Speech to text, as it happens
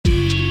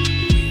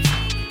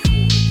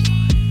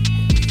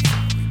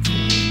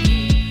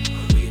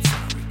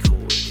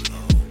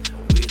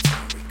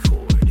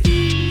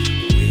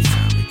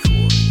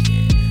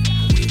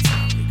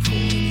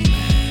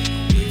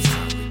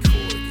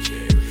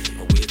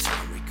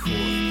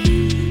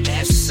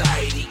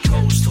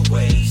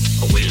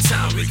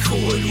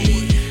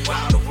recorded.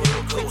 While the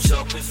world goes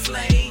up in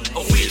flames. A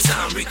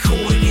real-time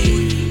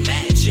recorded.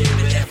 Imagine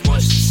we have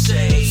much to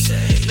say.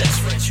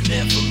 Best friends you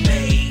never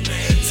made.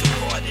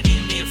 Two-hearted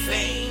in their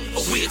vein.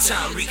 A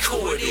real-time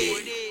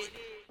recorded.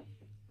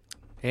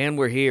 And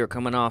we're here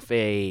coming off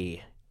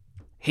a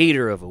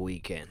heater of a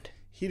weekend.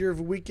 Heater of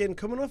a weekend,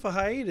 coming off a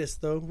hiatus,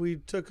 though. We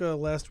took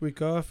last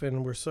week off,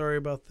 and we're sorry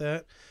about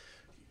that.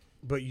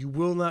 But you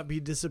will not be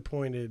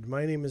disappointed.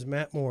 My name is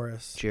Matt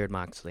Morris. Jarrod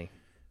Moxley.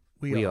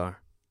 We are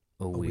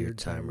a weird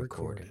time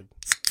recorded.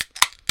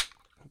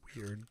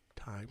 Weird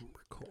time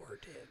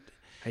recorded.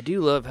 I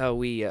do love how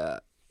we,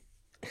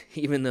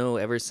 even though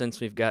ever since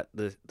we've got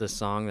the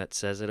song that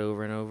says it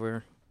over and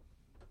over,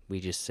 we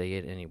just say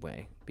it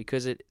anyway.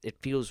 Because it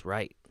feels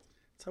right.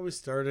 That's how we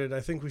started. I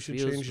think we should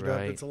change it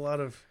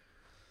up.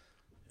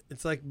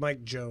 It's like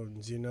Mike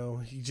Jones, you know.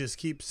 He just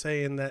keeps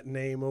saying that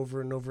name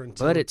over and over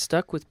until... But it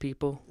stuck with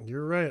people.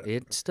 You're right.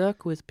 It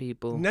stuck with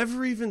people.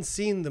 Never even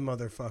seen the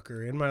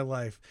motherfucker in my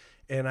life.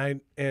 And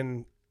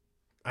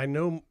I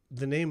know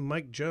the name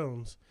Mike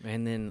Jones.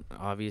 And then,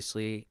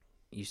 obviously,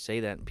 you say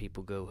that and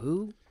people go,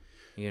 who?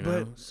 You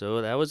know,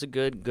 so that was a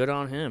good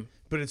on him.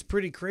 But it's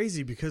pretty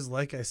crazy because,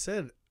 like I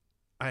said,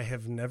 I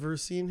have never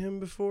seen him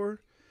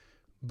before,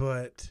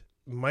 but...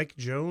 Mike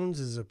Jones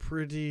is a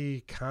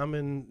pretty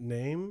common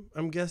name,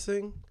 I'm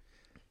guessing.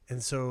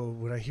 And so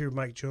when I hear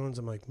Mike Jones,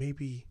 I'm like,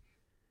 maybe...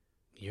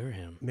 You're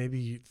him.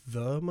 Maybe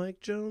the Mike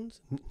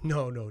Jones?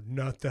 No,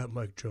 not that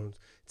Mike Jones.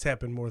 It's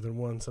happened more than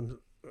once.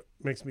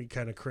 Makes me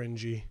kind of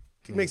cringy.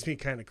 It makes me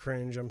kind of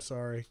cringe. I'm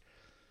sorry.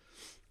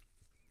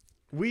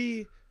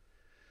 We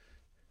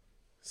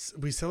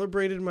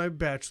celebrated my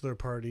bachelor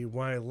party.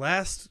 My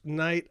last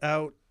night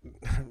out...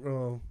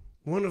 Well,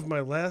 one of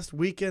my last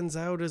weekends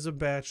out as a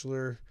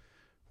bachelor...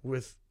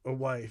 with a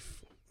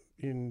wife.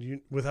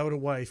 Without a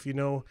wife, you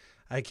know,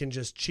 I can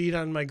just cheat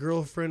on my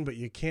girlfriend, but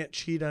you can't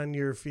cheat on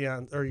your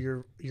fiance or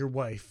your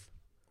wife.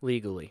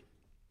 Legally.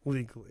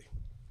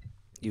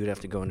 You would have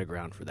to go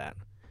underground for that.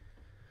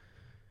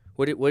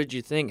 What did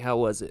you think? How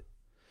was it?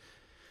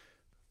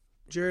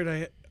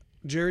 Jarrod,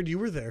 you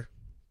were there.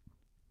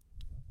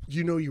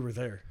 You know you were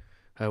there.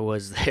 I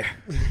was there.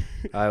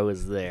 I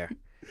was there.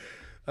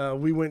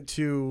 We went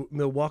to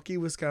Milwaukee,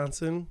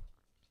 Wisconsin,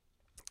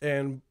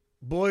 and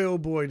boy, oh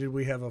boy, did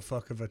we have a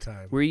fuck of a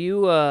time. Were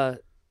you,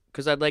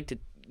 because I'd like to,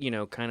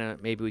 kind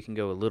of, maybe we can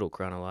go a little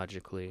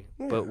chronologically,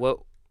 but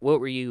what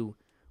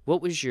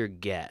was your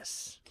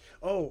guess?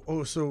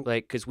 So.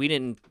 Like, because we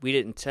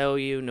didn't tell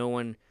you, no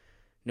one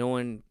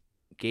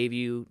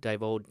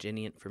divulged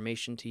any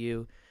information to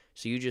you,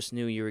 so you just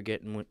knew you were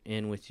getting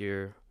in with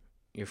your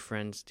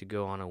friends to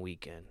go on a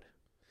weekend.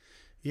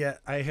 Yeah,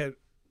 I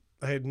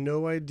had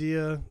no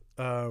idea.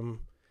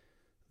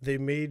 They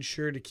made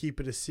sure to keep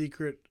it a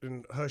secret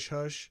and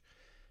hush-hush.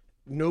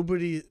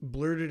 Nobody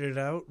blurted it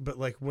out, but,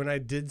 like, when I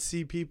did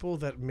see people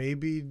that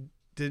maybe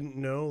didn't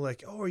know,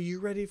 like, oh, are you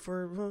ready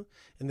for...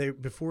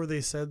 And before they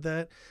said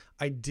that,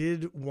 I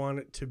did want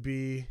it to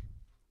be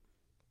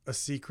a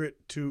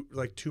secret to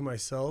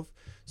myself.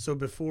 So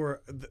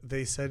before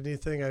they said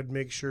anything, I'd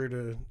make sure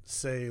to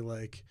say,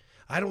 like,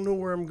 I don't know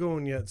where I'm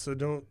going yet, so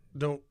don't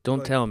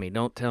like, tell me.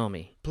 Don't tell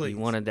me. Please. You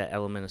wanted that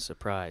element of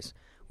surprise.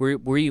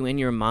 Were you in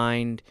your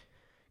mind...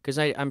 Because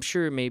I'm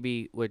sure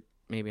maybe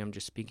I'm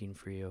just speaking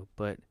for you,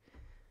 but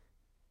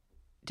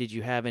did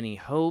you have any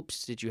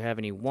hopes? Did you have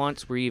any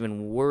wants? Were you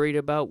even worried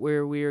about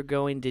where we were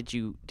going? Did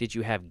you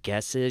have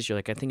guesses? You're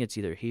like, I think it's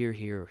either here,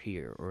 here, or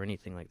here, or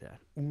anything like that.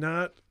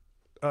 Not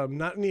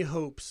any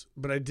hopes,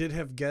 but I did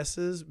have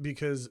guesses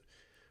because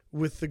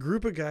with the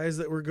group of guys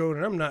that were going,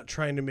 and I'm not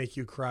trying to make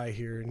you cry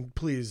here, and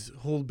please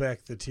hold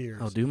back the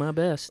tears. I'll do my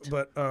best.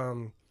 But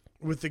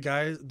with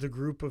the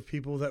group of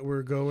people that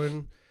were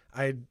going,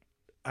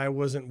 I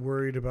wasn't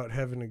worried about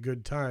having a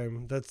good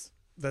time.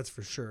 That's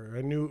for sure.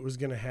 I knew it was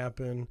going to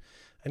happen.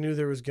 I knew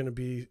there was going to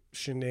be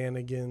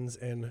shenanigans,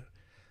 and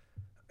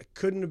I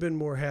couldn't have been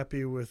more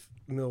happy with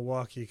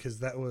Milwaukee because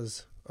that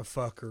was a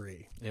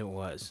fuckery. It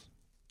was.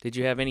 Did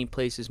you have any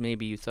places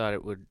maybe you thought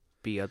it would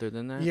be other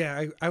than that?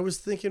 Yeah, I was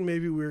thinking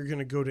maybe we were going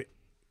to go to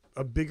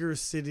a bigger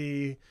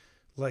city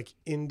like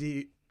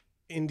Indy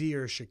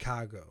or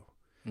Chicago.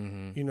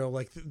 Mm-hmm.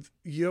 Like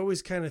you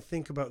always kind of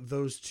think about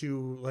those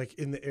two, like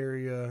in the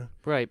area,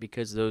 right?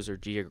 Because those are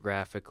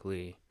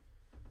geographically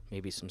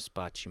maybe some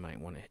spots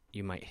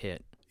you might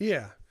hit.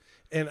 Yeah,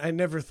 and I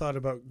never thought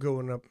about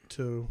going up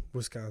to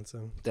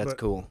Wisconsin. That's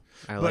cool.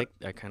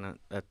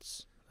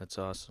 That's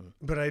awesome.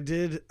 But I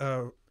did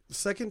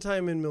second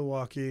time in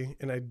Milwaukee,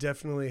 and I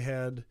definitely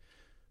had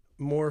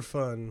more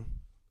fun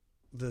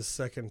this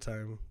second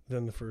time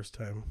than the first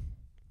time.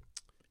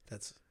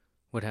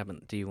 What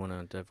happened? Do you want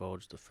to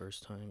divulge the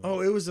first time?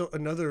 Oh, it was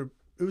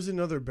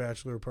another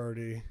bachelor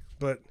party,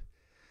 but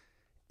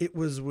it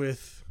was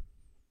with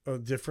a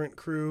different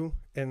crew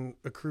and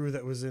a crew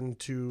that was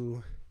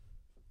into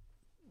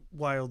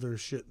wilder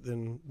shit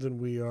than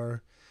we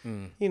are.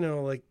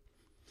 Like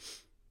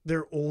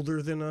they're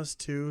older than us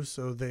too,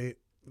 so they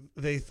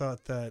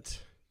thought that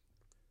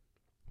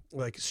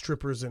like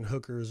strippers and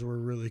hookers were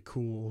really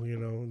cool,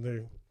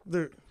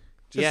 They're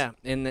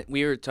and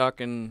we were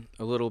talking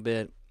a little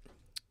bit,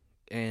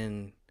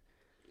 and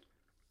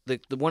the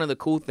one of the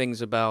cool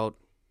things about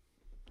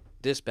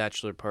this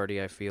bachelor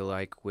party, I feel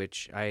like,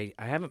 which I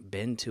haven't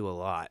been to a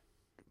lot,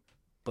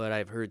 but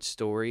I've heard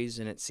stories,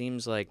 and it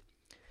seems like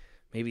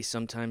maybe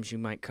sometimes you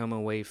might come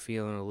away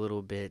feeling a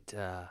little bit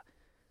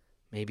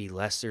maybe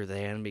lesser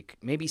than.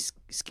 Maybe is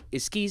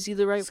skeezy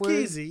the right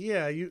word? Skeezy,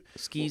 yeah.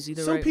 Skeezy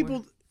the right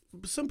word?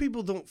 Some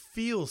people don't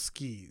feel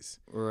skis.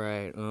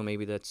 Right. Well,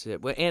 maybe that's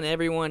it. Well, and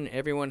everyone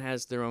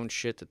has their own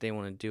shit that they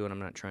want to do, and I'm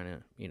not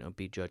trying to,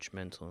 be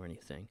judgmental or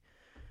anything.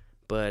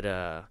 But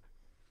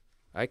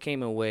I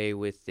came away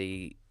with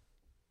a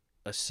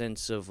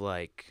sense of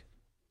like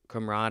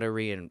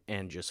camaraderie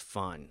and just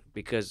fun,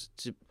 because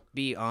to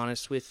be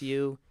honest with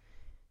you,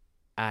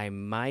 I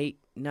might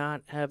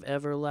not have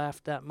ever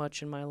laughed that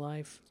much in my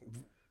life.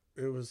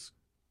 It was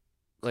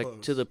like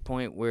close. To the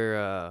point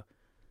where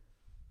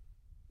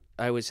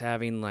I was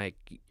having I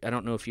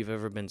don't know if you've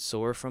ever been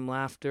sore from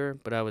laughter,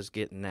 but I was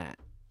getting that.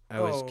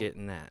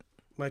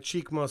 My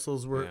cheek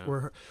muscles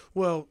were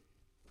well.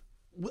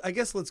 I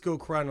guess let's go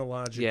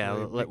chronologically.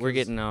 Yeah, we're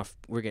getting off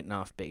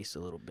base a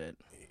little bit.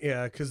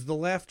 Yeah, because the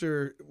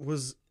laughter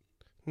was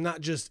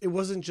it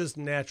wasn't just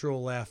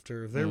natural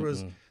laughter. There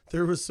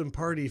was some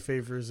party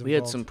favors involved. We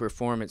had some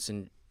performance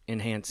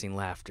enhancing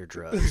laughter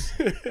drugs.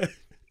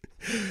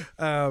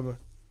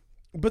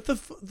 But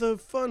the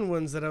fun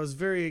ones that I was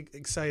very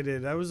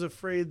excited. I was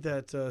afraid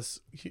that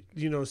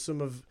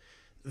some of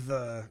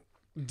the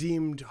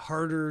deemed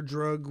harder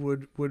drug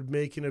would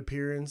make an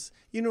appearance.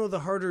 The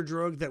harder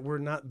drug that we're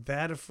not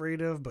that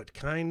afraid of, but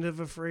kind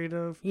of afraid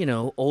of.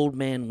 Old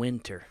Man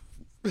Winter.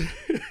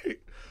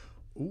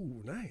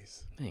 Ooh,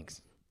 nice.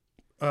 Thanks.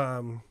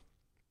 But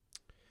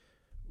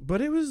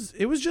it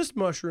was just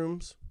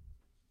mushrooms,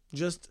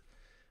 just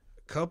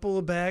a couple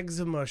of bags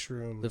of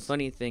mushrooms. The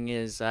funny thing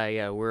is,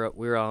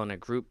 we're all in a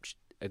group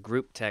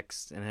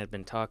text and had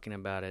been talking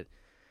about it,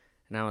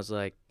 and I was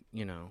like,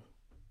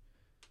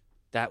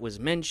 that was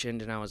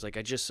mentioned, and I was like,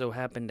 I just so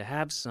happened to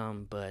have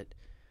some, but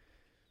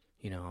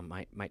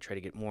I might try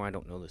to get more. I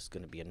don't know this is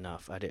going to be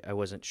enough. I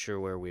wasn't sure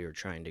where we were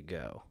trying to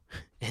go,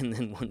 and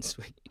then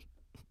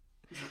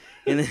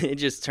and then it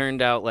just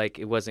turned out like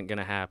it wasn't going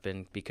to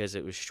happen because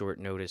it was short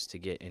notice to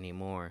get any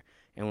more.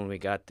 And when we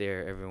got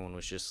there, everyone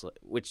was just like,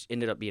 which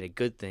ended up being a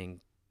good thing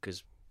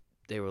because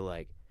they were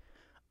like,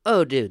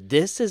 "Oh, dude,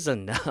 this is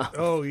enough."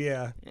 Oh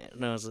yeah.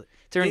 And I was like,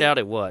 turned out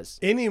it was.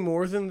 Any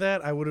more than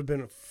that, I would have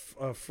been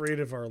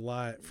afraid of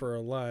for our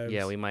lives.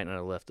 Yeah, we might not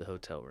have left the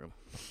hotel room.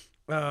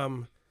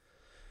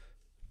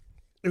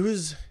 It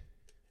was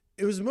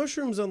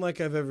mushrooms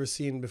unlike I've ever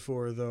seen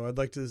before, though. I'd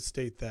like to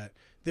state that.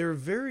 They're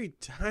very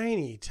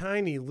tiny,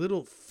 tiny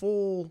little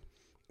full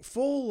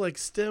like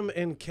stem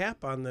and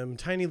cap on them.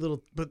 Tiny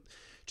little, but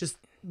just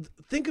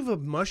think of a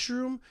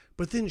mushroom,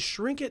 but then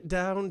shrink it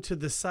down to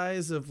the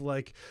size of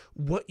like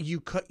what you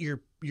cut your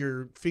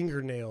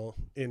fingernail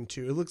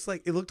into. It looked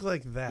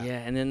like that. Yeah,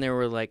 and then there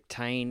were like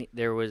tiny.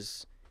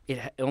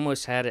 It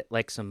almost had it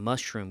like some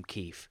mushroom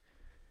keef.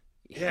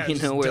 Yeah, where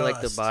dust.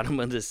 like the bottom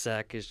of the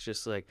sack is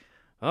just like,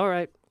 all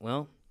right,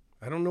 well,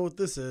 I don't know what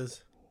this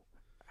is.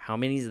 How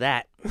many's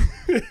that?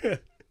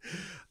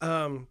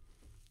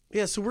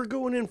 Yeah, so we're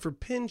going in for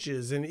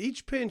pinches, and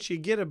each pinch you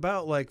get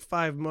about like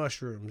 5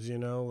 mushrooms,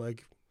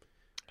 like.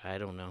 I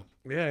don't know.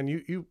 Yeah,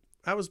 and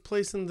I was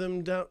placing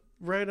them down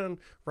right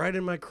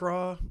in my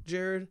craw,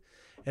 Jarrod,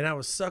 and I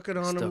was sucking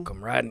on them. Stuck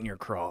them right in your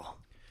craw.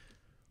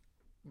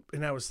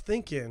 And I was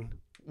thinking,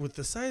 with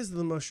the size of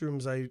the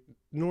mushrooms I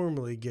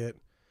normally get,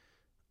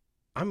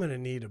 I'm going to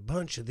need a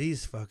bunch of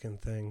these fucking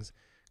things.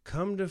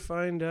 Come to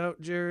find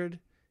out, Jarrod,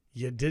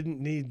 you didn't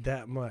need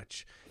that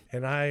much.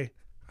 And I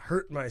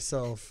hurt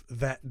myself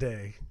that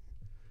day.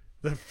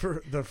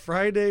 The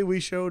Friday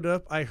we showed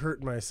up, I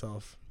hurt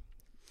myself.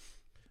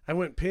 I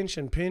went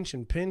pinching.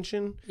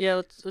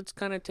 Yeah, let's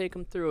kind of take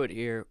them through it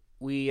here.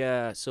 We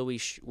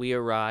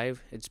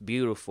arrive. It's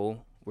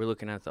beautiful. We're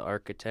looking at the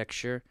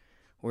architecture.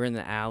 We're in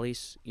the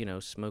alleys,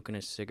 smoking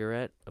a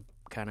cigarette,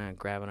 kind of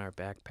grabbing our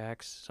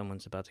backpacks.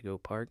 Someone's about to go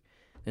park.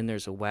 Then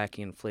there's a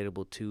wacky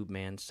inflatable tube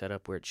man set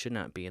up where it should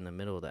not be in the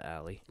middle of the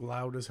alley.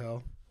 Loud as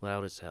hell.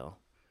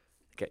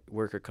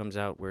 Worker comes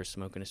out. We're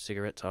smoking a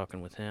cigarette,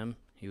 talking with him.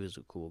 He was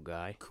a cool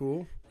guy.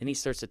 Cool. Then he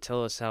starts to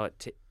tell us how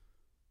it...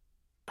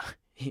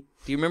 Do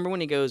you remember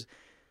when he goes,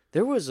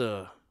 there was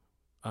a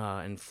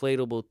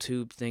inflatable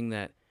tube thing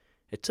that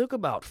it took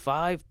about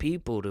 5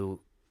 people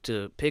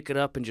to pick it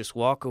up and just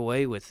walk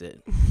away with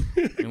it.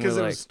 Because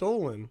it was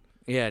stolen.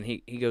 Yeah, and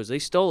he goes, they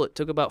stole it.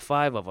 Took about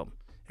 5 of them.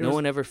 No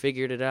one ever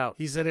figured it out.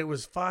 He said it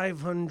was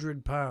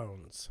 500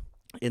 pounds.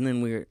 And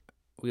then we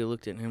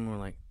looked at him and we're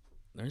like,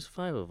 there's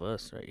 5 of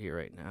us right here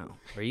right now.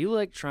 Are you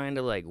like trying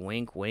to like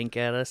wink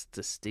at us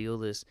to steal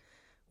this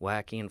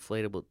wacky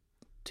inflatable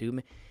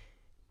tube?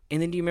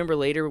 And then do you remember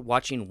later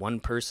watching one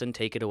person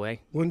take it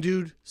away? One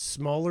dude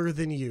smaller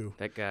than you.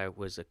 That guy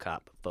was a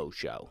cop, faux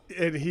show.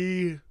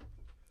 And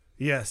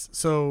yes.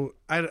 So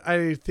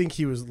I think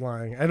he was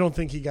lying. I don't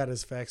think he got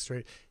his facts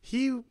straight.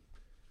 He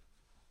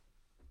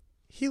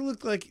he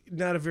looked like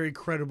not a very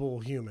credible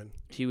human.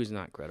 He was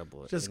not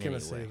credible. Just in gonna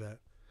any say way.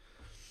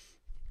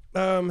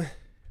 that.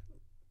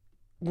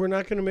 We're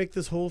not gonna make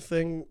this whole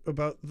thing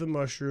about the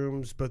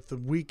mushrooms, but the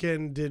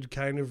weekend did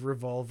kind of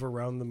revolve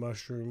around the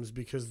mushrooms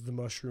because the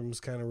mushrooms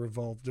kind of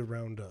revolved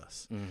around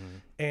us,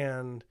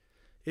 and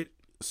it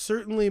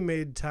certainly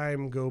made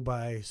time go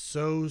by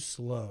so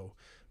slow.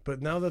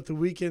 But now that the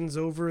weekend's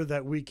over,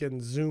 that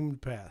weekend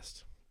zoomed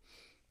past.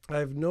 I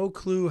have no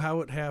clue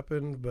how it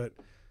happened, but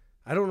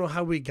I don't know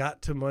how we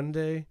got to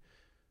Monday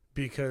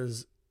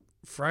because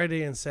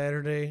Friday and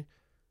Saturday,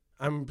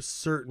 I'm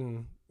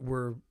certain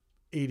were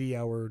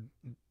 80-hour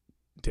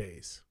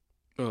days.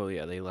 Oh,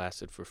 yeah, they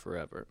lasted for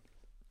forever.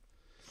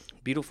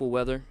 Beautiful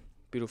weather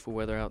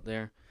out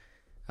there.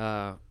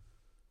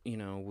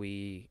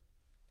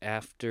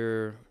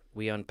 After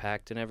we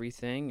unpacked and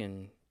everything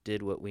and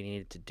did what we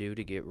needed to do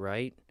to get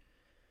right,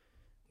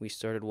 we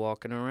started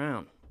walking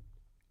around.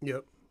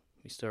 Yep.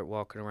 We start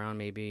walking around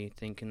maybe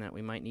thinking that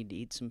we might need to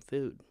eat some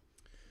food.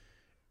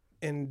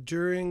 And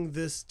during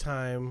this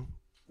time,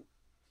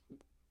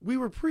 we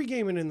were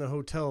pre-gaming in the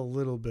hotel a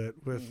little bit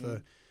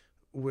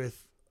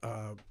with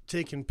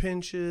taking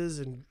pinches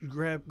and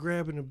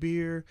grabbing a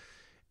beer.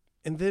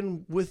 And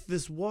then with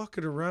this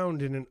walking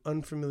around in an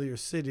unfamiliar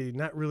city,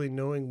 not really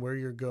knowing where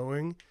you're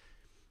going,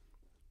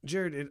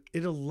 Jarrod,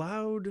 it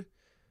allowed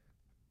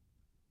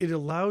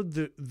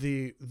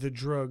the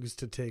drugs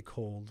to take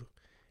hold,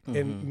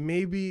 and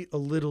maybe a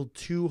little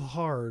too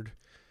hard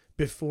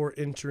before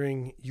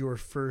entering your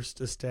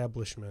first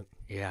establishment.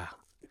 Yeah.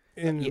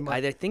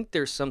 I think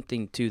there's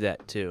something to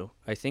that too.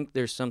 I think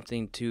there's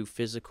something to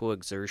physical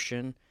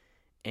exertion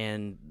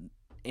and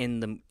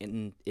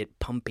in it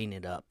pumping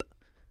it up.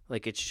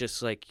 Like it's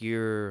just like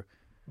your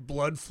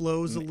blood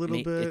flows a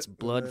little bit. It's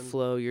blood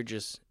flow.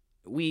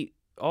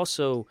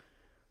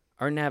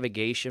 Our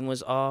navigation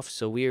was off,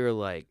 so we were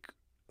like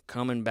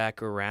coming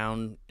back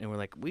around and we're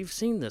like, we've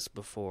seen this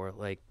before.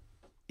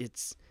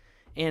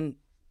 And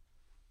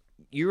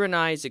your and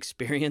I's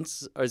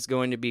experience is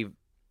going to be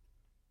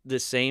the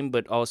same,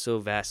 but also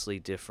vastly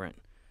different,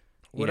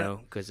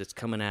 because it's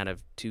coming out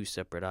of two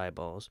separate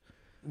eyeballs.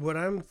 What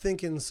I'm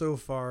thinking so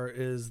far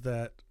is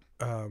that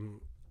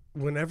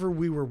whenever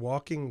we were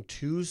walking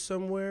to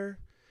somewhere,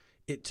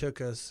 it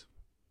took us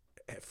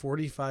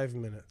 45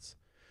 minutes.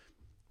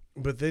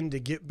 But then to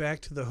get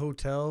back to the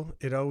hotel,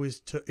 it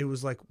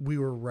was like we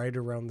were right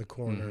around the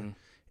corner. Mm-hmm.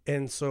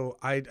 And so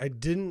I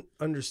didn't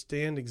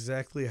understand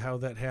exactly how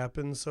that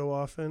happened so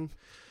often.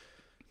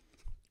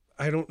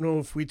 I don't know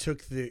if we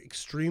took the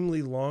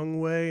extremely long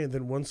way, and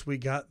then once we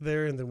got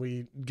there and then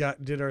we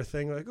did our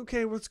thing, like,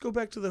 okay, let's go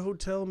back to the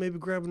hotel, maybe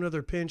grab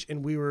another pinch,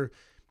 and we were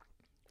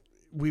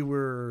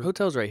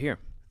hotel's right here.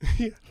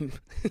 Yeah.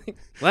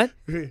 What?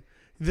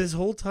 This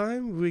whole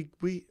time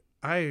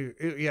I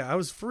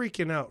was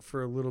freaking out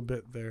for a little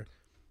bit there.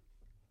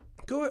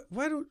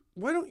 Why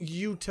don't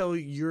you tell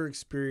your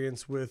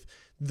experience with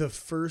the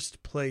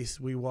first place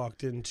we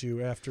walked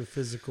into after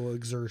physical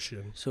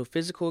exertion? So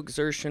physical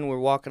exertion, we're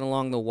walking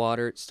along the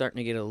water. It's starting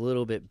to get a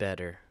little bit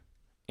better.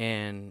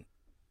 And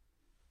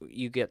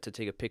you get to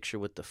take a picture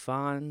with the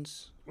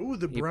fawns. Ooh,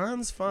 the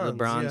bronze fawns. The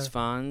bronze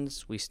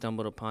fawns. We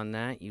stumbled upon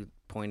that. You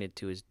pointed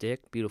to his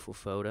dick. Beautiful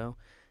photo.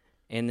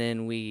 And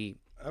then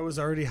I was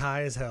already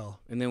high as hell.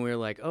 And then we were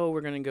like, oh,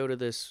 we're going to go to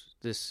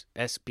this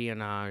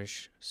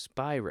espionage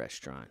spy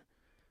restaurant.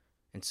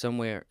 And some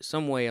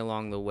way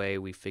along the way,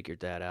 we figured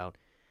that out.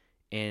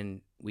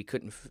 And we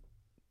couldn't,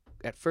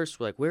 at first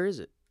we're like, where is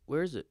it?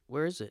 Where is it?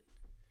 Where is it?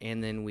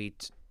 And then we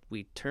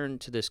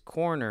turned to this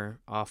corner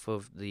off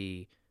of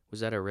was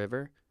that a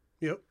river?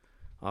 Yep.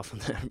 Off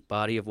of that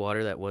body of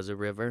water that was a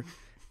river.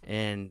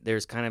 And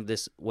there's kind of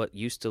this, what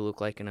used to look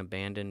like an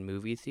abandoned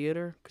movie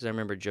theater. Because I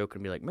remember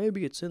joking, be like,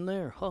 maybe it's in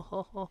there. Ha,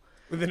 ha, ha.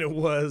 But then it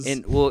was.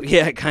 And, well,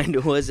 yeah, it kind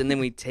of was. And then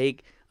we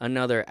take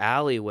another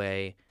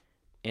alleyway,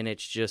 and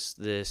it's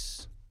just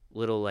this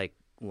little, like,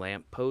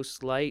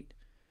 lamppost light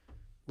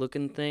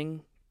looking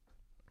thing.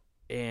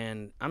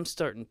 And I'm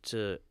kind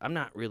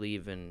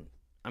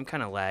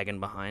of lagging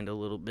behind a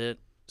little bit.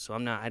 So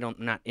I'm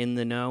not in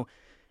the know.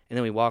 And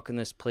then we walk in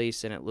this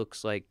place, and it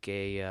looks like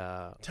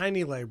a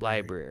tiny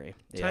library.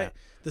 Yeah.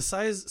 The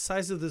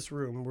size of this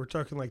room, we're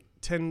talking like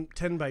 10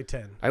 by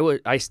 10.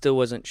 I still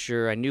wasn't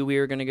sure. I knew we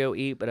were going to go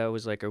eat, but I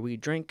was like, are we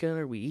drinking?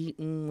 Are we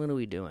eating? What are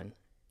we doing?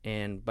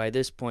 And by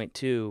this point,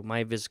 too,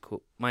 my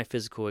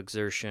physical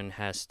exertion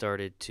has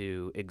started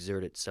to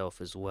exert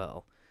itself as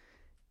well.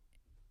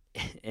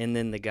 And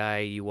then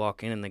you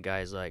walk in, and the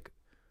guy's like,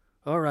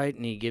 all right,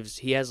 and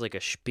he has like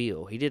a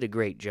spiel. He did a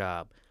great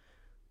job.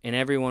 And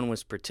everyone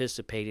was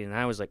participating, and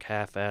I was like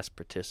half-ass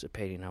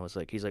participating. I was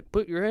like, he's like,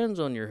 put your hands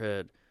on your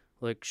head.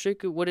 Like,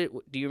 shake it.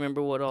 Do you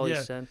remember what all he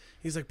said?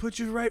 He's like, put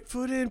your right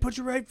foot in, put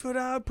your right foot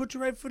out, put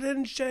your right foot in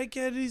and shake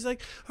it. And he's like,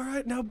 all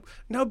right,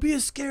 now be a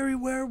scary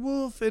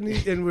werewolf.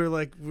 And we're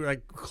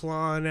like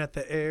clawing at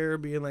the air,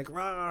 being like,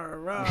 rah,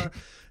 rah.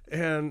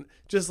 And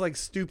just like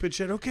stupid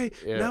shit. Okay,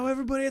 Now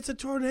everybody, it's a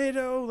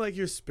tornado. Like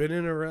you're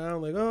spinning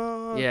around like,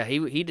 oh. Yeah,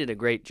 he did a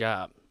great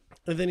job.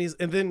 And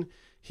then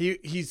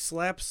he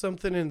slaps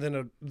something, and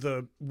then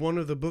the one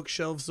of the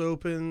bookshelves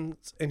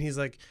opens, and he's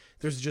like,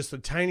 there's just a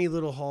tiny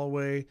little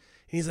hallway, and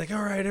he's like,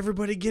 all right,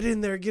 everybody get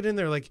in there.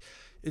 Like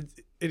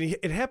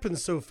it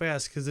happens so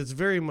fast because it's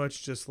very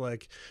much just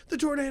like the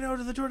tornado,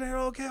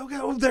 okay,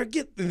 oh there,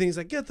 and he's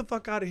like, get the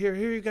fuck out of here,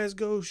 you guys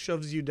go,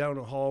 shoves you down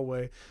a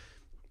hallway.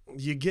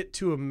 You get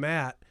to a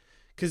mat,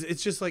 because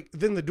it's just like,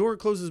 then the door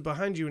closes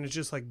behind you and it's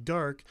just like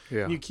dark.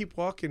 Yeah. And you keep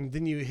walking,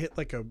 then you hit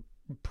like a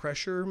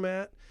pressure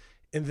mat,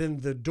 and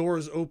then the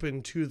doors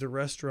open to the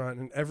restaurant,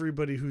 and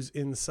everybody who's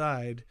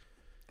inside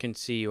can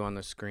see you on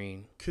the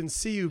screen. Can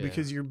see you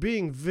because you're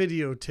being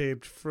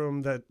videotaped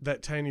from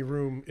that tiny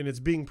room, and it's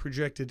being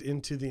projected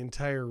into the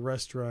entire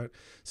restaurant.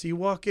 So you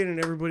walk in and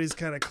everybody's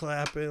kind of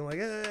clapping like,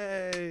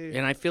 hey.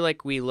 And I feel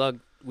like we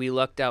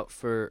lucked out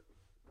for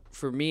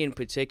me in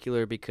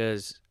particular,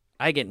 because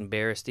I get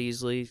embarrassed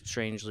easily,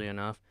 strangely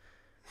enough.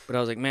 But I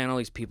was like, man, all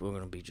these people are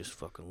going to be just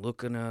fucking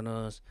looking at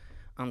us.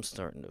 I'm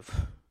starting to...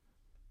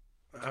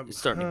 It's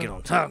starting to get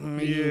on top of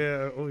me.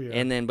 Yeah, oh yeah.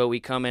 And then, but we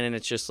come in and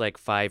it's just like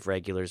 5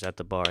 regulars at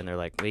the bar, and they're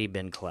like, we've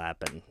been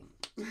clapping.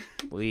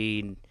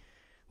 We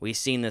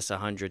seen this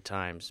 100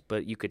 times,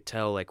 but you could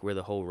tell like where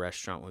the whole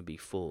restaurant would be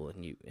full,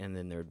 and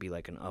then there would be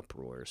like an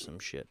uproar or some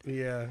shit.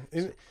 Yeah,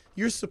 and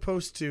you're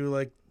supposed to,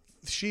 like,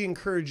 she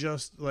encouraged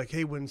us, like,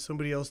 hey, when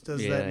somebody else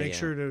does that, make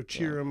sure to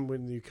cheer them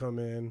when you come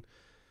in.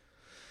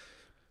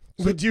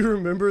 But do you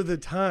remember the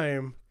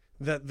time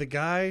that the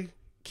guy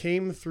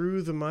came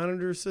through the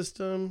monitor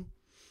system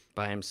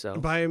by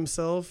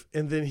himself,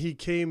 and then he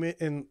came in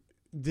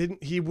and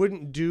he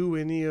wouldn't do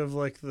any of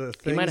like the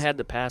things? He might have had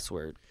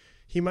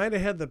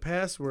the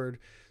password.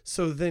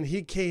 So then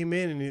he came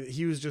in and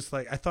he was just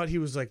like, I thought he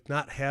was like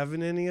not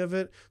having any of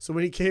it. So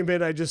when he came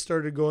in, I just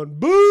started going,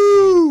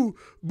 boo,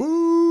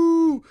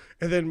 boo.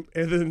 And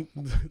then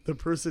the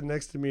person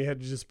next to me had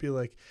to just be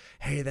like,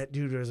 hey, that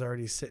dude was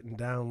already sitting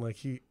down. Like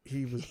he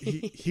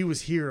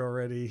was here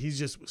already. He's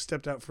just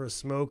stepped out for a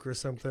smoke or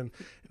something.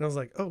 And I was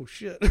like, oh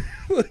shit.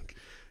 Like,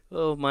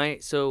 oh my.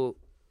 So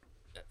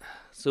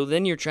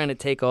then you're trying to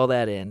take all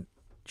that in.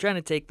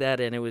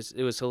 It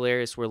was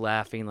hilarious. We're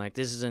laughing like,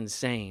 this is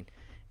insane.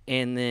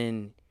 And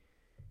then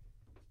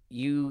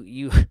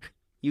you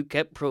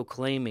kept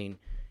proclaiming,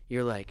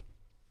 you're like,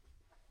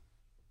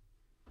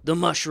 the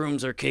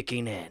mushrooms are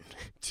kicking in.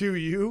 To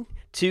you?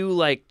 To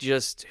like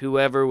just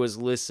whoever was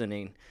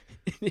listening.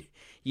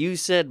 You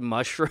said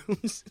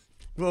mushrooms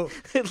well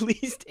at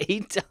least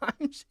 8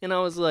 times. And I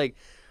was like,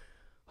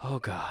 oh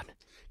God,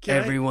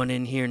 everyone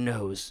in here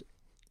knows.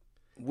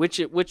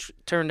 Which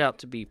turned out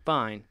to be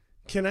fine.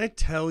 Can I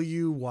tell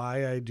you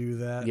why I do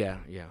that? Yeah.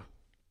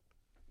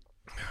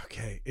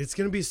 Okay, it's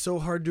going to be so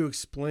hard to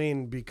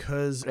explain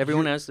because...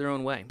 Everyone has their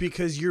own way.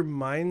 Because your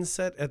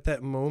mindset at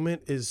that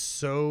moment is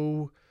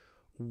so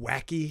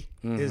wacky,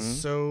 is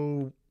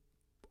so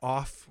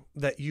off,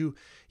 that you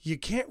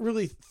can't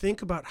really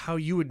think about how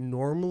you would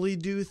normally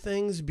do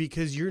things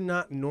because you're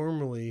not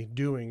normally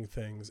doing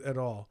things at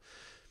all.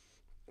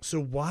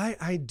 So why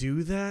I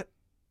do that,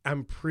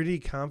 I'm pretty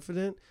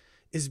confident,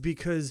 is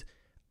because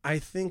I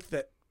think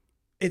that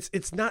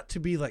it's not to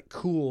be like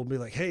cool, be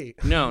like, hey,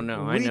 no,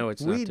 I know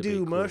it's not we to do be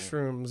cool.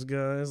 mushrooms,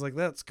 guys, like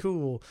that's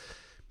cool.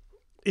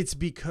 It's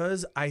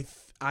because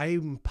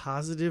I'm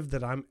positive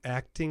that I'm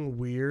acting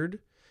weird,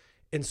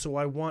 and so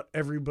I want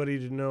everybody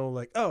to know,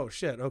 like, oh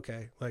shit,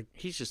 okay, like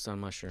he's just on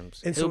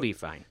mushrooms, and he'll be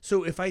fine.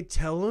 So if I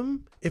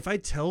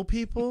tell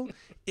people,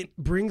 it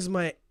brings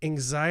my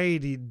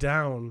anxiety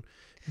down.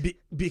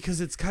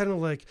 Because it's kind of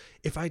like,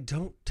 if I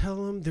don't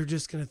tell them, they're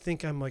just gonna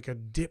think I'm like a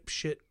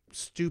dipshit,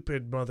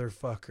 stupid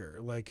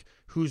motherfucker, like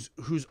who's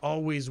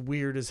always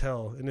weird as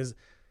hell, and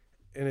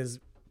his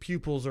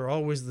pupils are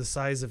always the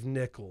size of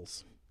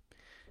nickels.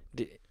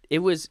 It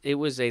was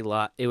a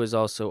lot. It was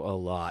also a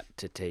lot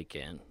to take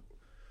in.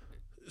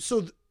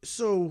 So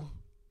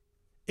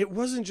it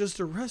wasn't just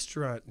a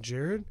restaurant,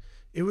 Jarrod.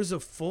 It was a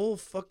full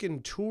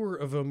fucking tour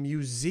of a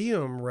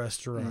museum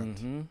restaurant.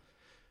 Mm-hmm.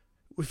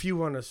 If you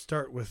want to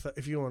start with,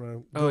 if you want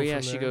to. Oh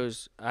yeah, she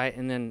goes.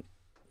 And then,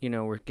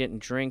 we're getting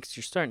drinks.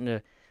 You're starting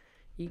to,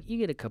 you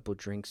get a couple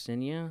drinks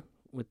in you.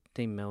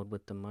 They meld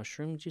with the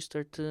mushrooms. You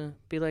start to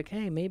be like,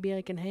 hey, maybe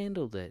I can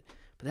handle that.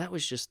 But that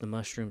was just the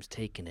mushrooms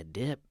taking a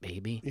dip,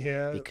 baby.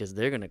 Yeah. Because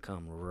they're gonna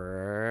come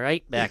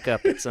right back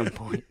up at some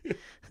point.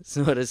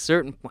 So at a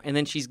certain point, and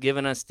then she's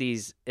giving us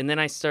these, and then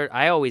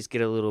I always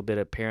get a little bit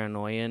of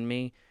paranoia in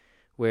me,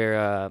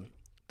 where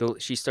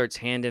she starts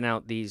handing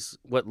out these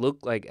what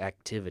look like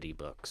activity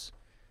books,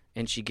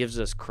 and she gives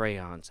us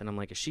crayons, and I'm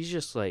like, she's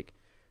just like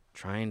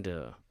trying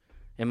to,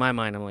 in my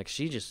mind, I'm like,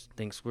 she just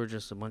thinks we're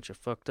just a bunch of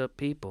fucked up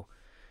people,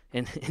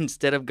 and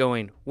instead of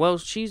going, well,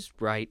 she's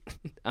right,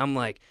 I'm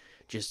like,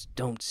 just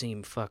don't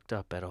seem fucked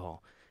up at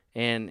all,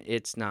 and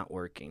it's not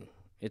working.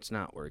 It's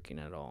not working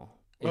at all.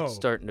 It's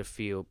starting to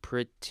feel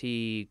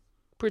pretty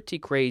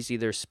crazy.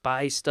 There's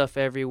spy stuff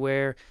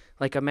everywhere.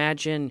 Like,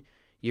 imagine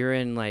you're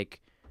in like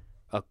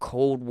a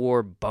Cold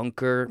War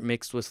bunker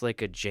mixed with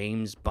like a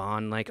James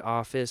Bond like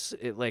office.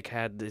 It like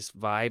had this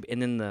vibe,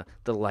 and then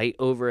the light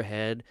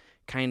overhead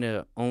kind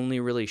of only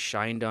really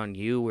shined on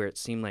you, where it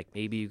seemed like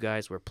maybe you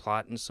guys were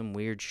plotting some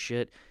weird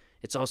shit.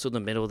 It's also the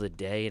middle of the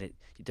day, and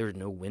there were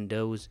no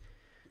windows.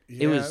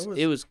 Yeah,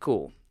 it was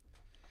cool.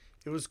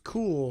 It was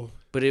cool,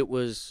 but it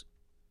was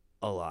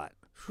a lot.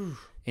 Whew.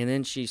 And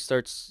then she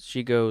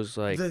goes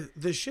like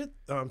the shit.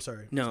 Oh, I'm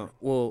sorry. No,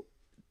 well,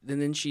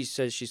 and then she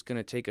says she's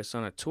gonna take us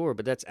on a tour,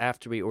 but that's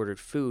after we ordered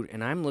food.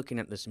 And I'm looking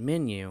at this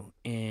menu,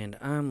 and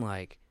I'm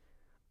like,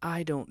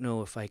 I don't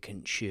know if I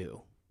can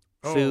chew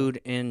food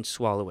and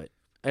swallow it.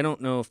 I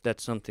don't know if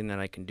that's something that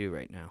I can do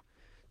right now.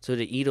 So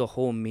to eat a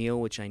whole meal,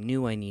 which I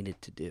knew I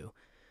needed to do,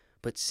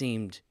 but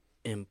seemed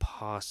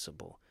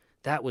impossible.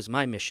 That was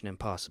my mission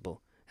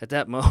impossible. At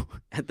that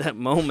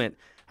moment,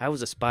 I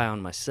was a spy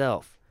on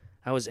myself.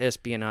 I was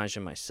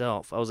espionaging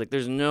myself. I was like,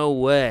 there's no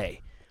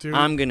way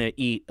I'm going to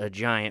eat a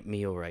giant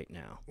meal right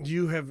now.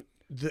 You have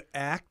the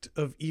act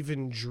of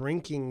even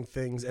drinking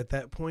things at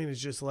that point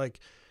is just like,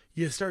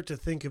 you start to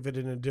think of it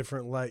in a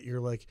different light. You're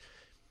like,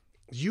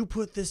 you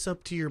put this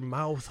up to your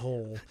mouth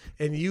hole,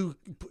 and you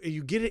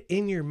get it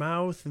in your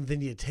mouth, and then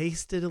you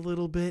taste it a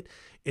little bit,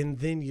 and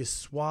then you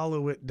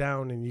swallow it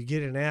down, and you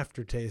get an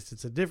aftertaste.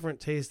 It's a different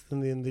taste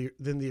than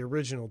the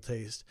original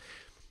taste.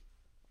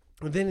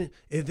 And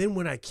then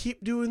when I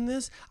keep doing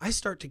this, I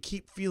start to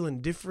keep feeling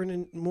different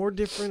and more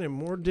different and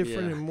more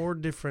different and more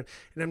different.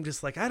 And I'm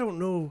just like, I don't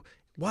know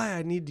why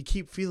I need to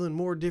keep feeling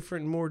more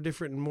different and more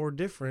different and more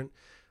different.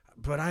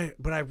 But I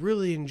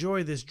really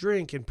enjoy this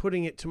drink and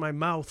putting it to my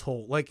mouth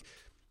hole. Like,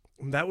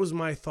 that was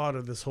my thought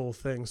of this whole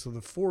thing. So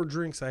the 4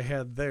 drinks I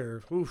had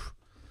there, oof.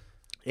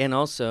 And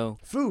also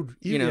Food.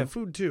 Yeah,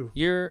 food too.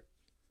 You're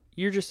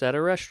just at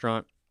a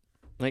restaurant.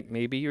 Like,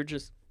 maybe you're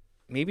just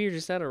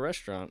at a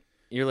restaurant.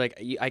 You're like,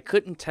 I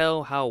couldn't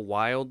tell how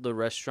wild the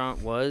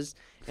restaurant was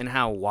and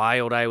how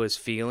wild I was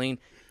feeling.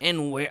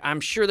 And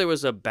I'm sure there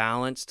was a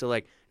balance to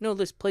like, no,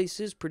 this place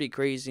is pretty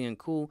crazy and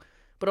cool,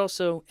 but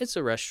also it's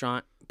a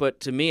restaurant. But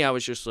to me, I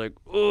was just like,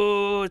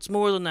 oh, it's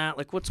more than that.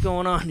 Like, what's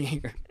going on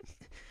here?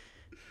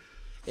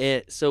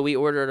 So we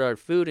ordered our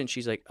food, and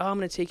she's like, oh, I'm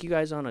going to take you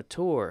guys on a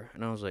tour.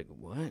 And I was like,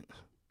 what?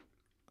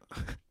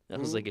 I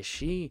was like, is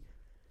she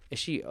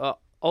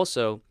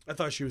also, I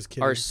thought she was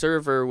kidding. Our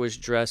server was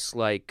dressed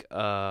like,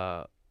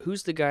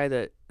 who's the guy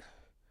that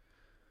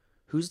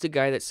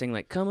sang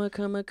like, come a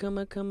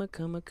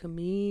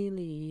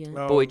chameleon?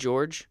 Oh. Boy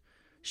George.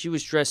 She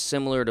was dressed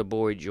similar to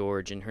Boy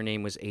George, and her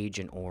name was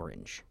Agent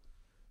Orange.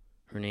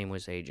 And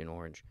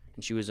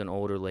she was an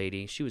older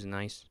lady. She was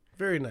nice.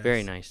 Very nice.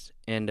 Very nice.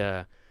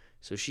 And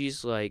so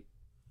she's like,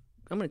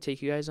 I'm going to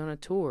take you guys on a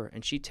tour.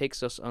 And she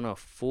takes us on a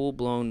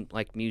full-blown,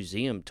 like,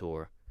 museum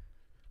tour.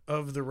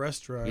 Of the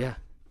restaurant. Yeah.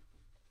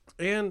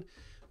 And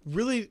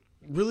really,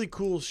 really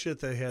cool shit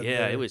they had there.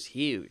 Yeah, it was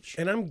huge.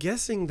 And I'm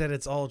guessing that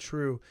it's all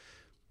true.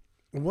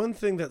 One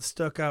thing that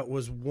stuck out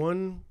was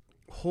one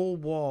whole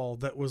wall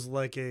that was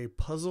like a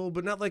puzzle,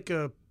 but not like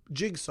a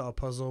jigsaw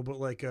puzzle, but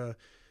like a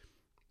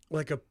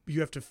you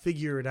have to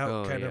figure it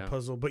out kind of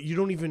puzzle, but you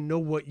don't even know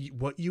what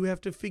you have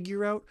to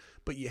figure out,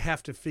 but you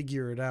have to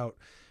figure it out.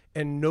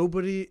 And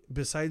nobody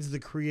besides the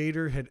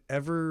creator had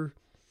ever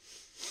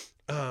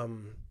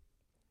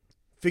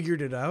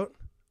figured it out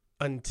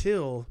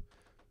until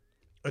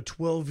a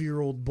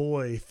 12-year-old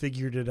boy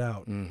figured it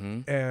out.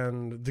 Mm-hmm.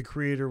 And the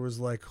creator was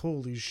like,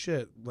 holy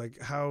shit, like,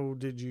 how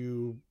did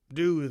you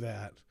do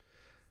that?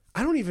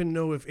 I don't even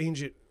know if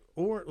Ancient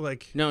or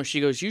like... No, she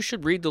goes, you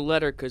should read the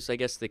letter, because I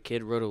guess the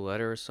kid wrote a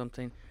letter or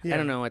something. Yeah. I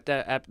don't know. At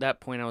that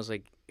point, I was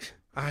like,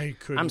 I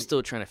couldn't. I'm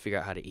still trying to figure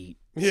out how to eat.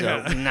 Yeah. So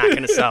I'm not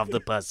going to solve the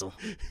puzzle.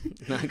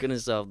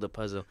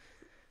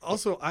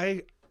 Also,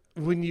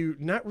 when you're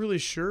not really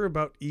sure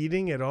about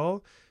eating at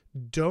all,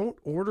 don't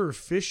order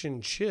fish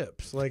and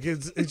chips. Like,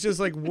 it's just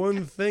like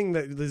one thing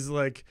that is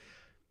like,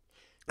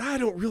 I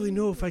don't really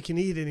know if I can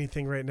eat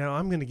anything right now.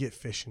 I'm going to get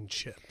fish and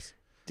chips.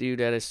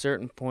 Dude, at a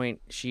certain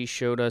point, she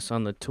showed us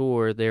on the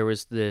tour, it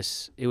was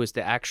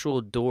the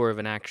actual door of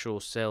an actual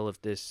cell of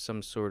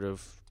some sort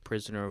of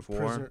prisoner of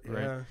war,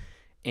 right? Yeah.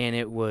 And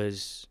it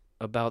was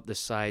about the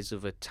size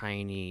of a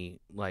tiny,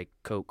 like,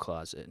 coat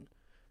closet.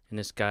 And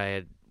this guy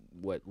had,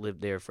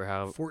 lived there for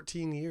how?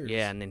 14 years.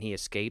 Yeah, and then he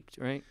escaped,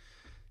 right?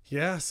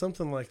 Yeah,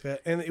 something like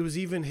that. And it was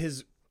even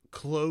his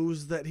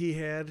clothes that he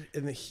had,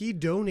 and that he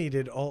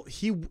donated all.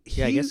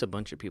 Yeah, I guess a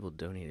bunch of people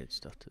donated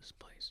stuff to this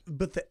place.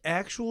 But the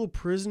actual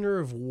prisoner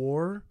of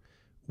war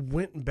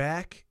went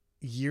back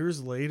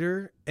years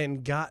later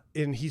and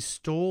he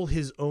stole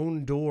his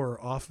own door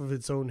off of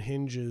its own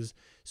hinges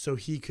so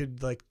he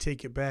could like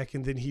take it back,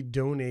 and then he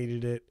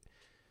donated it.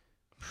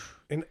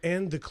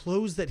 And the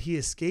clothes that he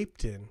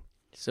escaped in.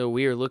 So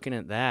we were looking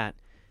at that,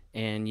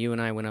 and you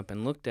and I went up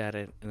and looked at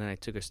it, and then I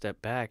took a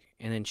step back,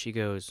 and then she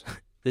goes,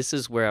 this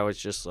is where I was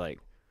just like,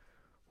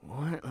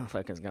 what the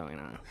fuck is going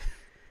on?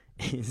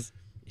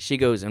 She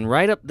goes, and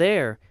right up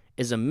there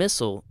is a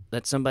missile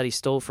that somebody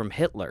stole from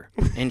Hitler.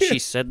 And she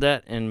said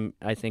that, and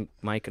I think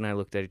Mike and I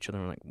looked at each other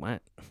and were like,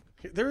 what?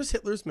 There's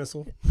Hitler's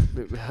missile.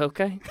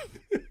 Okay.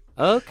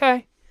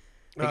 Okay.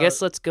 I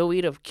guess let's go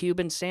eat a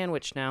Cuban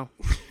sandwich now.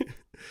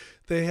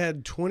 They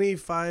had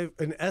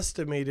an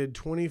estimated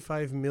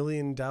 $25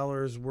 million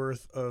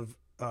worth of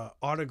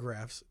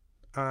autographs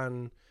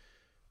on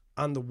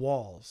the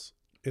walls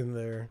in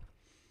there.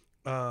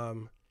 A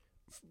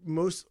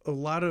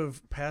lot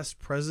of past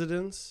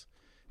presidents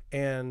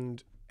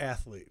and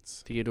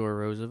athletes. Theodore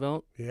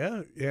Roosevelt.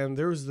 Yeah, and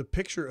there was the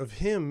picture of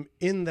him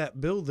in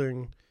that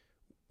building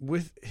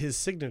with his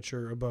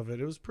signature above it.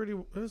 It was pretty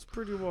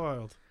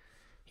wild.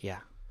 Yeah.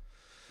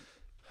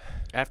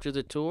 After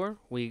the tour,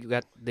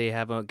 they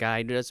have a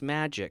guy who does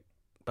magic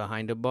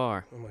behind a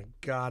bar. Oh my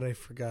God, I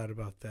forgot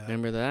about that.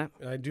 Remember that?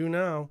 I do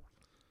now.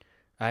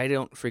 I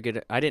didn't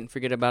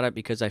forget about it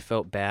because I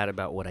felt bad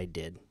about what I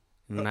did.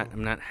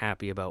 I'm not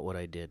happy about what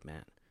I did,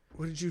 Matt.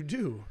 What did you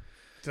do?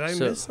 Did I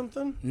miss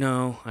something?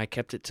 No, I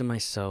kept it to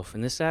myself.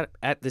 And this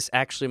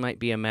actually might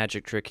be a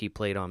magic trick he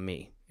played on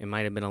me. It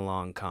might have been a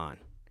long con.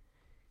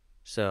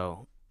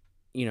 So,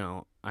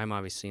 I'm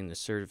obviously in the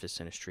service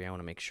industry. I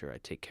want to make sure I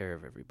take care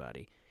of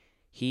everybody.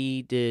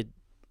 He did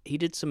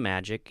some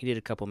magic. He did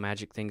a couple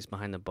magic things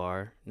behind the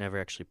bar. Never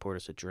actually poured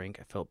us a drink.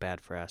 I felt bad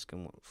for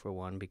asking for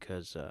one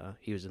because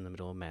he was in the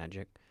middle of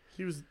magic.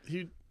 He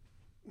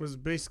was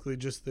basically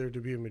just there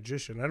to be a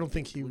magician. I don't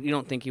think he... You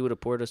don't think he would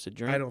have poured us a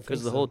drink? I don't think so.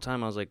 Because the whole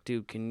time I was like,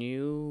 dude, can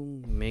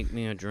you make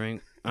me a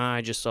drink?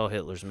 I just saw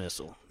Hitler's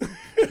missile.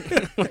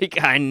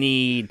 Like, I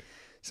need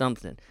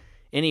something.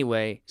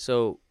 Anyway,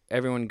 so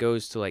everyone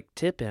goes to,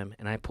 tip him,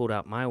 and I pulled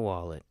out my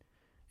wallet,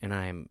 and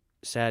I'm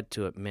sad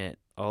to admit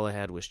all I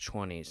had was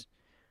 20s.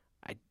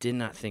 I did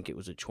not think it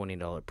was a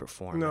 $20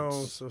 performance.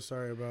 No, so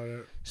sorry about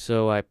it.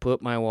 So I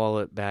put my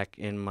wallet back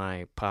in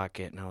my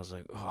pocket, and I was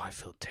like, oh, I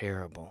feel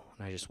terrible.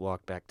 And I just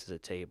walked back to the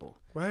table.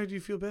 Why do you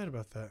feel bad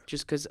about that?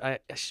 Just because I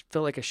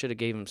felt like I should have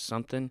gave him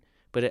something,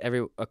 but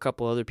a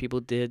couple other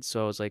people did,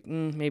 so I was like,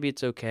 maybe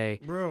it's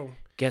okay. Bro.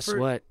 Guess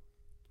what?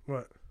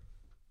 What?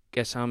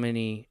 Guess how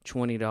many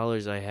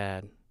 $20 I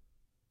had?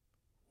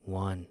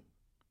 One.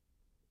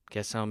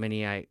 Guess how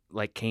many I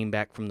came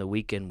back from the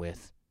weekend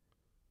with?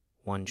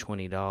 One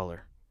 $20.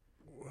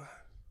 What?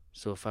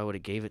 So if I would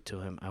have gave it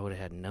to him, I would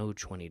have had no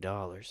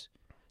 $20.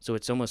 So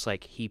it's almost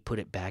like he put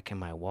it back in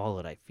my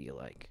wallet, I feel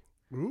like.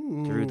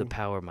 Ooh. Through the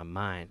power of my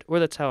mind. Or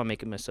that's how I'm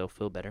making myself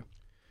feel better.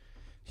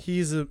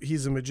 He's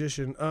a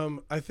magician.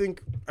 I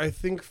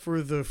think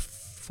for the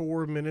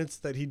 4 minutes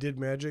that he did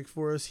magic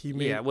for us, he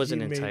made... Yeah, it was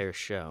an entire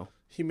show.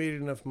 He made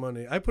enough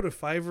money. I put a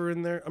 $5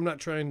 in there. I'm not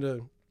trying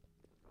to...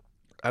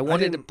 I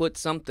wanted to put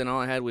something. All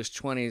I had was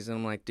 20s, and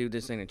I'm like, dude,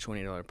 this ain't a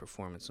 $20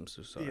 performance. I'm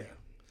so sorry. Yeah.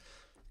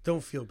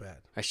 Don't feel bad.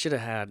 I should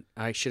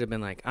have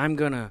been like, I'm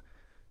going to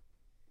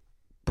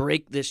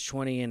break this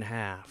 20 in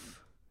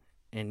half,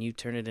 and you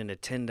turn it into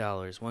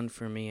 $10, one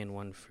for me and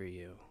one for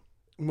you.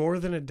 More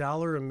than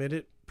 $1 a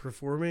minute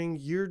performing,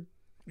 you're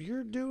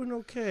doing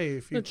okay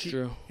That's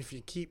true. If you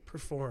keep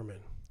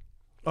performing.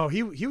 Oh,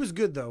 he was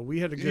good though.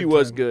 We had a good time.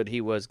 He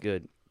was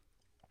good.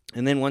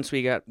 And then once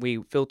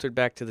we filtered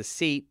back to the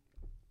seat,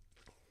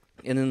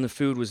 and then the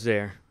food was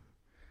there.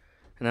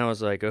 And I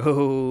was like,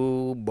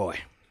 oh, boy.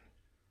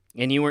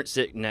 And you weren't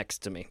sitting next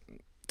to me.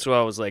 So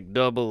I was like,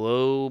 double,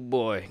 oh,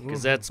 boy.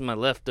 Because that's my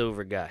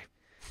leftover guy.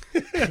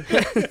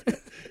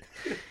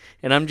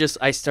 And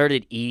I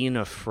started eating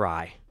a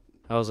fry.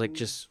 I was like,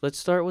 let's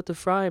start with the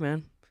fry,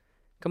 man.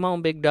 Come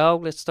on, big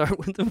dog. Let's start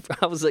with the fry.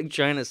 I was like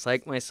trying to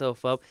psych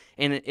myself up.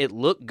 And it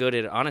looked good.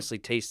 It honestly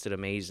tasted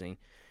amazing.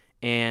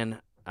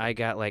 And I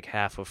got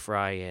half a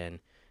fry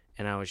in.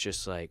 And I was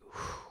just like,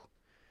 whew.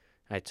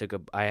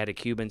 I had a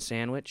Cuban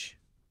sandwich.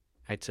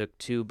 I took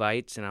 2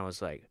 bites, and I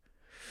was like,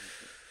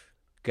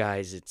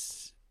 guys,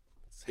 it's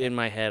in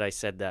my head I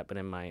said that, but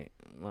in my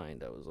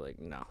mind I was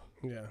like, no.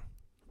 Yeah.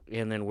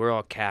 And then we're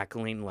all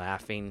cackling,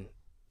 laughing,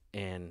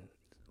 and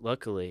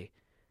luckily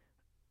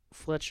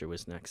Fletcher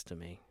was next to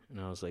me,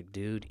 and I was like,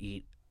 dude,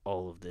 eat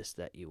all of this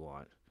that you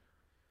want.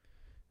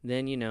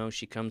 Then,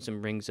 she comes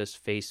and brings us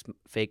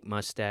fake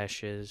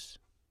mustaches.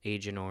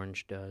 Agent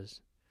Orange does.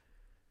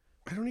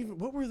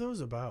 What were those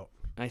about?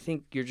 I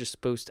think you're just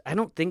supposed to. I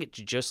don't think it's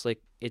just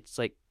it's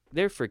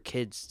they're for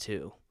kids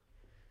too.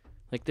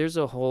 There's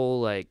a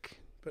whole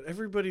But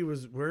everybody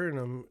was wearing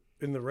them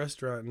in the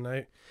restaurant,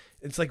 and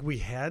it's like we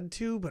had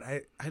to, but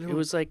I don't. It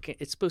was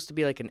it's supposed to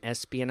be an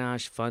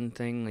espionage fun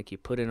thing. You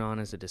put it on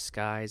as a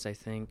disguise, I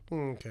think.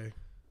 Okay.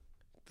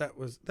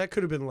 That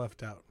could have been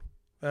left out.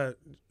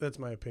 That's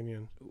my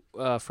opinion.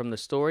 From the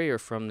story or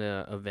from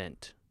the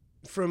event?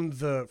 From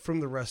the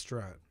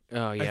restaurant.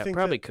 Oh, yeah, it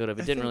probably could have.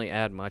 It didn't really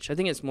add much. I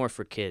think it's more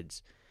for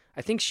kids.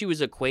 I think she was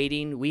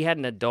equating, we had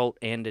an adult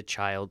and a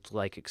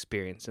child-like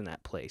experience in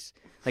that place.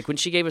 When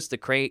she gave us the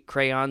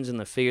crayons and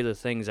the figure the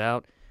things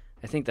out,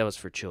 I think that was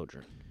for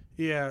children.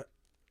 Yeah.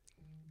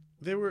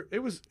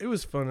 It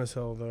was fun as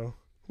hell, though.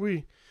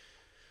 We're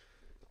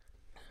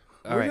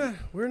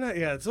not,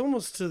 it's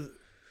almost to...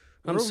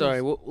 I'm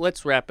sorry, well,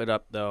 let's wrap it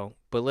up, though,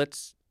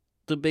 but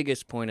the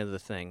biggest point of the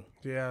thing.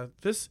 Yeah,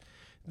 this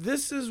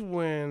is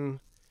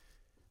when...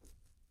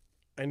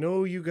 I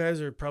know you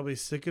guys are probably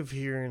sick of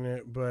hearing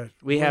it, but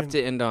we have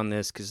to end on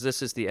this because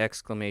this is the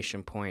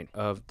exclamation point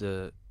of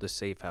the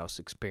safe house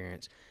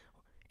experience.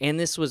 And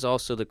this was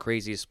also the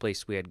craziest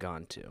place we had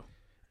gone to.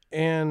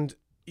 And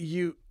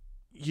you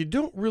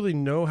don't really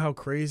know how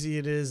crazy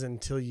it is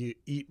until you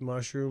eat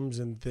mushrooms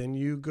and then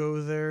you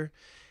go there.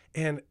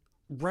 And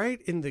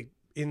right in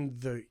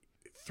the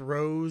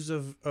throes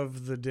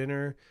of the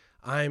dinner,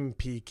 I'm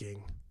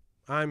peaking.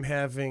 I'm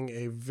having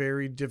a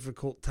very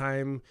difficult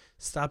time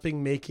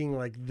stopping making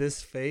like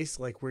this face,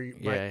 like where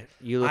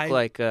you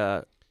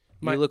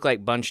look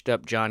like bunched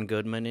up John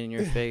Goodman in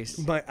your face.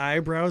 My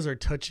eyebrows are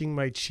touching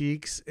my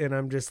cheeks, and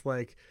I'm just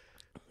like,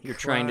 you're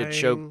trying to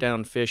choke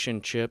down fish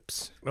and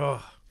chips.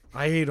 Oh,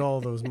 I hate all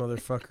those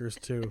motherfuckers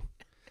too.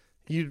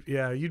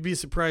 You'd be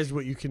surprised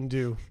what you can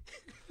do.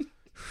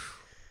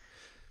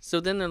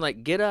 So then they're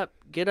like, get up,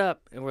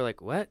 and we're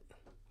like, what?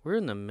 We're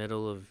in the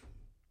middle of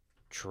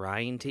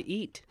trying to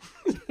eat.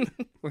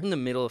 We're in the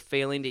middle of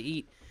failing to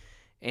eat.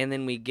 And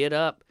then we get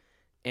up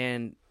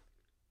and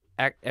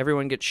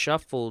everyone gets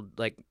shuffled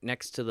like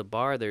next to the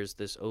bar. There's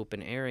this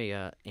open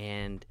area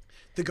and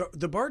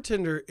the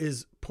bartender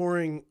is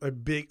pouring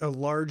a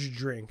large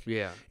drink.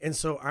 Yeah. And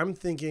so I'm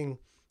thinking,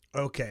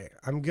 okay,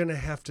 I'm going to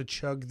have to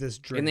chug this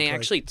drink. And they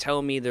actually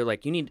tell me, they're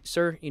like, you need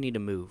to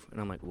move. And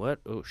I'm like, what?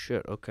 Oh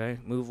shit. Okay.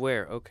 Move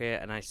where? Okay.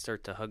 And I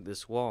start to hug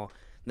this wall.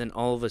 Then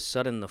all of a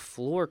sudden the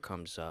floor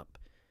comes up.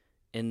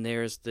 And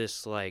there's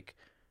this like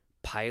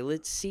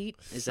pilot seat.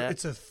 Is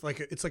that? It's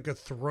like a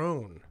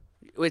throne.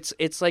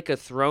 It's like a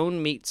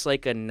throne meets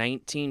like a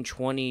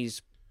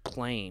 1920s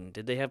plane.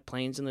 Did they have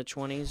planes in the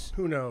 20s?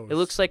 Who knows? It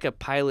looks like a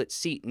pilot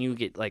seat, and you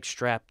get like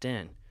strapped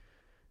in.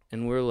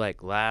 And we're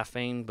like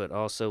laughing, but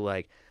also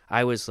like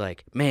I was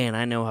like, man,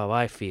 I know how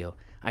I feel.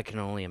 I can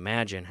only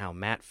imagine how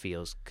Matt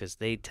feels because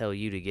they tell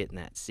you to get in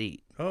that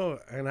seat. Oh,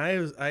 and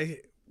I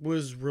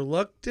was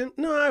reluctant.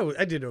 No,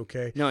 I did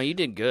okay. No, you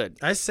did good.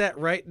 I sat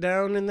right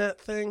down in that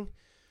thing.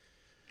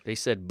 They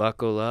said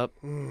buckle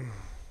up, and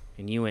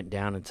you went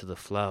down into the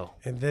flow.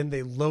 And then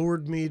they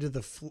lowered me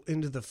to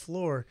into the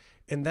floor,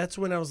 and that's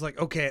when I was like,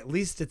 okay, at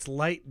least it's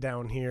light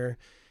down here.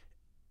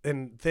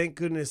 And thank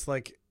goodness,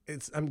 like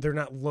they're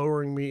not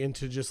lowering me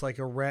into just like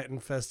a rat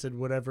infested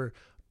whatever.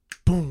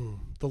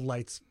 Boom, the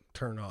lights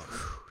turn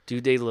off.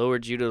 Dude, they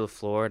lowered you to the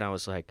floor, and I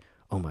was like,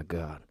 oh my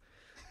god.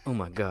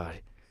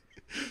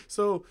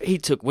 So he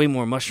took way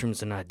more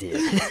mushrooms than I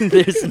did.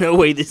 There's no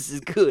way this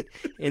is good.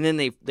 And then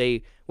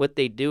they what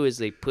they do is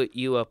they put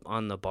you up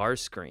on the bar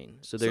screen.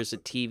 So there's the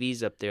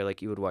TVs up there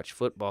like you would watch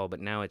football, but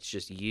now it's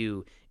just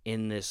you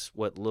in this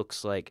what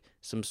looks like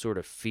some sort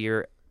of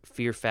Fear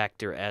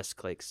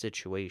Factor-esque like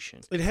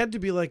situation. It had to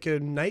be like a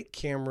night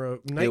camera,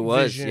 night It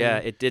was, vision. yeah.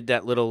 It did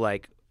that little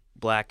like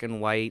black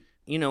and white.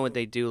 You know what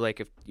they do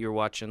like if you're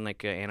watching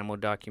like an animal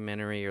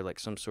documentary or like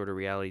some sort of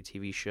reality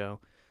TV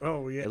show.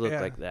 Oh yeah, It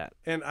looked like that.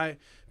 And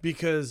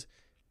because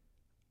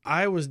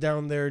I was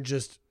down there,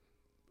 just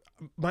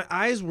my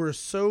eyes were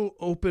so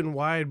open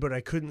wide, but I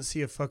couldn't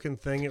see a fucking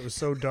thing. It was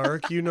so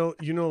dark, you know,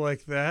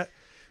 like that.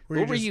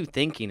 What were you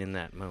thinking in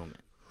that moment?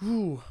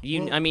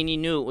 I mean, you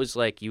knew it was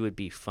like you would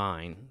be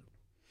fine,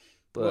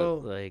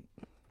 but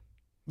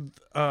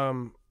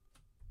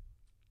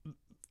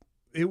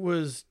it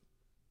was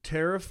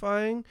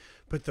terrifying.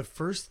 But the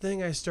first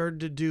thing I started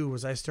to do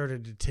was I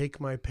started to take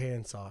my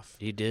pants off.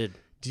 You did.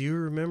 Do you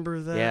remember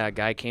that? Yeah, a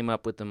guy came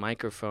up with the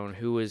microphone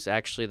who was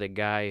actually the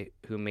guy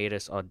who made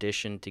us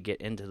audition to get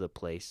into the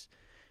place.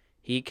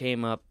 He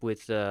came up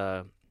with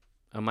a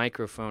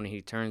microphone,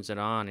 he turns it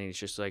on, and he's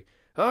just like,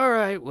 all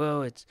right,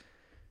 well, it's,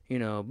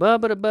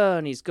 ba-ba-da-ba,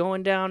 and he's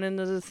going down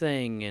into the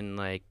thing, and,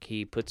 like,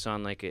 he puts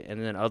on, like,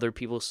 and then other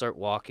people start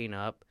walking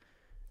up,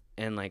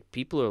 and, like,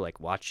 people are, like,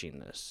 watching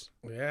this.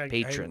 Yeah,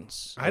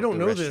 patrons. I don't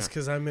know this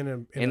because I'm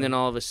and then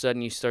all of a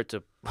sudden you start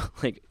to,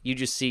 like, you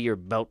just see your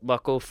belt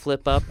buckle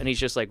flip up, and he's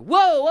just like,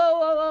 whoa, whoa,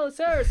 whoa, whoa,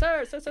 sir.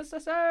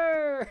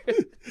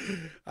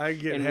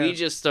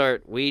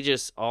 We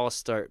just all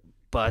start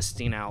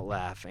busting out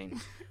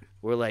laughing.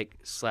 We're, like,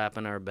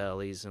 slapping our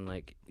bellies and,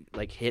 like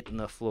hitting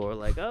the floor,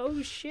 like,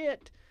 oh,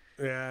 shit.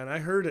 Yeah, and I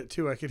heard it,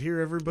 too. I could hear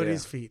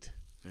everybody's feet.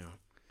 Yeah.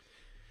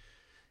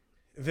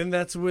 Then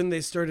that's when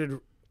they started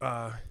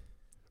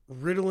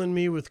riddling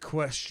me with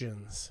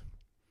questions.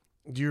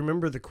 Do you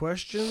remember the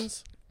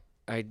questions?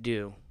 I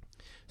do.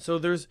 So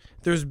there's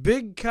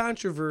big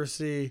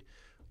controversy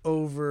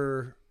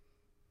over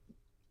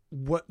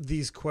what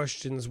these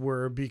questions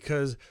were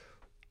because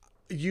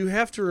you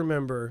have to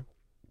remember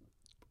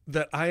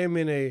that I am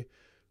in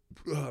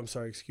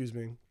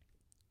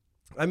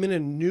I'm in a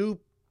new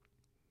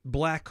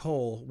black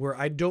hole where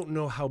I don't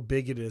know how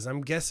big it is.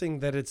 I'm guessing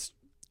that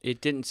it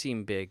didn't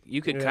seem big.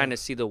 You could kind of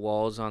see the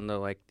walls on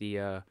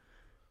the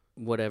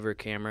whatever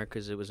camera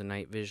because it was a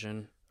night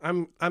vision.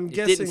 I'm guessing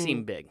it didn't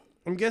seem big.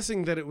 I'm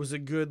guessing that it was a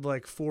good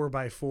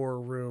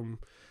 4x4 room,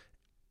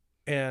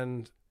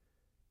 and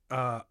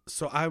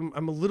so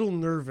I'm a little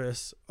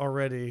nervous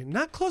already.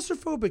 Not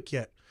claustrophobic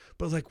yet,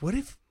 but what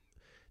if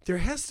there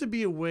has to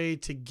be a way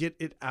to get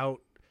it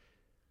out?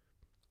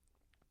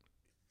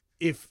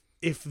 If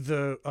if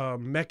the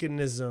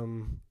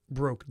mechanism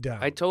broke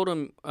down. I told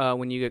him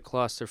when you get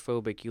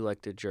claustrophobic, you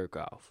like to jerk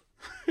off.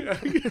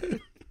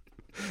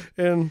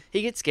 And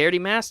he gets scared. He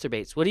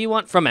masturbates. What do you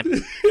want from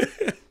him?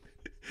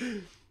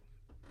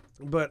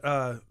 But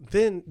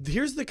then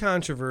here's the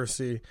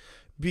controversy.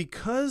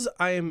 Because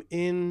I am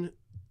in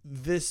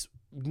this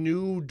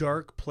new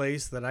dark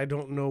place that I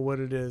don't know what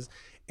it is,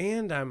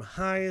 and I'm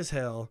high as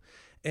hell,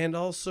 and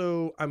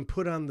also I'm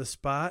put on the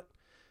spot,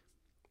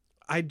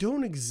 I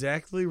don't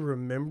exactly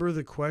remember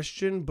the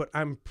question, but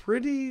I'm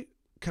pretty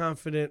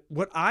confident.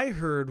 What I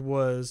heard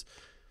was,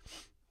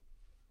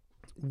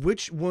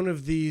 which one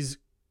of these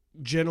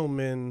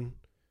gentlemen,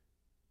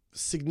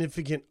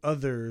 significant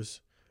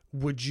others,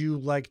 would you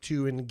like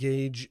to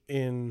engage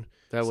in?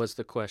 That was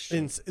the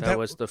question. That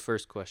was the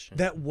first question.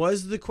 That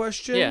was the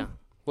question? Yeah.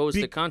 What was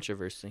the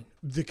controversy?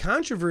 The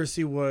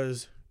controversy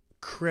was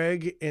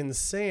Craig and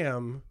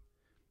Sam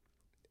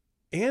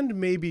and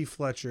maybe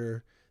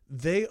Fletcher.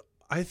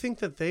 I think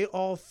that they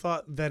all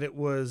thought that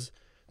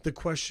the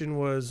question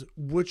was,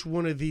 which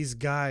one of these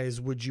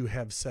guys would you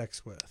have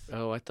sex with?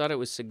 Oh, I thought it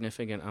was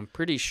significant. I'm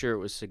pretty sure it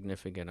was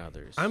significant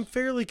others. I'm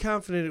fairly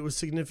confident it was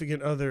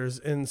significant others,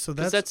 and so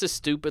that's a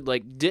stupid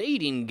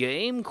dating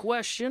game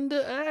question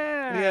to ask.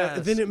 Yeah,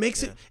 then it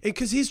makes it,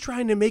 because he's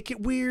trying to make it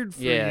weird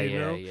for you,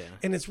 know? Yeah.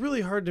 And it's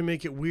really hard to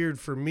make it weird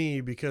for me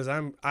because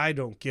I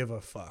don't give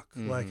a fuck.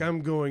 Mm-hmm. Like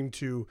I'm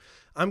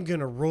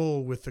gonna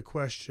roll with the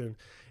question.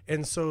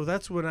 And so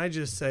that's when I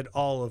just said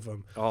all of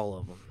them. All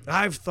of them.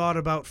 I've thought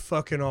about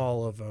fucking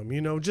all of them,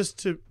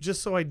 just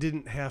so I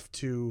didn't have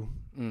to,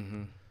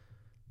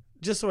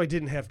 just so I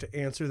didn't have to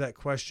answer that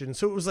question.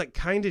 So it was like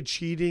kind of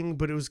cheating,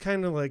 but it was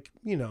kind of like,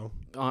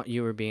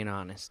 you were being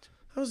honest.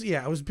 I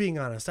was being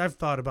honest. I've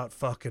thought about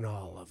fucking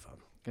all of them.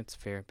 That's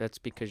fair. That's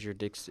because your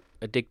dick's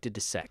addicted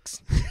to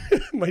sex.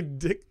 my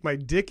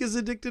dick is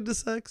addicted to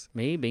sex?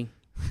 Maybe.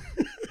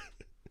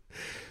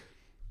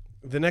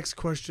 The next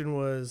question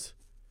was,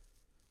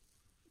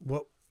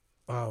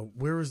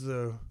 where's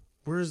the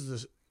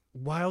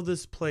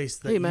wildest place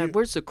that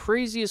where's the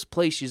craziest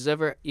place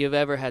you've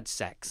ever had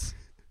sex?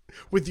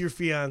 With your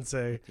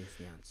fiance.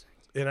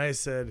 And I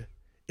said,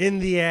 in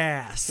the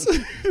ass.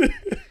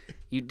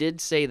 You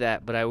did say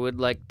that, but I would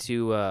like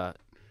to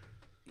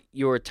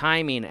your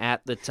timing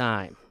at the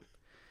time,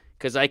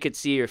 because I could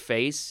see your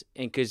face,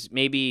 and because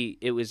maybe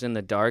it was in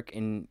the dark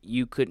and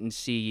you couldn't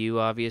see you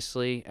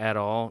obviously at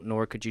all,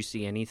 nor could you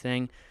see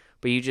anything,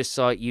 but you just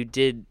saw you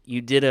did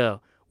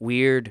a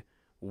weird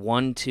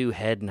 1-2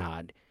 head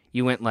nod.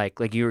 You went like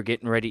you were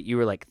getting ready. You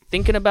were like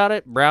thinking about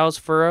it, brows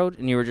furrowed,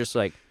 and you were just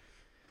like,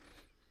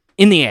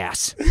 in the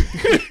ass.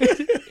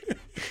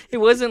 It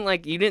wasn't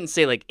like you didn't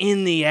say like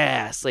in the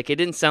ass. Like it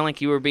didn't sound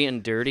like you were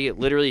being dirty. It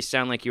literally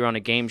sounded like you were on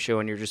a game show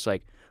and you're just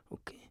like,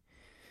 okay,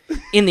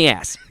 in the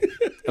ass.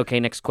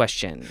 Okay, next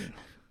question.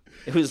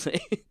 It was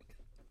like,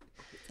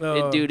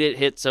 dude, it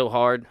hit so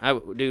hard. I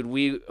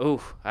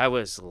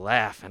was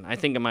laughing. I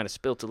think I might have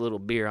spilt a little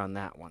beer on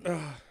that one.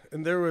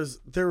 And there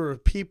were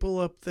people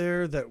up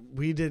there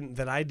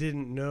that I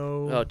didn't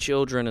know. Oh,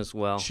 children as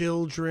well.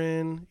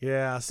 Children,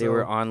 yeah. So. They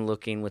were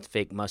onlooking with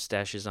fake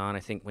mustaches on.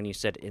 I think when you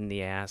said in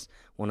the ass,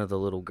 one of the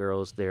little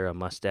girls there, a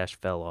mustache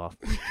fell off.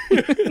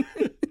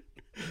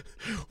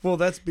 Well,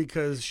 that's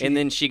because and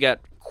then she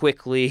got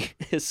quickly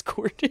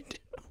escorted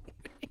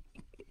away.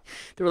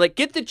 They were like,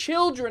 "Get the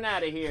children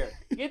out of here!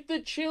 Get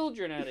the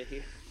children out of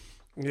here!"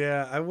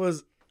 Yeah, I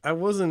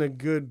wasn't a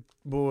good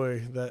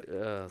boy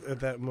at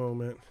that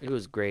moment. It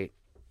was great.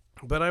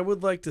 But I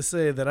would like to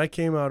say that I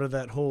came out of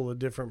that hole a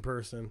different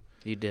person.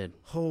 You did.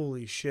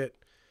 Holy shit.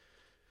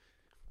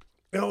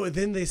 Oh, and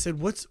then they said,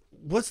 what's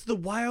the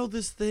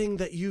wildest thing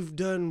that you've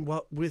done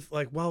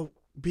while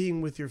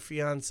being with your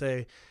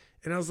fiance?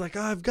 And I was like,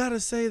 I've got to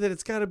say that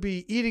it's got to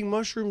be eating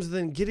mushrooms and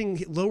then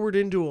getting lowered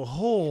into a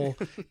hole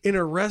in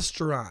a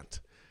restaurant.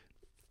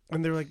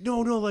 And they're like, no,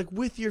 like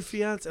with your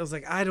fiance. I was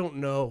like, I don't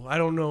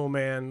know,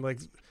 man. Like,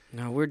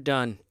 no, we're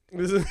done.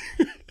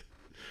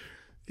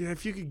 Yeah,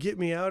 if you could get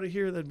me out of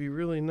here, that'd be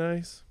really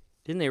nice.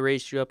 Didn't they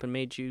raise you up and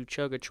made you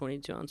chug a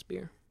 22-ounce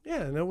beer?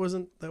 Yeah, and that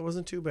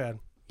wasn't too bad.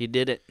 You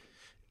did it.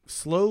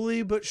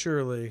 Slowly but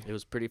surely. It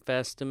was pretty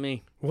fast to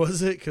me.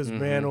 Was it? Because,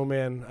 man, oh,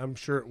 man, I'm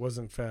sure it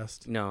wasn't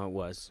fast. No, it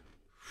was.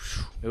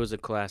 It was a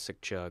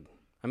classic chug.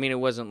 I mean, it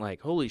wasn't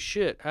like, holy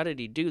shit, how did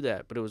he do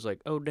that? But it was like,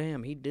 oh,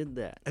 damn, he did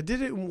that. I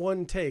did it in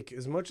one take.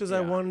 As much as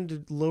I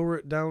wanted to lower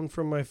it down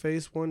from my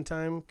face one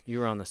time. You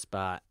were on the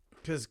spot.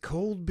 Because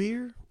cold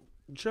beer,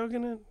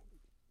 chugging it,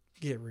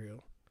 get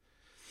real.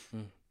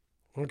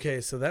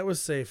 Okay, so that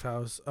was Safe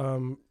House.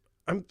 Can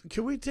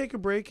we take a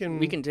break?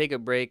 We can take a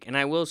break. And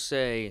I will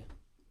say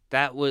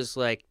that was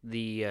like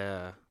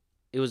it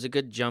was a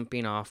good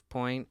jumping off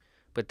point,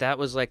 but that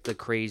was like the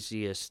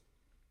craziest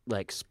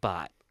like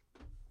spot.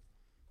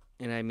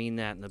 And I mean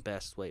that in the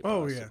best way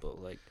possible.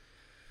 Yeah. Like,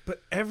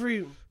 but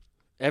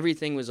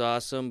everything was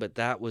awesome, but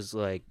that was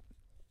like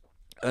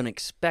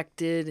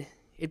unexpected.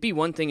 It'd be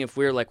one thing if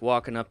we were like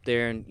walking up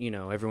there and,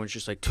 everyone's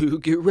just like,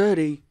 dude, get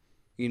ready.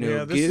 You know,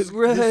 Yeah, get this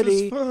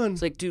ready. is fun.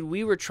 It's like, dude,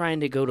 we were trying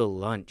to go to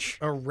lunch.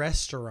 A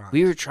restaurant.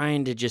 We were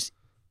trying to just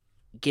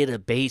get a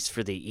base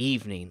for the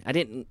evening. I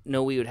didn't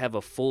know we would have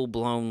a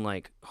full-blown,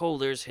 like, oh,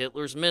 there's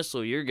Hitler's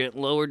missile. You're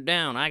getting lowered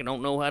down. I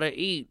don't know how to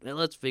eat.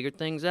 Let's figure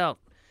things out.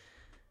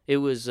 It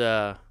was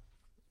wild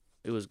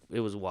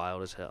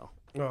as hell.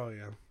 Oh,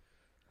 yeah.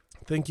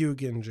 Thank you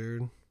again,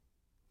 Jarrod.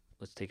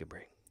 Let's take a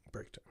break.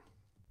 Break time.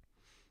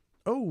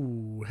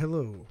 Oh,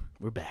 hello.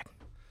 We're back.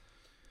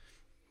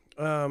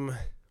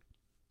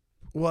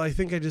 Well, I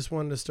think I just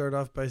wanted to start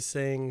off by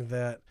saying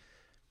that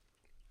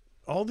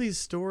all these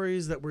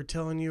stories that we're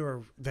telling you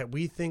are that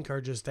we think are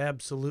just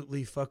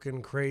absolutely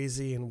fucking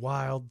crazy and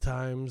wild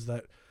times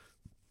that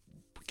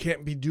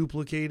can't be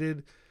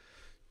duplicated.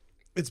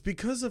 It's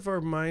because of our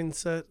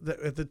mindset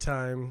that at the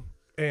time,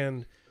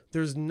 and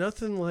there's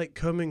nothing like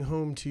coming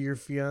home to your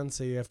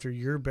fiance after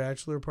your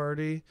bachelor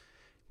party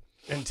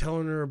and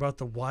telling her about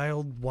the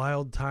wild,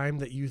 wild time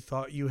that you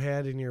thought you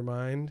had in your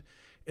mind,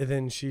 and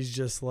then she's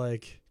just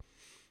like,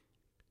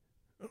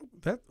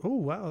 "Oh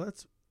wow,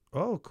 that's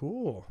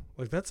cool.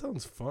 Like that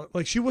sounds fun."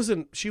 Like she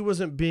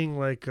wasn't being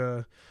like,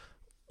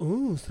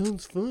 "Oh,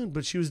 sounds fun,"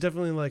 but she was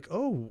definitely like,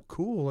 "Oh,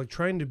 cool," like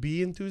trying to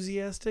be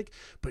enthusiastic.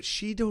 But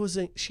she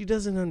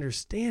doesn't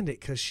understand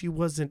it because she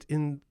wasn't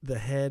in the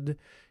head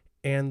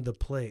and the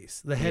place,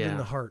 the head and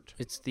the heart.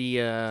 It's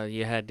the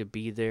you had to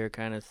be there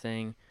kind of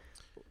thing.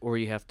 Or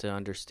you have to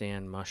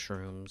understand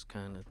mushrooms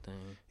kind of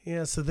thing.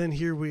 Yeah, so then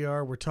here we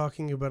are. We're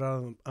talking about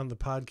it on the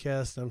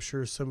podcast. And I'm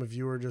sure some of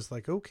you are just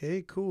like,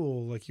 okay,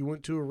 cool. Like you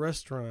went to a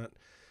restaurant.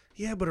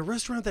 Yeah, but a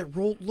restaurant that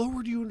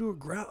lowered you into a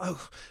ground.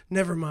 Oh,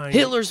 never mind.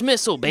 Hitler's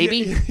missile, baby.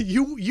 Yeah,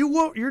 you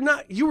won't.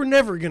 You were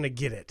never gonna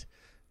get it.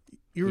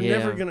 You were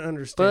never gonna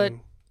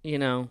understand. But you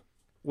know,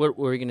 what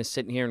were we gonna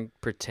sit in here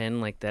and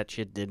pretend like that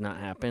shit did not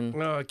happen?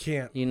 No, I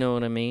can't. You know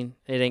what I mean?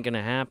 It ain't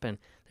gonna happen.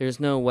 There's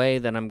no way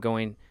that I'm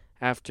going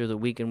after the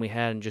weekend we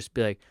had and just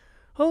be like,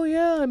 oh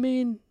yeah, I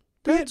mean,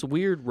 that's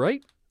weird,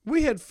 right?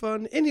 We had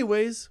fun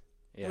anyways.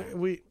 Yeah.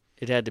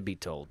 It had to be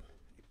told.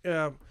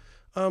 Yeah.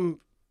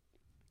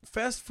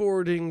 Fast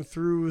forwarding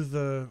through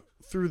the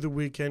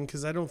weekend,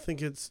 because I don't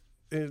think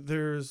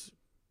there's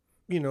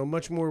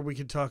much more we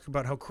could talk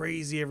about how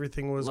crazy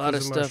everything was. A lot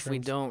of stuff we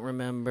don't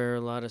remember, a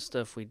lot of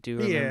stuff we do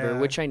remember,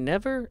 which I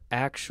never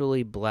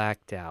actually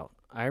blacked out.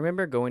 I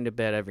remember going to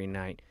bed every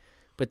night,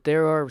 but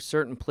there are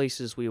certain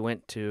places we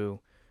went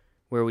to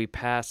where we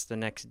passed the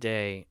next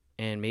day,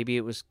 and maybe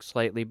it was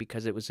slightly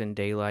because it was in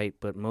daylight,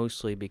 but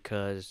mostly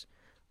because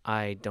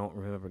I don't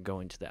remember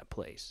going to that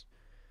place.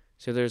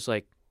 So there's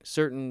like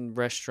certain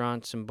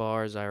restaurants and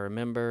bars I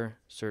remember,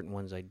 certain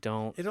ones I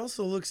don't. It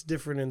also looks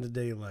different in the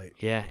daylight.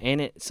 Yeah,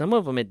 and some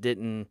of them it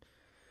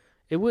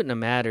wouldn't have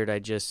mattered. I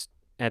just,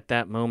 at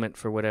that moment,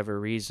 for whatever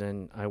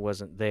reason, I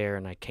wasn't there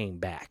and I came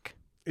back.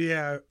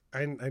 Yeah,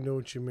 I know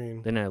what you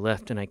mean. Then I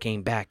left and I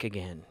came back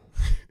again.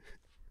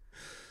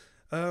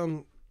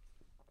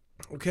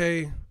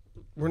 Okay,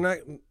 we're not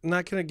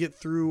going to get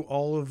through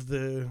all of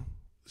the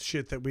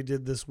shit that we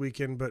did this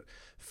weekend, but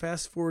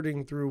fast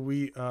forwarding through,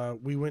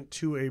 we went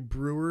to a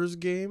Brewers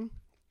game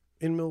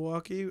in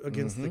Milwaukee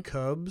against the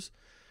Cubs.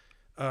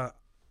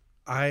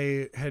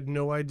 I had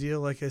no idea,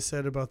 like I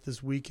said, about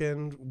this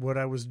weekend, what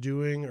I was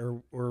doing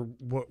or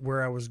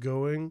where I was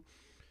going.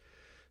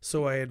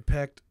 So I had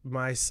packed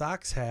my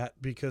Sox hat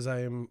because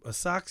I am a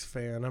Sox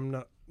fan. I'm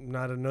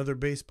not another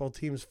baseball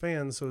team's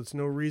fan, so it's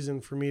no reason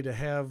for me to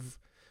have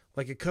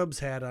like a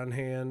Cubs hat on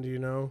hand,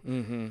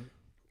 Mm-hmm.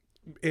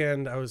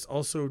 And I was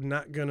also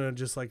not going to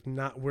just like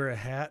not wear a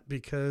hat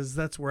because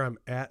that's where I'm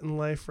at in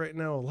life right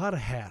now. A lot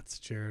of hats,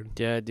 Jarrod.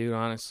 Yeah, dude,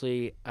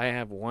 honestly, I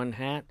have one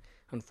hat.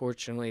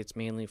 Unfortunately, it's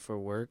mainly for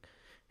work,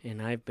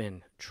 and I've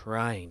been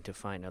trying to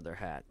find other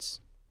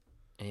hats,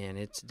 and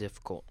it's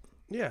difficult.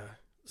 Yeah,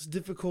 it's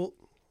difficult.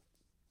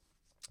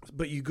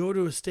 But you go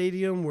to a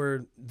stadium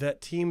where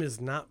that team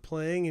is not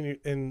playing,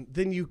 and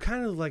then you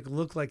kind of like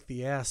look like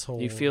the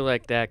asshole. You feel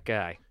like that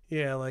guy.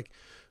 Yeah, like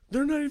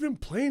they're not even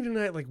playing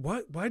tonight. Like,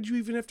 what? Why'd you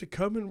even have to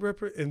come and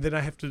And then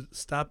I have to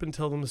stop and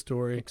tell them the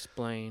story.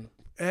 Explain.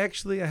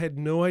 Actually, I had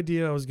no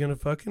idea I was gonna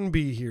fucking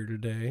be here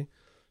today.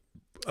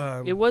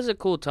 It was a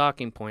cool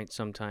talking point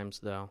sometimes,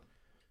 though.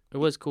 It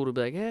was cool to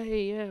be like,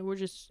 hey, yeah, we're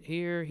just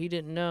here. He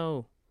didn't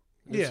know.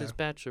 It's his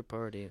bachelor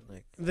party.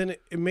 Like, then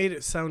it made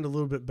it sound a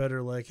little bit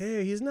better. Like,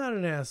 hey, he's not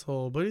an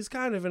asshole, but he's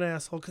kind of an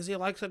asshole because he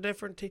likes a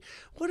different team.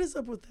 What is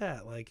up with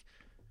that? Like,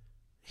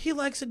 he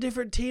likes a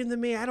different team than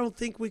me. I don't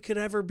think we could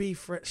ever be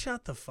friends.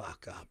 Shut the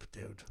fuck up,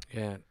 dude.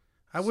 Yeah.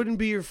 I wouldn't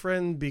be your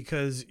friend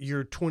because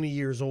you're 20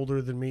 years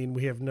older than me and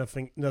we have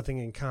nothing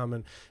in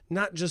common.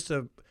 Not just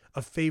a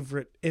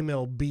favorite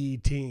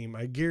MLB team.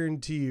 I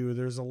guarantee you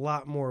there's a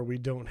lot more we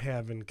don't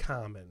have in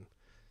common.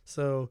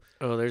 So,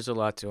 there's a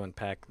lot to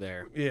unpack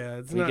there.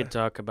 Yeah, we could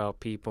talk about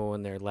people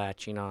and they're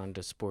latching on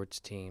to sports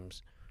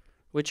teams,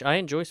 which I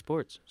enjoy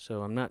sports,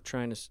 so I'm not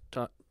trying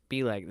to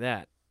be like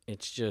that.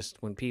 It's just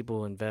when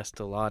people invest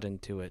a lot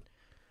into it.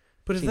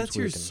 But if that's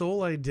your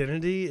sole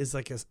identity is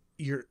like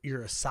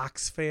you're a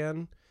Sox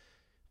fan,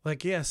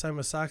 Like, yes, I'm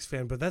a Sox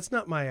fan, but that's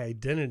not my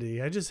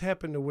identity. I just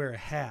happen to wear a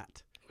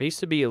hat. I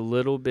used to be a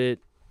little bit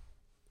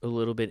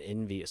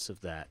envious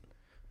of that.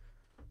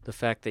 The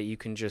fact that you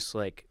can just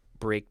like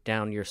break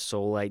down your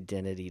sole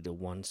identity to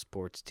one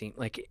sports team.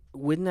 Like,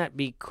 wouldn't that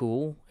be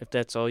cool if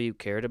that's all you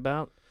cared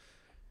about?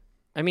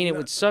 I mean, it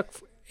would suck.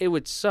 It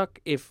would suck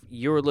if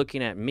you're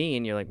looking at me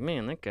and you're like,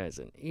 man, that guy's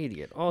an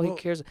idiot. All he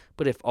cares.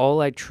 But if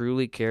all I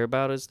truly care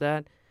about is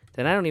that,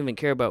 then I don't even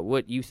care about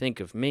what you think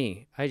of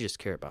me. I just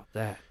care about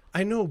that.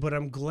 I know, but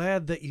I'm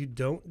glad that you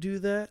don't do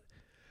that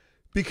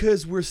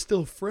because we're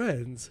still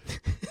friends.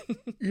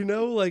 You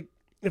know, like,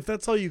 if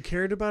that's all you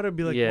cared about, I'd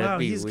be like, wow,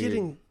 he's weird.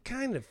 Getting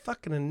kind of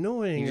fucking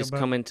annoying. You just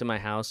come into my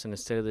house, and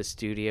instead of the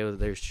studio,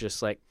 there's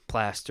just, like,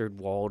 plastered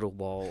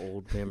wall-to-wall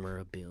old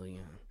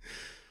memorabilia.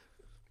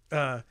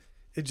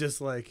 It's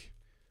just like,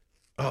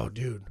 oh,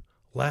 dude,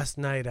 last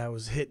night I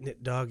was hitting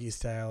it doggy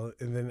style,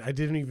 and then I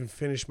didn't even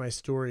finish my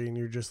story, and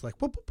you're just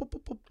like, whoop, whoop,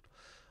 whoop,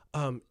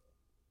 whoop.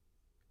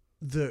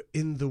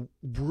 In the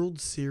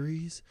World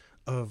Series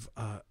of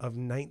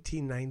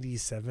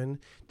 1997,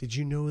 did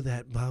you know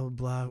that blah blah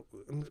blah?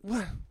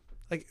 What?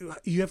 Like,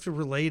 you have to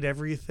relate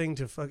everything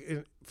to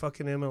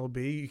fucking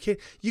MLB.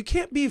 You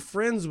can't be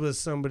friends with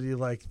somebody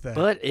like that.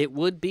 But it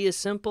would be a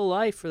simple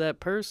life for that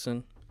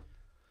person.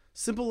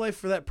 Simple life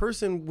for that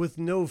person with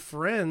no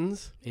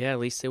friends. Yeah, at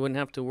least they wouldn't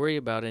have to worry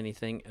about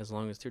anything as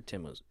long as their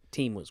team was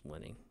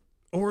winning.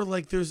 Or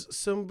like there's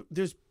some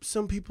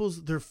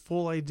people's their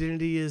full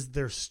identity is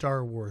they're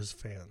Star Wars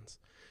fans.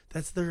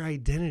 That's their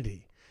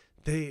identity.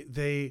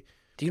 They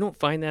Do you don't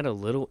find that a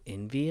little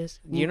envious?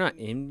 You're not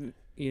you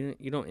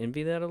don't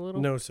envy that a little?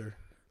 No, sir.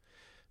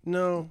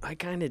 No. I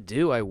kind of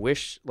do. I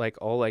wish like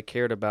all I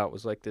cared about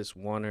was like this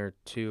one or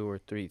two or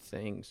three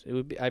things. It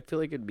would be. I feel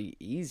like it'd be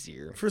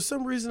easier. For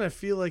some reason I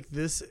feel like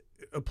this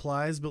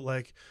applies, but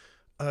like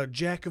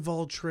jack of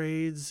all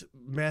trades,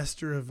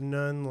 master of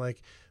none,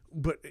 like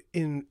but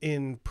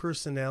in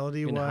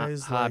personality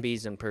wise,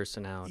 hobbies and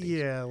personalities.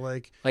 Yeah,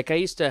 like I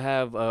used to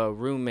have a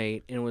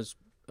roommate, and it was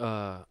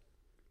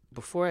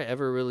before I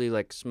ever really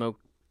like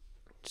smoked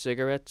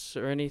cigarettes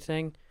or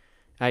anything.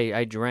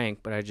 I drank,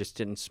 but I just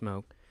didn't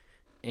smoke.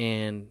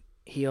 And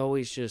he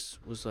always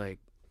just was like,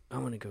 I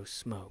want to go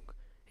smoke.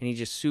 And he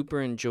just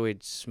super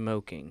enjoyed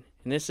smoking.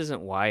 And this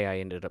isn't why I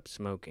ended up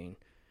smoking,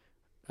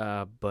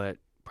 but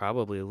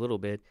probably a little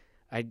bit.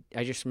 I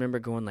just remember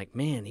going like,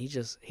 man,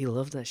 he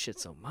loved that shit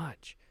so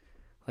much.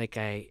 Like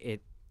I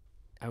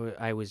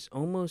was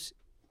almost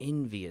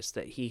envious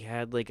that he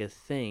had like a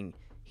thing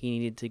he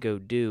needed to go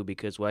do,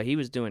 because while he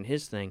was doing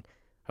his thing,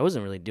 I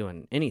wasn't really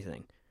doing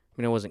anything.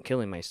 I mean, I wasn't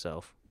killing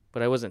myself,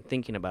 but I wasn't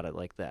thinking about it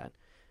like that.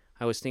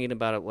 I was thinking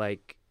about it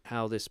like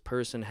how this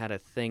person had a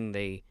thing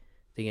they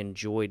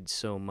enjoyed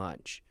so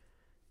much.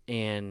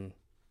 And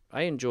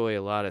I enjoy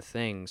a lot of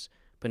things,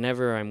 but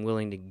never I'm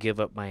willing to give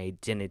up my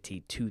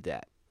identity to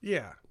that.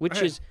 Yeah.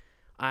 I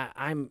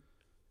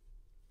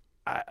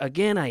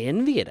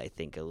envy it, I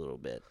think, a little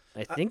bit.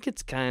 I think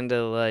it's kind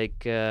of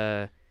like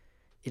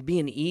it'd be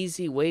an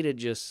easy way to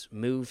just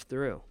move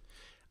through.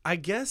 I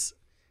guess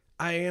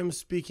I am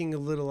speaking a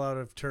little out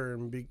of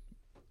turn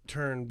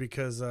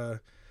because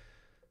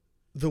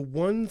the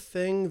one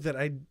thing that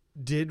I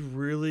did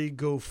really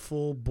go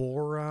full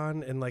bore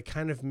on and like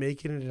kind of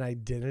making it an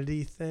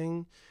identity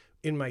thing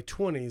in my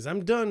 20s.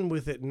 I'm done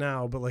with it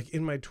now, but like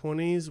in my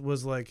 20s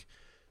was like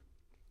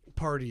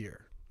partier,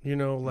 you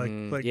know, like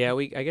yeah,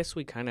 I guess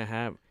we kind of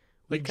have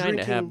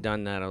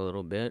done that a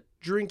little bit.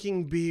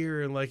 Drinking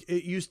beer, and like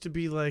it used to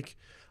be like,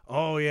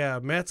 oh yeah,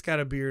 Matt's got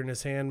a beer in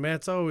his hand.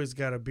 Matt's always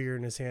got a beer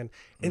in his hand.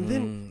 And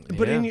then,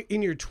 but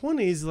in your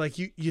 20s, like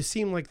you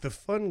seem like the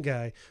fun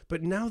guy.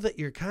 But now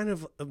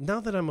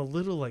that I'm a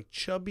little like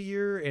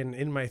chubbier and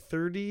in my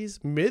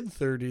 30s, mid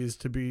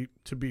 30s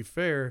to be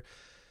fair,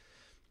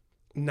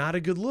 not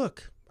a good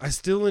look. I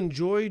still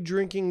enjoy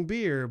drinking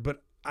beer,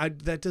 but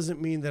that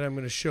doesn't mean that I'm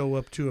going to show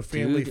up to a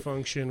family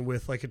function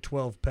with like a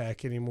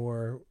 12-pack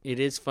anymore. It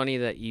is funny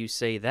that you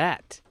say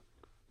that,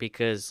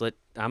 because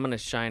I'm going to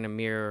shine a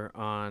mirror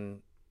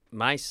on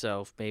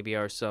myself, maybe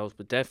ourselves,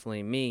 but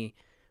definitely me,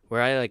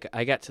 where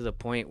I got to the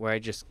point where I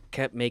just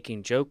kept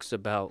making jokes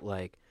about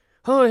like,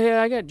 oh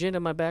yeah, I got gin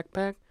in my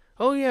backpack.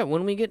 Oh yeah,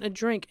 when we get a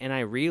drink. And I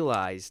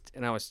realized,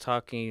 and I was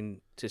talking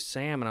to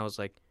Sam, and I was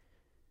like,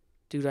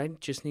 dude, I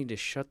just need to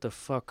shut the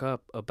fuck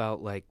up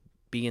about like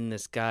being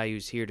this guy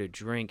who's here to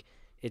drink.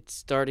 It's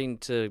starting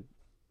to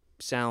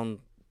sound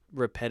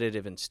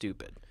repetitive and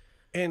stupid.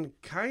 And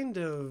kind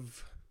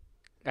of...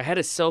 I had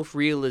a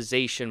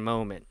self-realization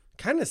moment.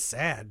 Kind of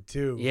sad,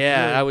 too.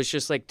 Yeah, I was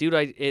just like,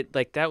 dude,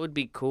 that would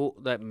be cool.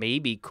 That may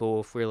be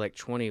cool if we're like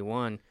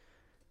 21.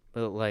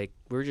 But like,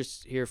 we're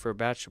just here for a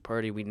bachelor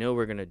party. We know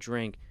we're going to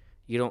drink.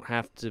 You don't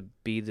have to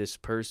be this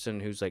person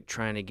who's like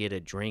trying to get a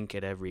drink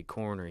at every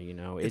corner, you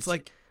know? It's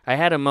like... I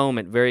had a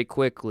moment very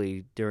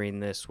quickly during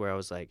this where I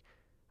was like,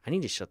 I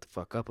need to shut the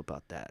fuck up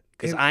about that,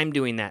 because I'm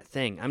doing that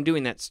thing. I'm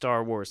doing that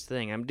Star Wars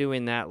thing. I'm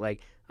doing that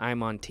like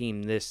I'm on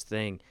team this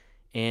thing,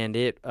 and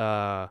it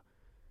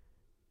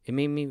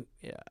made me.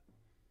 Yeah,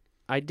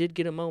 I did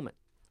get a moment.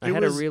 I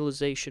had a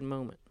realization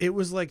moment. It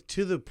was like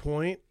to the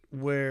point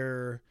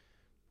where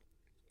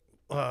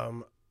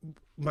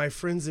my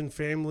friends and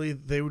family,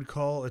 they would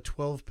call a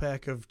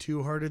 12-pack of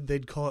Two Hearted,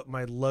 they'd call it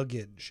my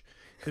luggage.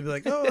 They'd be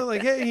like, oh,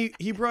 like, hey,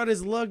 he brought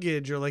his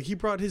luggage, or like he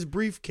brought his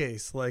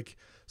briefcase, like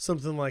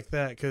something like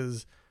that,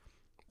 because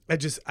I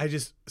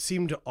just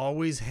seem to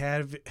always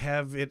have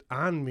it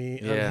on me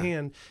on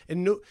hand.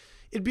 And no,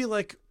 it'd be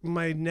like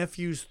my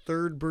nephew's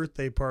 3rd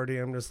birthday party.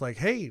 I'm just like,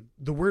 hey,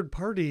 the word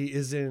party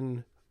is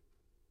in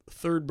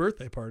 3rd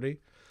birthday party.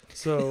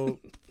 So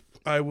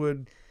I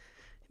would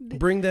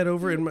bring that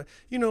over, and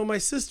my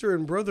sister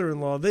and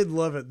brother-in-law, they'd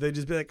love it. They'd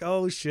just be like,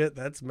 oh shit,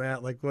 that's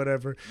Matt, like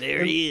whatever.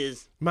 There he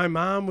is. My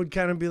mom would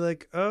kind of be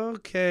like,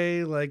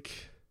 okay, like,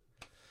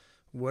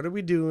 what are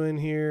we doing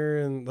here?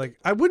 And like,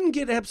 I wouldn't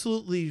get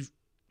absolutely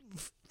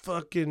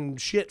fucking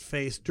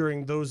shit-faced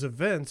during those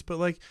events, but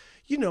like,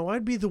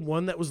 I'd be the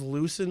one that was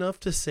loose enough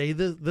to say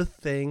the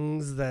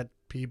things that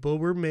people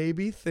were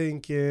maybe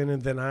thinking,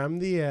 and then I'm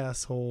the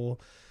asshole,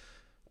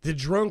 the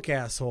drunk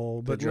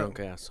asshole. But the drunk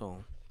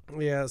asshole.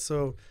 Yeah,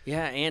 so...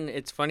 Yeah, and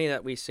it's funny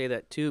that we say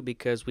that, too,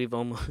 because we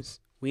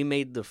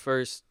made the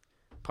first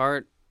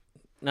part,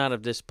 not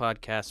of this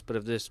podcast, but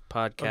of this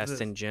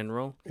podcast in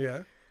general.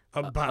 Yeah.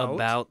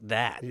 About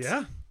that.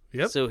 Yeah.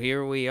 Yep. So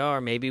here we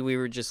are. Maybe we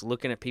were just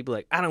looking at people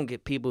like, I don't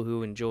get people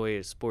who enjoy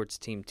a sports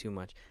team too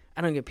much. I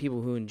don't get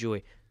people who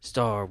enjoy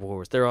Star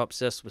Wars. They're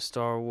obsessed with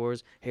Star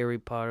Wars, Harry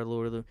Potter,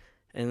 Lord of the...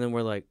 And then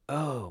we're like,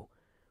 oh,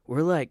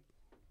 we're like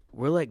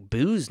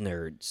booze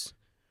nerds.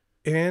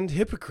 And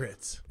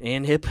hypocrites.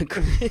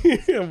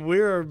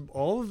 We're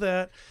all of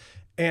that.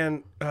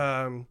 And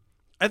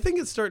I think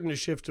it's starting to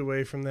shift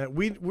away from that.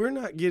 We're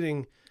not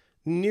getting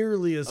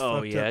nearly as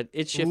fucked up.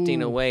 It's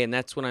shifting away, and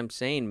that's what I'm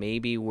saying.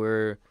 Maybe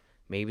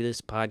this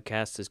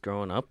podcast is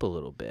growing up a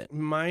little bit.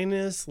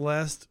 Minus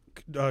last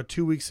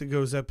 2 weeks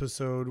ago's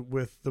episode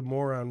with the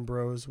Moron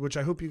Bros, which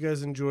I hope you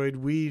guys enjoyed.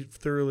 We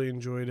thoroughly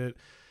enjoyed it.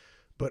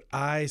 But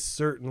I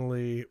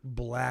certainly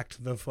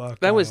blacked the fuck out.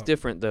 That was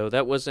different, though.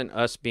 That wasn't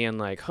us being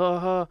like, ha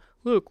ha,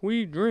 look,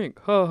 we drink.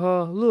 Ha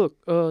ha,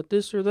 look,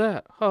 this or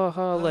that. Ha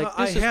ha, like,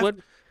 this is what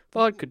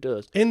vodka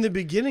does. In the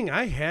beginning,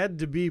 I had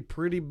to be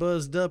pretty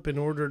buzzed up in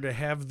order to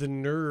have the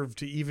nerve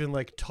to even,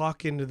 like,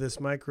 talk into this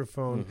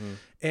microphone. Mm-hmm.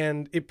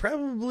 And it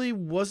probably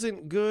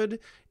wasn't good.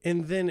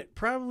 And then it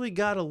probably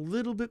got a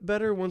little bit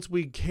better once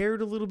we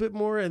cared a little bit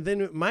more. And then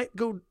it might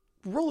go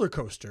roller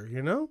coaster,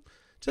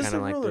 Just kind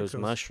of like those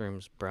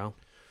mushrooms, bro.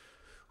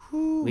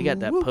 We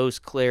got that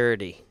post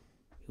clarity.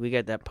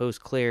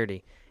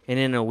 And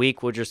in a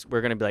week, we're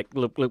going to be like,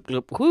 bloop, bloop,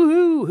 bloop,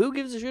 woohoo, who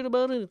gives a shit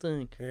about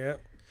anything? Yeah.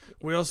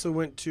 We also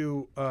went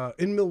to,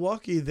 in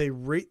Milwaukee, they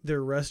rate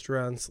their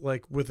restaurants,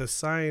 like, with a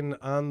sign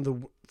on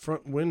the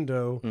front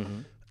window.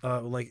 Mm-hmm.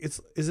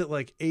 Is it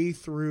like A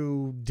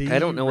through D? I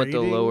don't know rating?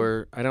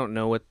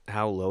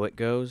 How low it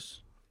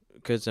goes.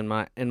 Because in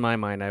my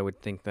mind, I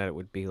would think that it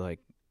would be like,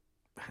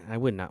 I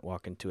would not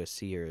walk into a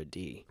C or a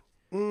D.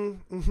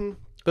 Mm-hmm.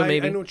 But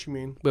maybe I know what you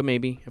mean. But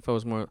maybe if I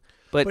was more.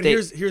 But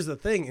here's the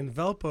thing. In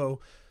Valpo,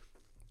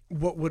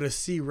 what would a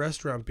C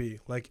restaurant be?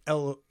 Like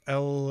El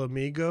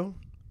Amigo?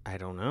 I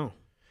don't know.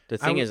 The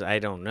thing is, I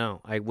don't know.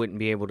 I wouldn't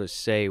be able to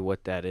say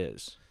what that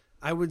is.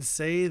 I would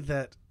say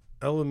that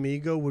El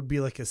Amigo would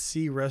be like a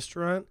C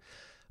restaurant,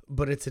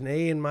 but it's an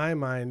A in my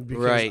mind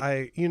because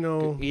right.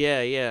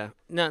 Yeah.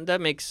 No,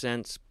 that makes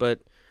sense, but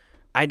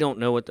I don't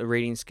know what the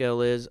rating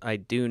scale is. I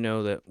do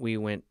know that we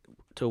went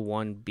to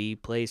one B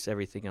place.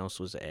 Everything else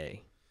was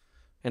A.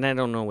 And I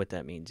don't know what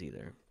that means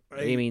either.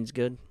 A means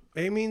good?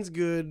 A means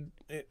good.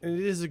 It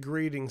is a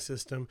grading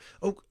system.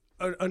 Oh,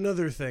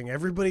 another thing.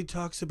 Everybody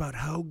talks about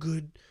how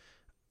good...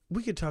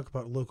 We could talk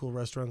about local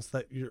restaurants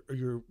that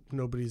you're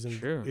nobody's in.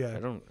 Sure. Yeah.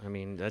 I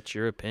mean, that's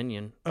your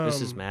opinion. This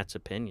is Matt's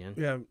opinion.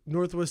 Yeah.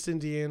 Northwest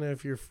Indiana,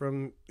 if you're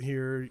from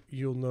here,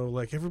 you'll know,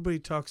 like, everybody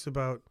talks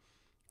about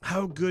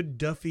how good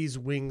Duffy's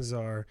wings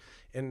are.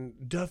 And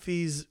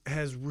Duffy's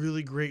has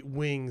really great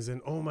wings.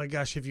 And oh my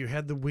gosh, if you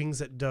had the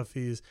wings at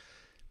Duffy's,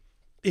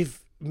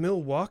 if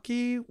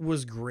Milwaukee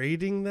was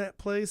grading that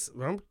place,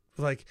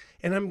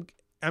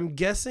 I'm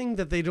guessing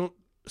that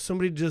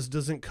somebody just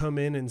doesn't come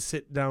in and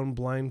sit down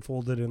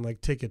blindfolded and like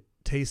take a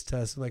taste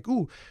test and like,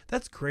 ooh,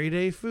 that's grade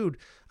A food.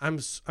 I'm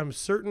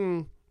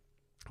certain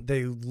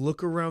they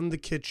look around the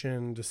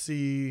kitchen to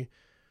see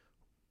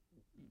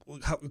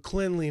how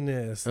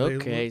cleanliness.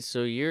 Okay,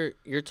 so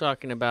you're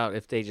talking about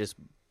if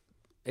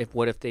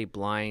they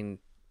blind,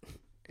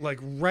 like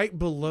right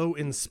below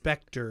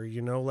inspector,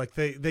 like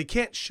they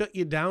can't shut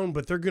you down,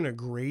 but they're gonna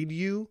grade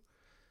you.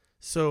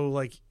 So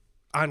like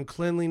on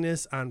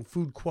cleanliness, on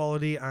food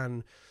quality,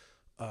 on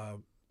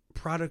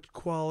product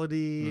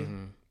quality,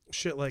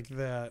 shit like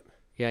that.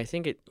 Yeah, I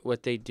think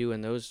what they do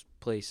in those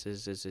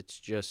places is it's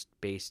just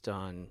based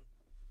on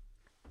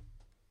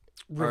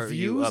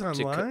reviews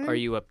online. Are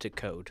you up to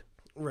code?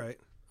 Right.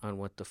 On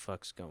what the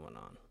fuck's going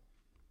on.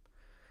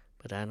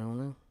 But I don't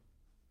know.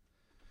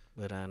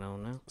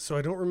 So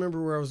I don't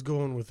remember where I was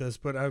going with this,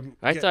 but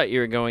I thought you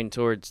were going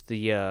towards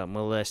the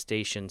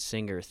molestation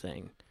singer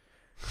thing.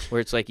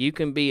 where it's like you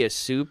can be a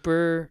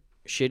super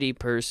shitty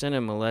person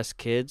and molest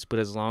kids, but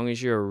as long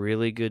as you're a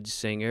really good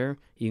singer,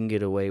 you can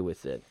get away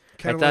with it.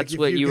 Kinda Like that's like if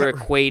what you you were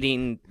got-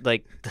 equating,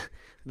 like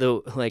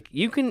like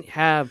you can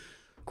have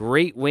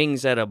great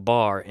wings at a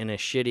bar in a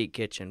shitty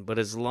kitchen, but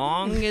as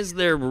long as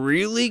they're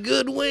really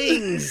good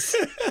wings,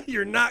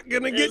 You're not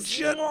going to get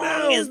shut as long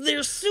down. as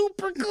they're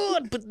super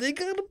good, but they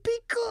gotta be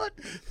good.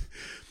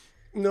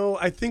 No,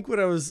 I think what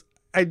I was...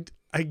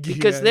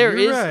 Because yeah, there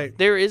you're is right.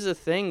 there is a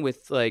thing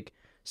with like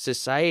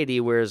society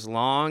where as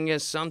long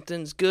as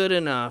something's good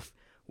enough,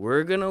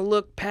 we're gonna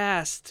look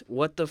past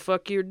what the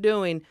fuck you're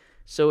doing.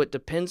 So it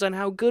depends on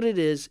how good it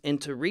is,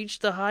 and to reach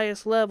the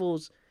highest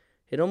levels,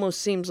 it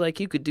almost seems like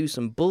you could do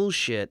some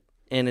bullshit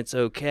and it's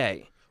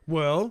okay.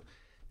 Well,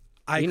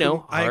 I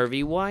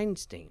Harvey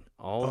Weinstein,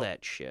 all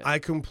that shit. I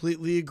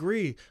completely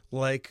agree.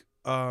 Like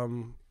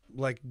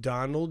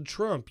Donald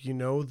Trump,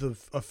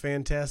 a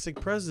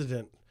fantastic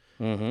president.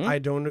 Mm-hmm.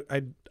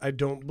 I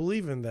don't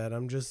believe in that.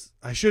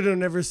 I should have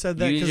never said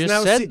that. You just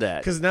now said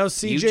that. Because now You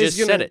CJ's just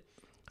gonna. said it.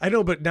 I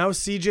know, but now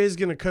CJ's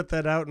gonna cut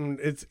that out, and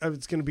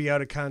it's gonna be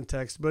out of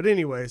context. But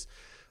anyways,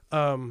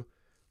 but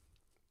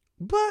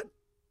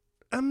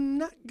I'm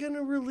not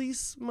gonna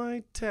release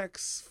my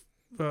text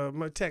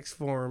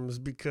forms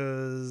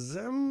because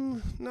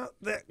I'm not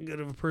that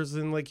good of a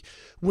person. Like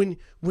when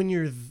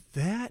you're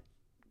that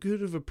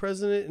good of a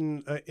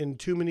president in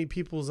too many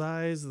people's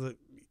eyes, that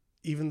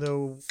even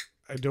though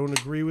I don't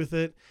agree with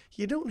it,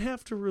 you don't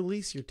have to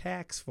release your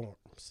tax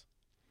forms.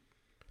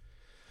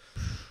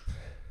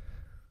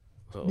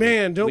 Well,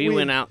 Man, we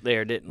went out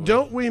there, didn't we?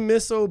 Don't we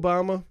miss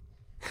Obama?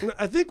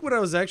 I think what I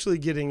was actually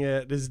getting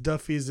at is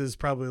Duffy's is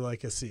probably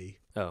like a C.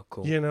 Oh,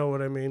 cool. You know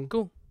what I mean?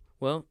 Cool.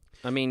 Well,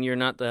 I mean, you're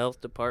not the health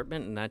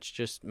department, and that's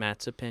just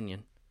Matt's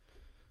opinion.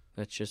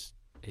 That's just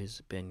his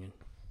opinion.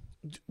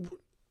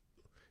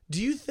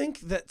 Do you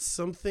think that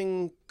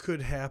something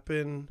could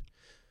happen?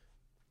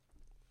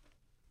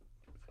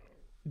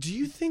 Do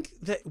you think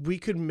that we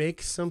could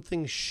make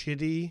something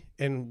shitty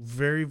and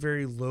very,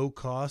 very low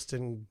cost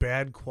and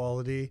bad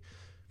quality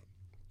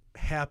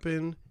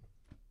happen?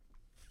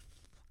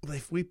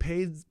 Like if we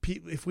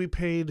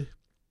paid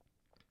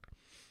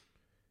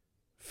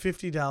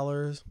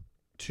 $50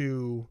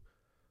 to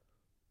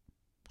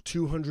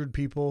 200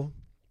 people,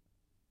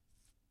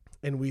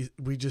 and we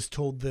just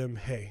told them,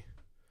 hey,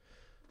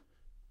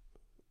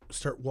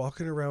 start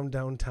walking around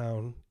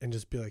downtown and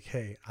just be like,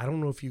 hey, I don't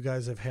know if you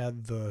guys have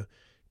had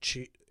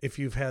if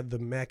you've had the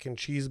mac and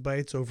cheese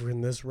bites over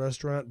in this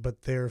restaurant,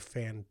 but they're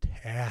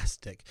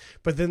fantastic.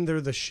 But then they're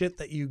the shit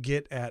that you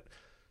get at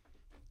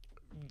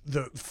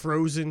the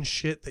frozen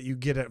shit that you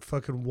get at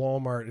fucking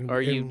Walmart. And Are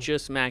you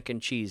just mac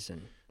and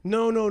cheesing?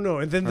 No.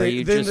 And then Are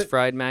you just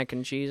fried mac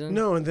and cheesing?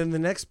 No, and then the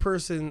next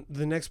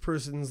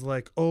person's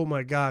like, oh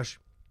my gosh,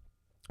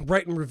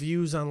 writing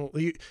reviews on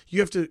you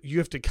have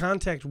to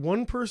contact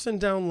one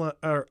person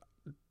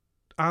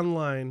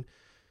online.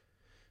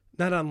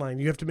 Not online.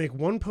 You have to make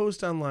one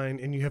post online,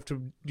 and you have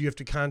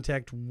to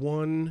contact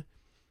one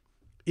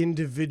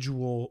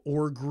individual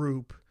or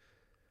group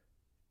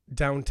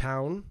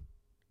downtown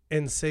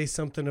and say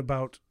something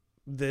about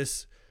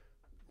this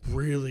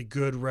really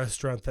good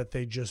restaurant that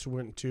they just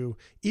went to,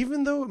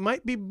 even though it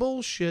might be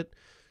bullshit.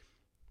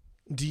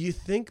 Do you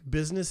think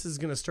business is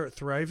going to start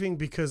thriving?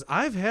 Because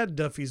I've had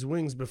Duffy's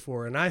Wings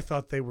before, and I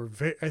thought they were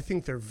I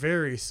think they're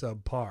very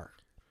subpar.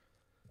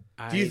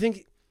 Do you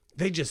think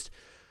they just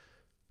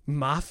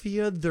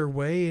mafia'd their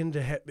way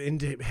into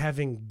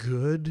having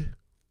good?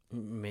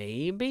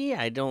 Maybe.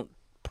 I don't.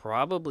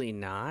 Probably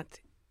not.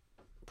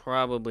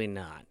 Probably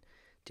not.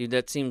 Dude,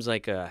 that seems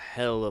like a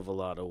hell of a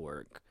lot of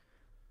work.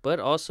 But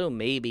also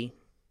maybe.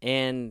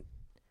 And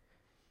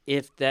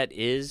if that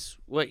is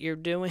what you're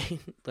doing,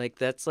 like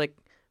that's like,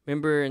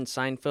 remember in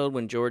Seinfeld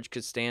when George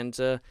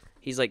Costanza,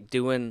 he's like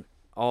doing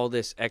all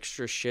this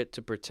extra shit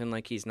to pretend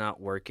like he's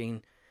not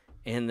working.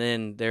 And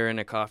then they're in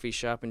a coffee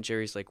shop and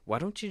Jerry's like, why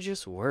don't you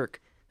just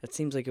work? That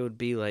seems like it would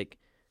be like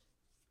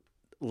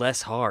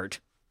less hard.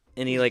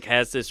 And he like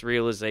has this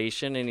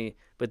realization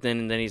but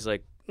then he's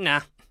like,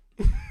 nah.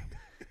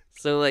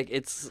 So like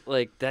it's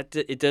like that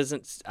it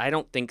doesn't, I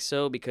don't think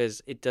so,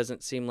 because it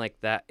doesn't seem like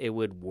that it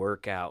would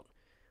work out.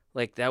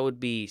 Like that would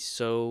be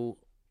so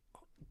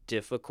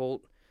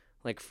difficult,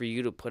 like for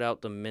you to put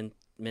out the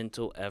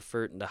mental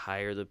effort and to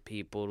hire the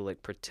people to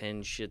like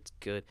pretend shit's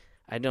good.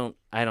 I don't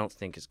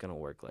think it's gonna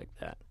work like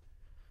that.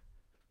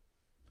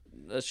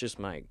 That's just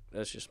my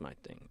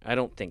thing. I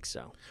don't think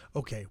so.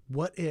 Okay,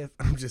 what if?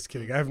 I'm just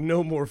kidding. I have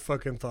no more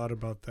fucking thought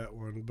about that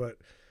one, but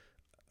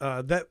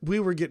that we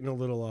were getting a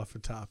little off a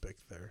topic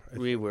there.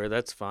 We were.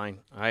 That's fine.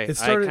 I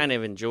started- kind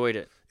of enjoyed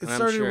it. It and I'm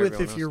started sure with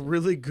everyone if else you're did.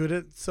 really good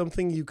at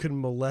something, you can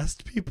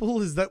molest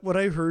people. Is that what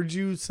I heard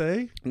you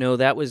say? No,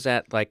 that was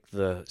at like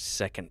the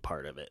second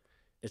part of it.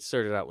 It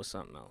started out with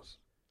something else.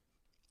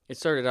 It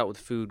started out with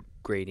food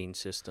grading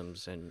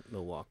systems in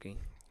Milwaukee.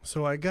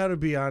 So I got to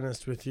be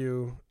honest with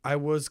you. I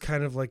was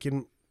kind of like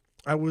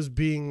I was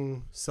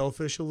being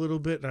selfish a little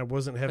bit, and I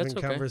wasn't having That's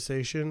okay.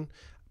 conversation.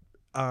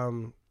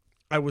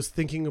 I was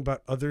thinking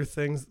about other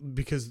things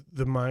because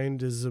the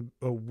mind is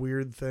a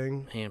weird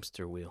thing.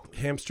 Hamster wheel.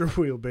 Hamster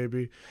wheel,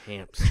 baby.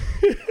 Hamps.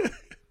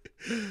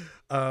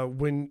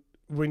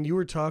 When you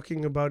were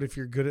talking about if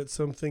you're good at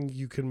something,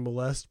 you can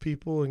molest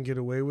people and get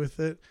away with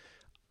it.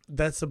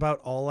 That's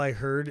about all I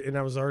heard, and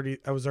I was already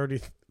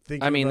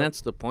thinking. I mean,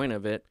 that's the point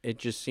of it. It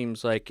just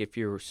seems like if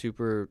you're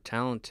super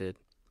talented,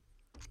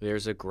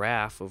 there's a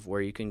graph of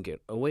where you can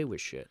get away with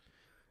shit.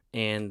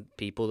 And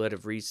people that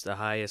have reached the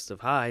highest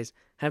of highs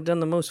have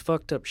done the most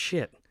fucked up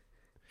shit.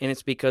 And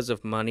it's because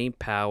of money,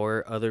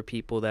 power, other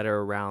people that are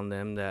around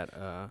them that...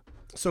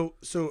 So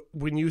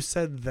when you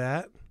said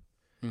that,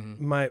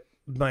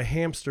 my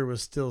hamster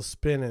was still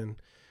spinning.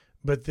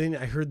 But then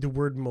I heard the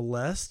word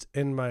molest,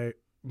 and my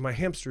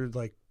hamster,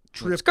 like,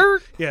 tripped.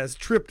 Skirt. Yeah, it's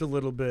tripped a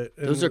little bit.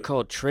 Those are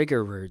called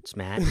trigger words,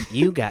 Matt.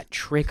 You got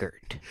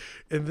triggered.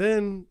 And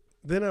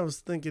then I was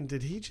thinking,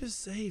 did he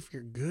just say if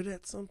you're good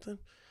at something,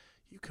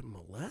 you can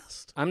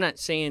molest? I'm not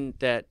saying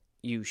that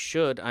you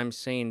should. I'm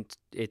saying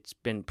it's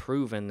been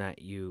proven that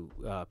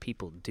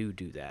people do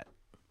that.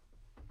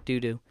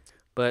 Do.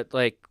 But,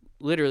 like,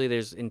 literally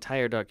there's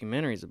entire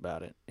documentaries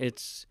about it.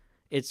 It's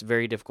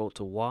very difficult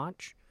to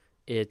watch.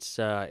 It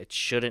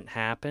shouldn't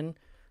happen.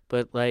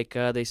 But like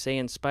they say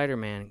in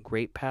Spider-Man,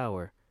 great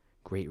power,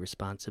 great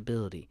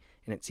responsibility.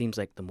 And it seems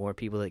like the more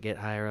people that get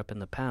higher up in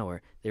the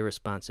power, their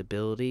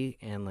responsibility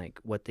and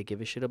like what they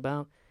give a shit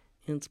about,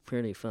 it's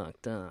pretty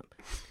fucked up.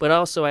 But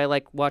also I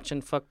like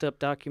watching fucked up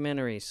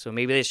documentaries, so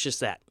maybe it's just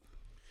that.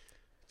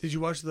 Did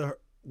you watch the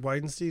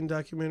Weinstein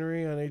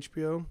documentary on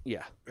HBO?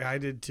 Yeah. I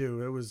did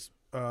too. It was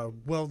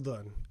well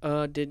done.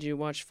 Did you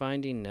watch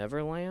Finding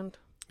Neverland?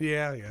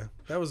 Yeah.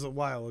 That was a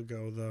while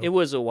ago, though. It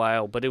was a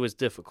while, but it was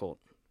difficult.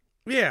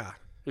 Yeah.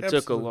 It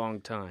took a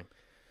long time.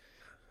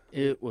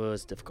 It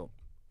was difficult.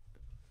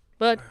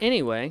 But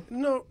anyway.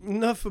 No,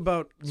 enough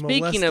about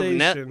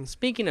molestation.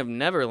 Speaking of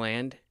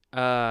Neverland,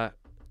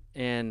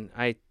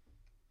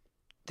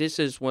 this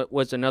is what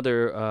was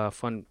another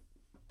fun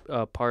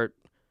part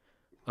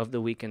of the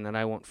weekend that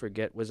I won't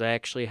forget, was I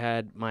actually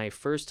had my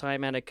first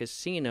time at a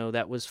casino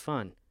that was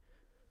fun.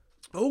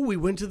 Oh, we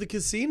went to the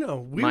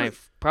casino.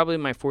 Probably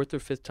my fourth or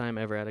fifth time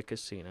ever at a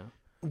casino.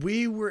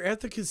 We were at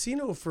the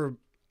casino for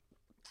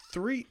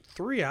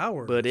three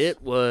hours. But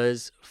it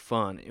was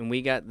fun, and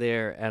we got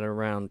there at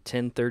around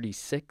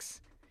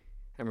 10:36.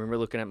 I remember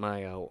looking at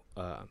my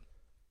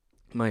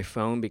my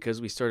phone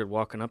because we started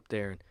walking up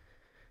there,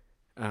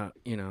 and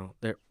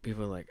there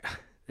people were like,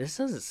 "This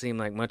doesn't seem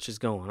like much is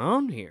going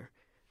on here."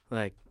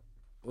 Like,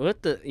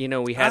 what the?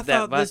 We had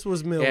that vibe. This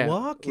was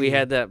Milwaukee. Yeah, we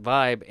had that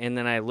vibe, and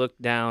then I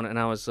looked down, and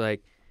I was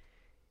like,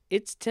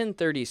 "It's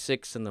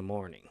 10:36 in the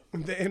morning."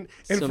 And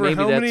so for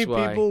how many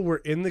why. people were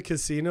in the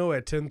casino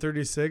at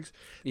 10:36?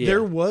 Yeah,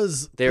 there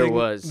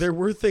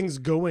were things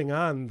going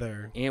on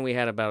there. And we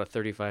had about a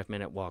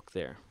 35-minute walk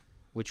there,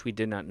 which we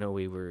did not know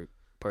we were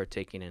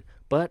partaking in.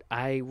 But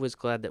I was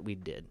glad that we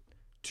did.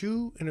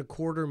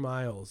 2.25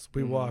 miles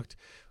we walked.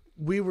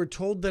 We were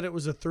told that it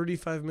was a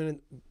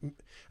 35-minute.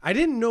 I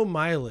didn't know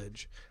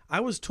mileage. I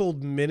was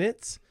told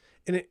minutes,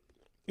 and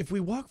if we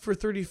walk for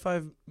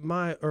 35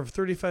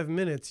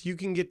 minutes, you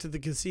can get to the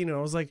casino.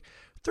 I was like,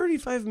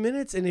 35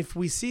 minutes, and if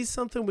we see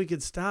something, we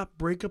could stop,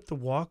 break up the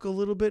walk a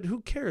little bit.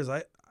 Who cares?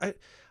 I'd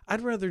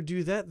rather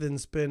do that than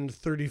spend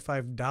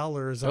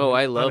 $35 on,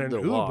 I love on an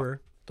the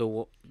Uber.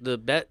 Walk.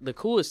 The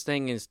coolest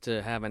thing is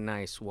to have a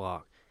nice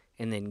walk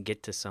and then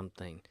get to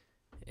something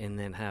and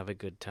then have a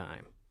good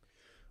time.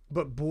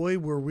 But boy,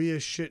 were we a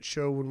shit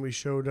show when we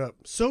showed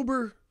up.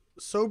 Sober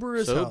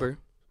as hell.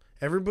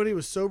 Everybody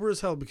was sober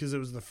as hell because it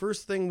was the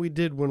first thing we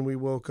did when we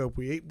woke up.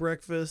 We ate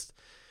breakfast.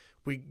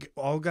 We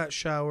all got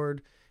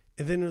showered.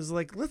 And then it was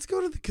like, let's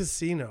go to the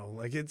casino.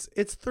 Like, it's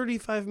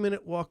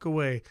 35-minute walk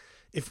away.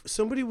 If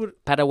somebody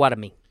would...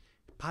 Potawatomi.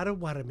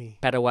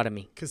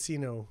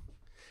 Casino.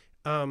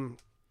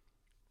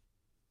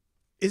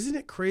 Isn't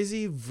it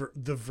crazy,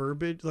 the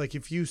verbiage? Like,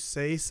 if you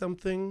say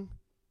something...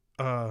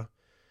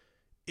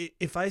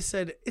 if I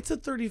said, it's a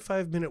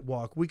 35-minute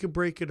walk, we could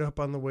break it up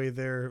on the way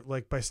there,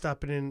 like by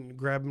stopping in,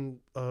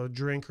 grabbing a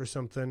drink or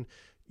something.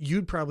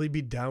 You'd probably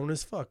be down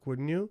as fuck,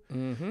 wouldn't you?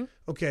 Mm-hmm.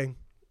 Okay.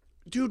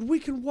 Dude, we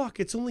can walk.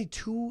 It's only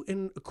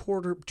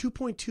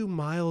 2.2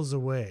 miles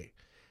away.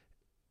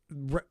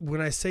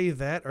 When I say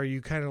that, are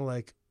you kind of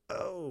like,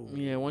 oh?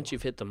 Yeah, once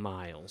you've hit the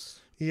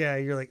miles. Yeah,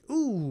 you're like,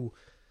 ooh.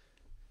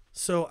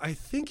 So I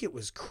think it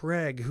was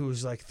Craig who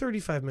was like,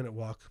 35-minute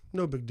walk,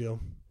 no big deal.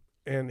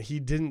 And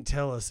he didn't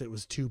tell us it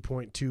was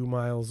 2.2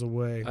 miles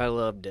away. I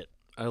loved it.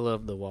 I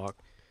loved the walk.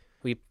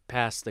 We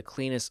passed the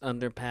cleanest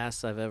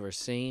underpass I've ever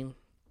seen.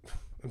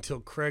 Until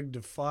Craig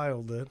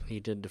defiled it. He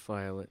did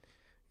defile it.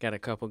 Got a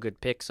couple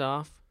good pics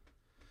off.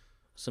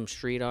 Some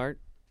street art.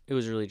 It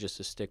was really just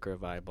a sticker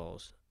of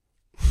eyeballs.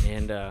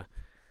 And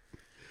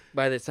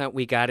by the time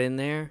we got in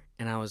there,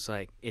 and I was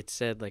like, it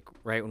said, like,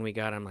 right when we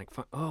got, I'm like,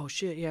 oh,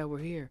 shit, yeah, we're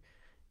here.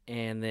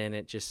 And then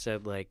it just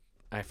said, like,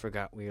 I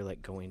forgot we were,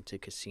 like, going to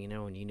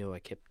casino, and I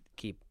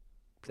keep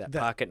that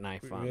pocket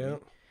knife on me.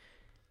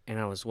 And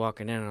I was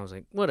walking in, and I was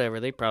like, whatever,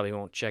 they probably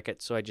won't check it.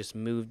 So I just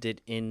moved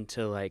it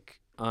into, like,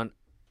 on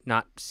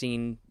not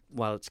seen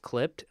while it's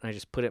clipped. And I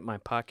just put it in my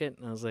pocket.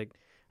 And I was like,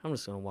 I'm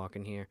just going to walk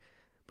in here.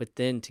 But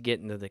then to get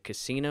into the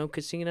casino,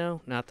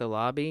 not the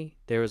lobby,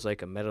 there was,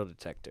 like, a metal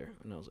detector.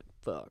 And I was like,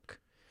 fuck.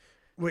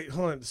 Wait,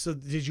 hold on. So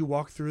did you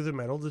walk through the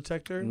metal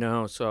detector?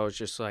 No, so I was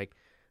just like...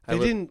 They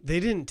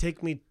didn't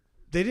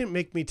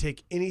make me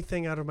take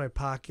anything out of my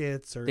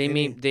pockets or They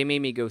made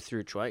me go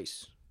through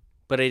twice.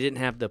 But I didn't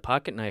have the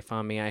pocket knife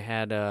on me. I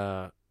had,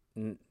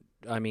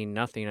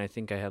 nothing. I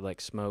think I had, like,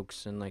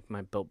 smokes and, like,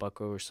 my belt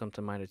buckle or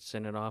something might have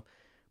sent it off.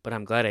 But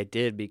I'm glad I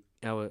did.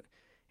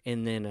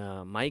 And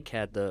then Mike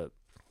had the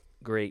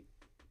great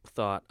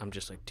thought. I'm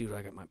just like, dude,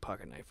 I got my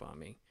pocket knife on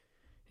me.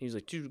 He's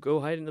like, dude, go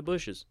hide in the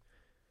bushes.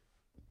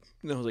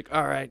 And I was like,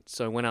 all right.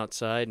 So I went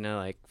outside and I,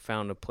 like,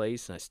 found a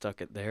place and I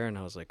stuck it there. And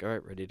I was like, all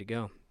right, ready to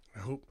go.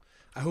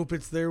 I hope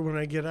it's there when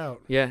I get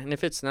out. Yeah, and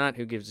if it's not,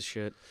 who gives a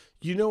shit?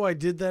 You know, I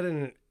did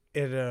that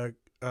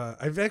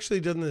I've actually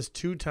done this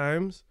 2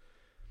 times,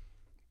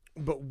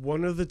 but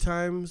one of the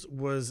times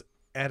was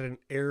at an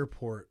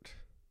airport,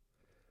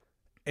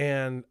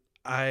 and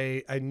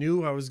I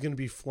knew I was going to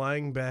be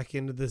flying back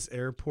into this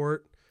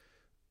airport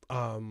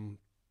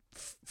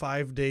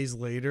 5 days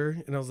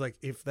later, and I was like,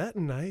 if that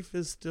knife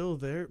is still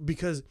there,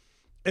 because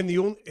and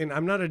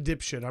I'm not a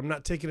dipshit, I'm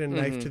not taking a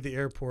knife to the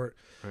airport.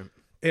 Right.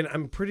 And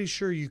I'm pretty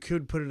sure you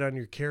could put it on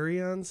your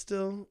carry-on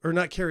still. Or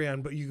not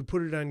carry-on, but you could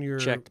put it on your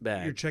checked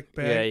bag. Your checked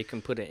bag. Yeah, you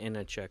can put it in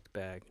a checked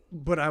bag.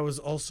 But I was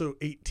also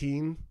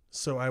 18,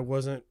 so I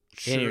wasn't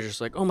sure. And you're just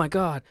like, oh my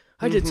God,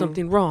 I did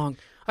something wrong.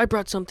 I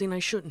brought something I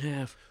shouldn't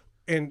have.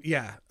 And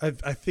yeah, I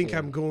think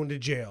I'm going to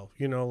jail.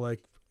 You know,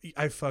 like,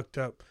 I fucked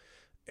up.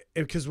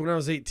 Because when I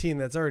was 18,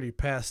 that's already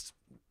past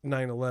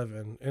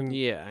 9/11. And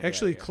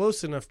actually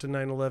close enough to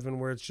 9/11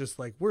 where it's just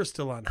like, we're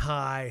still on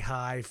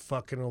high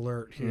fucking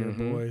alert here,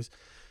 boys.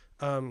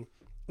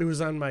 It was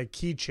on my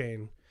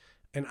keychain,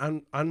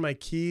 and on my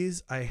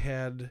keys I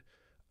had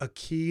a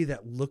key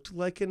that looked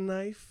like a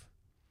knife,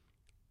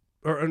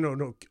 or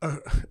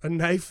a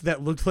knife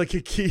that looked like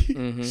a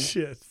key.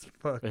 Shit,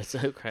 fuck. It's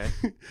okay.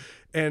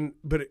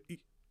 but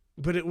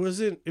it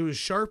wasn't. It was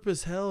sharp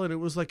as hell, and it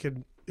was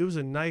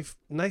a nice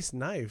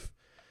knife.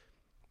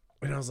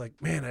 And I was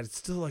like, man, I'd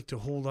still like to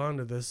hold on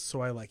to this,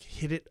 so I like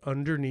hid it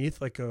underneath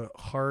like a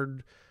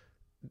hard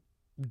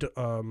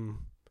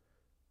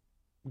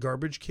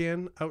garbage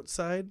can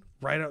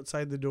right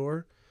outside the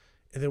door.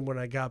 And then when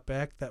I got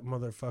back, that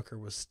motherfucker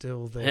was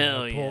still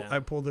there. Hell I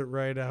pulled it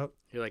right out.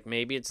 You're like,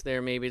 maybe it's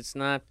there, maybe it's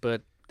not,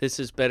 but this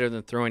is better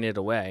than throwing it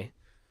away.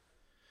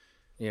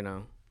 You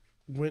know.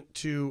 Went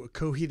to a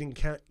Coheed and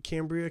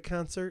Cambria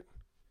concert.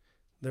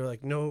 They were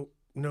like, no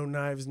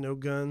knives, no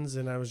guns.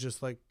 And I was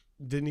just like,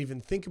 didn't even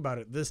think about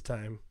it this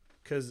time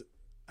because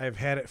I've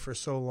had it for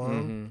so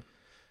long.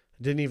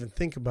 Didn't even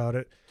think about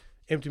it.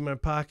 Empty my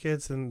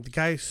pockets, and the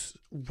guy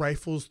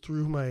rifles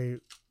through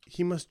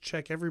he must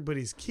check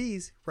everybody's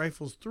keys,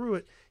 rifles through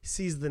it,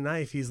 sees the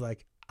knife. He's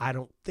like, I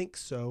don't think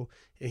so.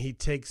 And he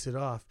takes it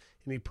off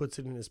and he puts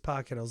it in his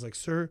pocket. I was like,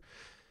 sir,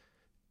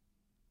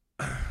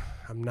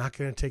 I'm not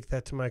going to take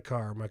that to my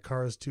car. My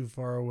car is too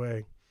far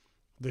away.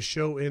 The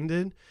show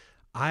ended.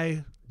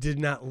 I did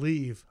not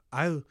leave.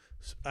 I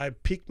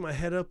peeked my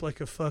head up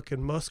like a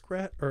fucking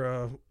muskrat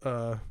or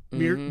a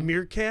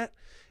meerkat.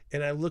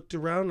 And I looked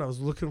around, I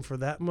was looking for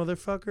that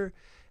motherfucker,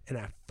 and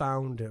I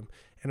found him.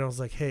 And I was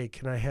like, hey,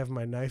 can I have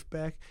my knife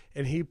back?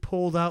 And he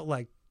pulled out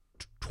like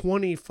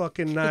 20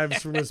 fucking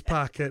knives from his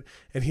pocket,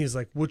 and he's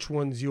like, which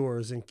one's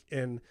yours?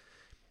 And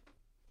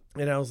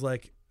I was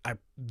like,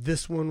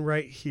 this one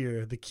right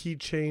here, the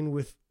keychain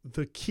with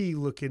the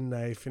key-looking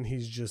knife. And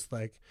he's just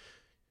like,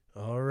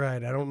 all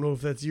right, I don't know if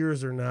that's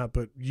yours or not,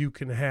 but you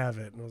can have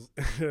it.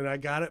 And I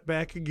got it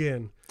back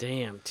again.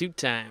 Damn, 2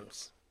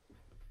 times.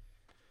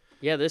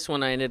 Yeah, this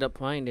one I ended up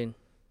finding.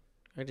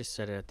 I just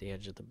set it at the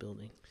edge of the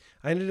building.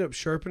 I ended up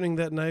sharpening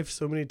that knife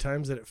so many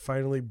times that it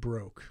finally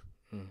broke.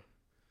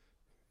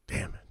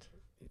 Damn it.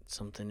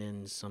 Something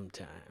ends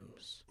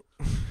sometimes.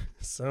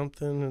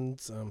 Something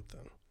and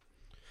something.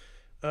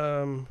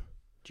 Did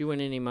you win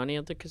any money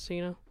at the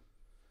casino?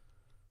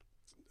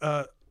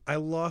 I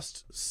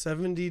lost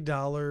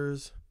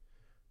 $70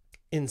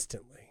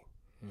 instantly.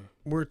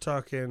 We're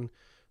talking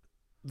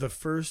the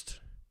first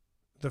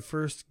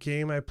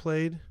game I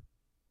played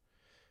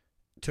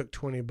took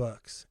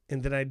 $20,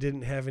 and then I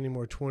didn't have any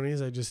more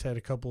 20s. I just had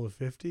a couple of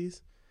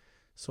 50s,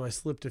 so I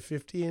slipped a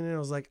 50 in, and I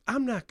was like,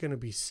 I'm not gonna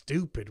be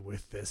stupid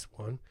with this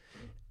one.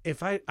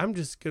 If I'm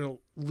just gonna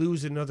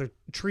lose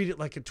treat it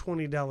like a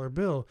 $20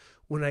 bill.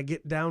 When I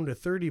get down to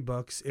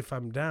 $30, if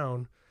I'm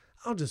down,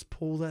 I'll just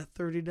pull that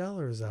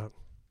 $30 out.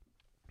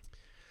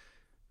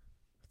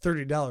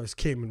 $30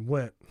 came and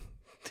went.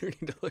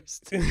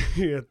 $30.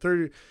 Yeah,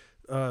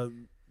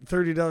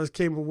 $30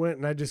 came and went,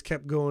 and I just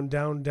kept going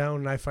down,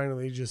 and I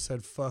finally just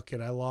said, fuck it,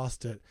 I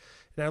lost it.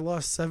 And I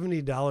lost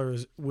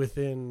 $70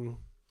 within,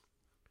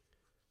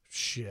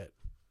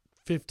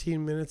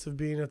 15 minutes of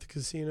being at the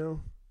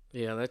casino.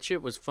 Yeah, that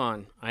shit was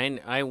fun.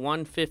 I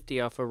won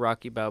 $50 off a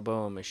Rocky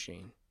Balboa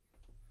machine.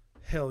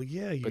 Hell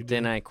yeah, you But did.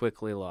 then I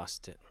quickly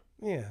lost it.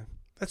 Yeah,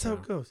 that's how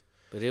it goes.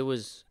 But it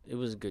was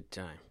a good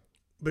time.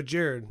 But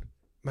Jarrod,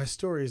 my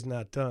story is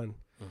not done.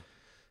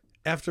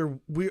 After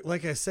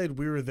like I said,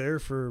 we were there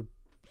for,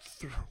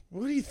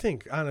 what do you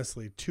think,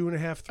 honestly, 2.5, 3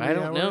 hours? I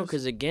don't know,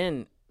 because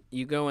again,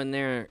 you go in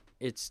there,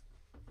 it's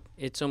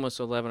almost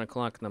 11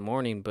 o'clock in the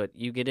morning, but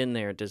you get in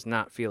there, it does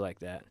not feel like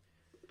that.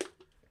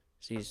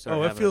 So you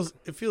start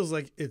it feels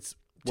like it's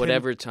 10,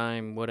 whatever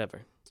time,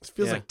 whatever. It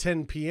feels like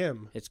 10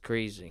 p.m. It's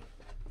crazy.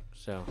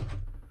 So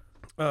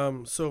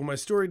so my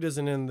story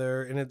doesn't end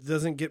there, and it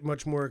doesn't get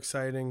much more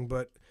exciting,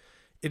 but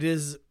it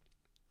is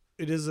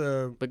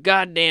a... But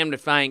goddamn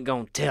if I ain't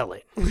gonna tell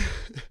it.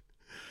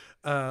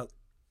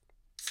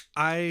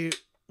 I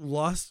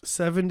lost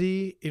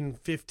 70 in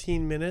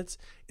 15 minutes,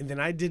 and then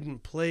I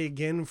didn't play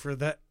again for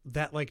that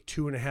like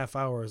 2.5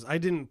 hours. I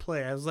didn't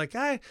play. I was like,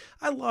 I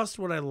lost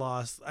what I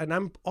lost, and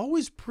I'm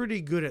always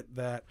pretty good at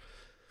that.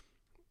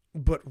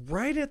 But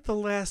right at the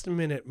last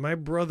minute, my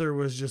brother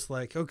was just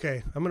like,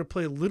 okay, I'm going to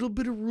play a little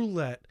bit of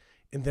roulette,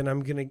 and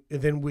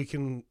then we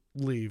can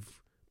leave.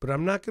 But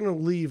I'm not going to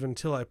leave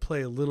until I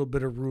play a little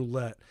bit of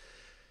roulette.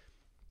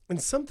 And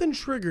something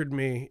triggered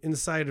me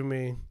inside of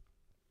me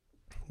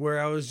where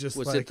I was just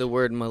Was it the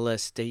word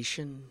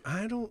molestation?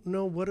 I don't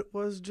know what it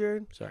was,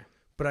 Jarrod. Sorry.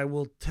 But I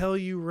will tell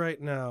you right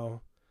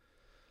now.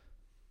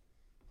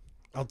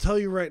 I'll tell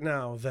you right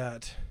now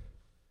that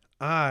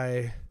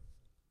I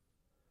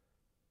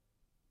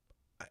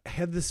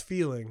had this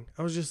feeling.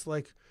 I was just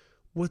like,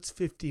 what's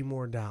 $50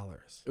 more?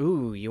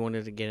 Ooh, you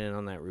wanted to get in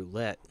on that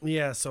roulette.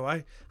 Yeah, so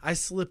I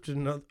slipped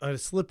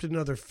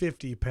another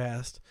 50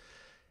 past,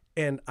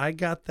 and I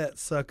got that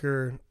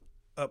sucker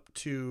up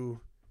to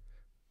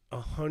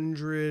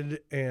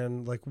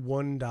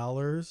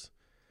 $101.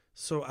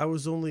 So I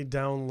was only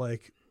down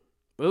like...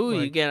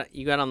 Ooh, you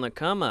got on the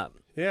come up.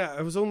 Yeah,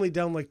 I was only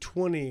down like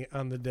 20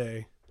 on the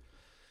day.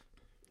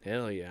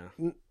 Hell yeah.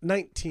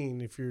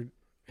 19 if you're...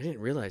 I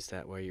didn't realize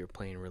that while you were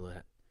playing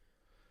roulette.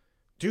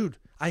 Dude,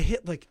 I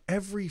hit like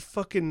every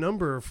fucking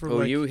number for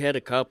like... you hit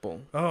a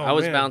couple. Oh, I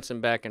was man. bouncing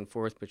back and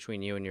forth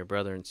between you and your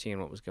brother and seeing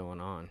what was going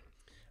on.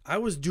 I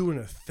was doing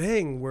a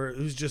thing where it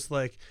was just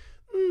like,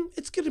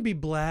 it's going to be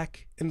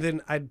black. And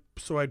then I'd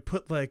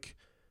put like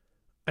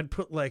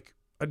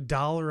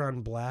 $1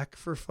 on black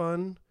for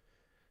fun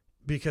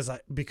because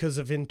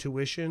of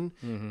intuition.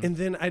 Mm-hmm. And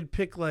then I'd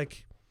pick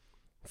like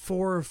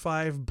 4 or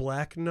 5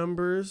 black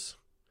numbers,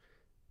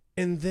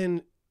 and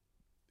then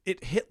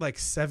it hit like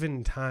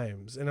 7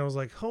 times, and I was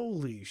like,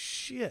 holy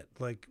shit,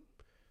 like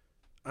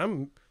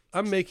I'm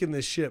making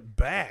this shit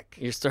back.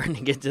 You're starting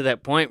to get to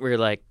that point where you're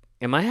like,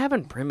 am I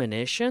having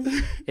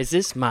premonition? Is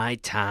this my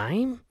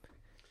time?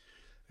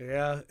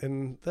 Yeah,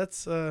 and that's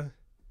so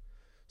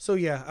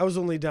yeah, I was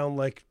only down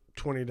like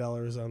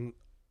 $25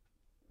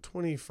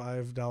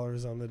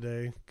 on the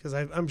day, because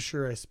I'm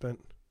sure I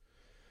spent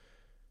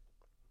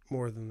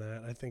more than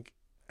that.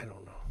 I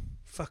don't know.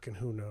 Fucking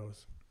who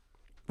knows.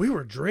 We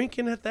were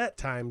drinking at that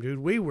time, dude.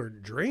 We were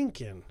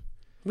drinking.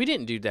 We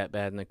didn't do that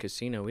bad in the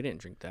casino. We didn't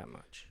drink that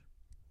much.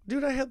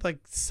 Dude, I had like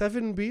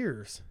 7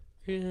 beers.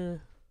 Yeah.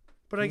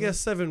 But I guess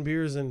 7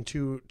 beers in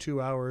 2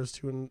 hours,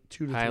 2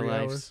 to 3 High hours.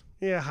 lifes.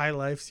 Yeah, high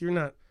lifes. You're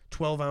not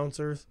 12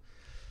 ouncers.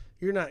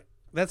 You're not.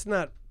 That's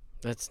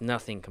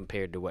nothing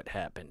compared to what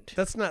happened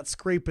That's not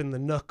scraping the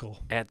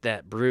knuckle. at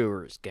that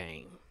Brewers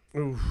game.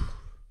 Oof.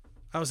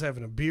 I was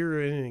having a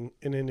beer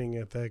inning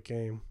at that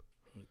game.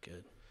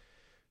 Good.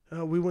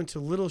 We went to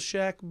Little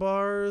Shack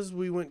bars.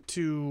 We went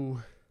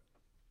to...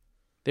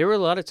 There were a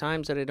lot of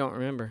times that I don't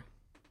remember.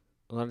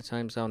 A lot of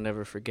times I'll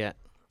never forget.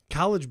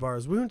 college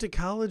bars. We went to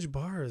college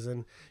bars,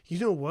 and you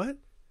know what?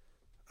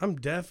 I'm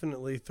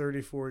definitely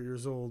 34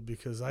 years old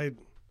because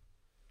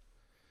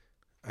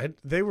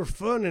they were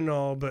fun and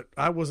all, but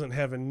I wasn't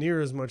having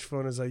near as much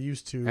fun as I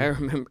used to.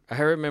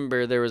 I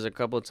remember there was a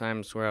couple of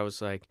times where I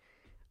was like,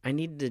 I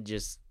need to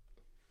just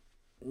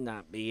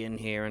not be in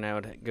here, and I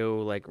would go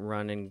like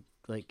run and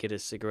like get a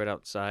cigarette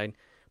outside.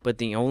 But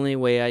the only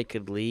way I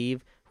could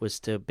leave was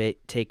to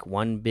take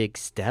one big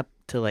step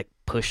to like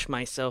push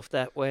myself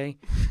that way,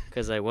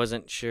 because I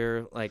wasn't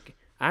sure. Like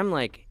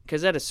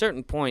because at a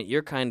certain point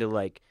you're kind of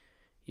like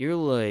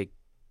you're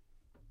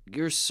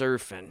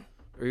surfing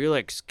or you're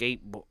like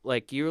skateboard,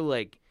 like you're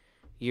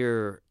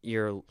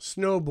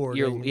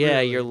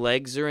Snowboarding. your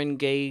legs are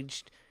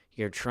engaged.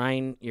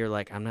 You're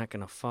like, I'm not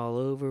gonna fall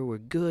over. We're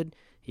good.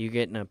 You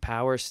get in a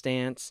power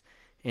stance,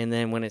 and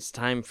then when it's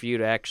time for you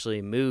to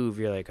actually move,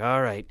 you're like,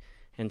 all right.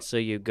 And so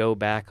you go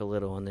back a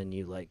little, and then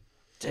you like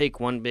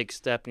take one big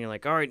step, and you're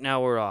like, all right,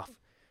 now we're off.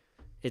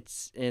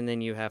 And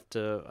then you have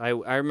to.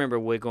 I remember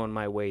wiggling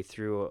my way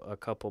through a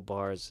couple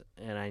bars,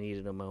 and I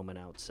needed a moment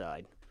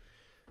outside.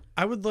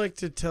 I would like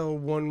to tell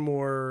one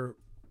more.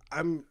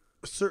 I'm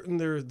certain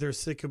they're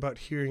sick about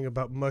hearing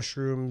about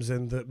mushrooms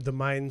and the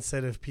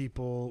mindset of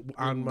people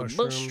on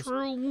mushrooms.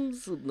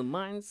 Mushrooms and the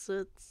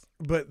mindsets.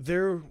 But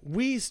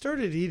we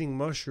started eating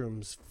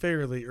mushrooms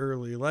fairly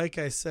early. Like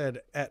I said,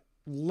 at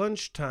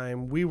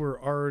lunchtime, we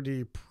were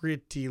already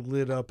pretty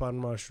lit up on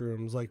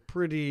mushrooms, like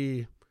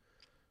pretty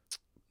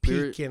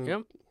peaking.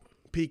 Yep.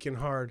 peaking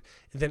hard.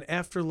 And then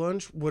after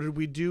lunch, what did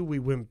we do? We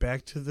went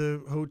back to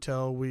the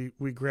hotel. We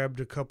grabbed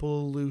a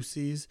couple of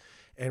Lucy's,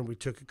 and we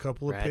took a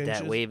couple of pinches. Ride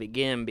that wave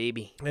again,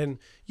 baby. And,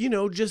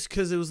 just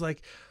because it was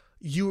like,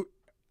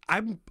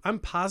 I'm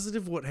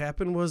positive what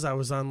happened was I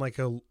was on like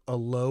a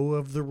low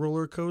of the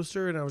roller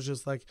coaster, and I was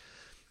just like,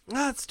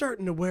 it's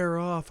starting to wear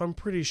off. I'm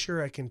pretty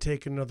sure I can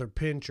take another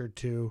pinch or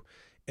two.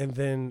 And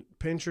then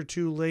pinch or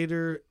two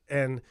later,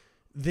 and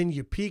then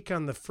you peak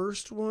on the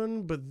first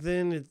one, but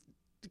then it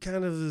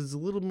kind of is a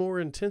little more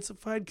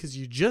intensified because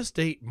you just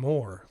ate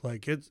more.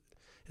 Like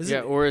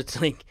or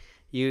it's like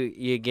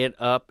you get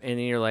up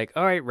and you're like,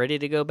 all right, ready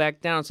to go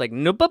back down. It's like,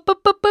 nope, up,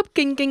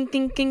 king,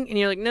 and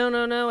you're like,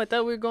 no, I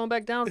thought we were going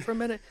back down for a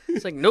minute.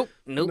 It's like, nope,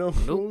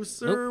 no,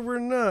 sir, we're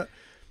not.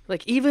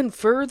 Like, even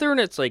further, and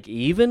it's like,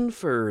 even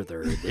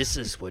further. This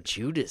is what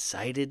you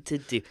decided to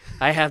do.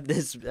 I have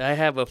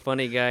a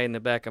funny guy in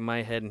the back of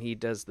my head, and he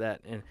does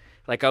that. And,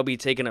 like, I'll be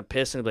taking a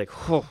piss, and I'll be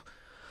like,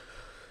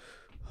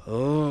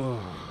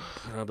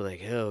 and I'll be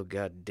like, oh,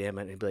 God damn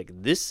it. And he'll be like,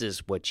 this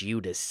is what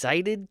you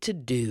decided to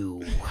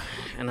do.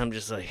 And I'm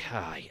just like,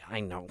 I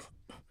know.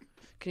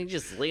 Can you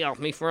just lay off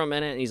me for a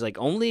minute? And he's like,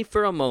 only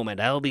for a moment.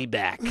 I'll be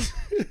back.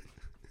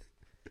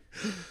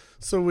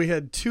 So we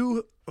had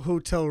 2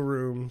 hotel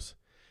rooms.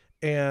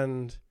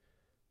 And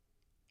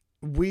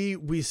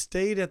we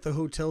stayed at the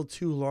hotel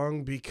too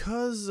long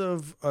because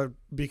of a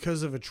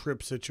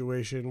trip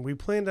situation. We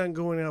planned on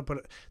going out,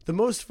 but the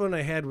most fun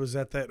I had was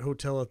at that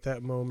hotel at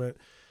that moment.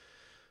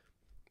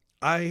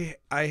 I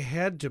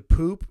had to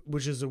poop,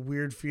 which is a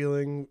weird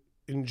feeling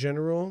in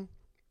general,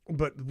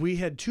 but we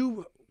had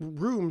 2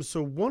 rooms,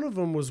 so one of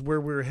them was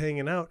where we were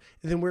hanging out,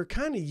 and then we were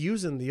kind of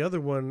using the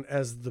other one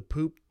as the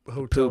poop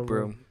hotel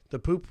room. The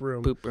poop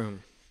room. Poop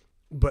room.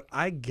 But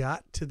I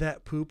got to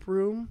that poop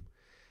room,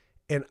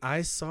 and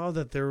I saw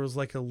that there was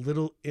like a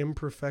little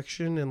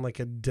imperfection and like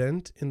a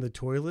dent in the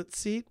toilet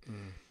seat.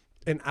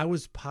 And I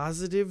was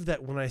positive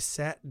that when I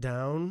sat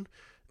down,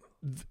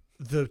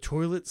 the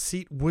toilet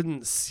seat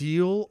wouldn't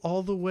seal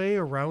all the way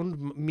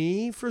around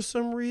me for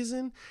some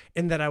reason,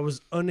 and that I was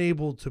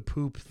unable to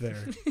poop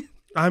there.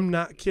 I'm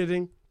not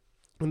kidding.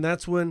 And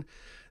that's when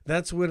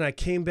I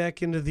came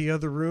back into the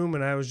other room,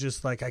 and I was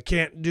just like, I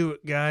can't do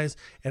it, guys.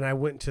 And I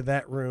went to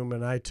that room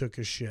and I took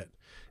a shit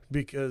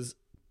because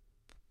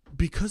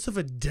of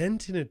a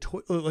dent in a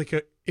toilet, like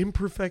an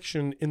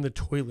imperfection in the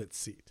toilet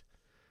seat.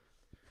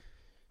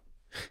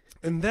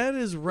 And that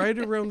is right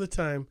around the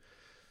time.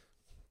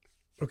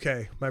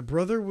 Okay, my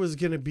brother was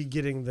going to be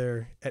getting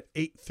there at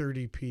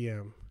 8:30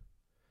 p.m.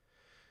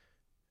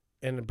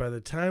 And by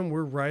the time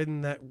we're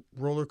riding that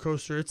roller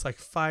coaster, it's like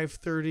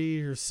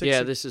 5:30 or 6.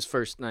 Yeah, this is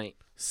first night.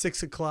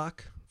 6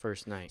 o'clock.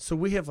 First night. So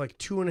we have like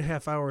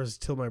 2.5 hours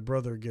till my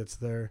brother gets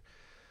there.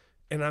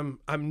 And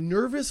I'm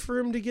nervous for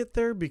him to get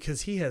there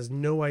because he has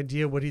no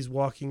idea what he's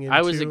walking into.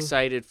 I was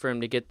excited for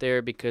him to get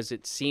there because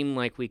it seemed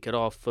like we could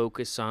all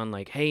focus on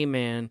like, hey,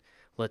 man,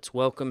 let's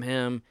welcome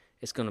him.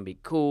 It's going to be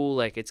cool.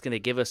 Like, it's going to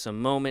give us a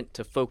moment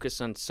to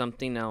focus on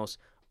something else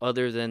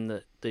other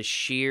than the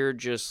sheer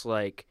just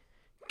like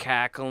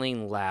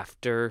cackling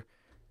laughter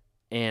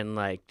and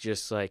like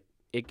just like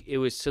it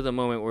was to the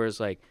moment where it's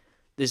like,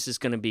 this is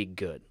going to be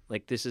good.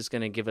 Like, this is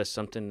going to give us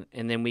something,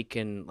 and then we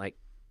can like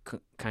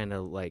kind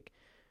of like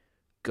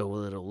go a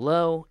little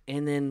low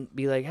and then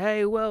be like,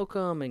 hey,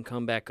 welcome, and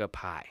come back up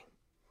high.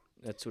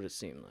 That's what it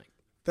seemed like.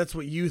 That's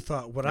what you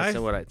thought. That's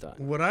what I thought.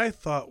 What I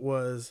thought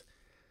was,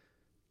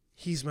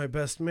 he's my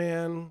best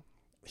man.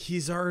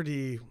 He's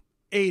already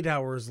 8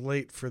 hours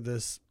late for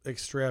this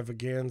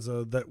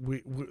extravaganza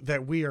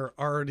that we are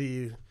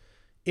already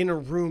in a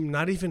room,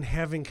 not even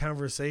having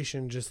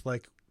conversation, just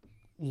like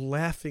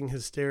laughing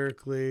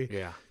hysterically.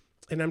 Yeah.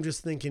 And I'm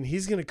just thinking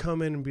he's going to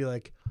come in and be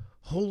like,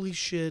 holy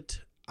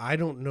shit, I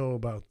don't know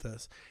about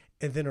this.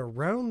 And then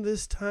around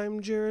this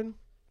time, Jarrod,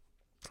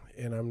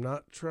 and I'm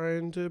not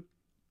trying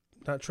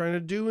to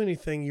do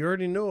anything. You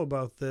already know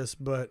about this,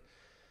 but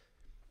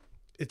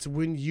it's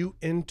when you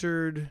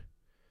entered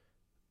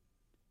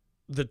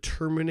the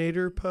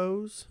Terminator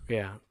pose.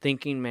 Yeah,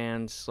 thinking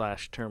man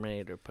 /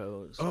 Terminator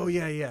pose. Oh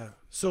yeah.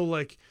 So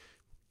like,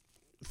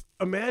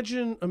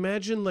 imagine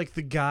like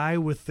the guy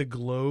with the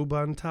globe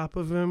on top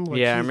of him. Like,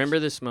 yeah, I remember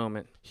this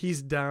moment.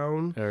 He's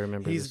down. I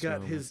remember. He's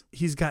got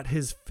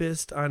his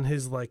fist on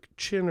his like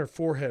chin or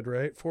forehead,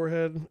 right?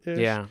 Forehead-ish.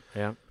 Yeah.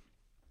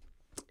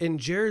 And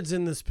Jarrod's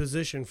in this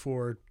position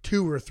for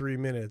 2 or 3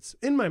 minutes.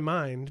 In my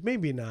mind,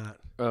 maybe not.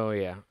 Oh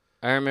yeah,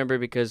 I remember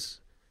because.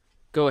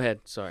 Go ahead.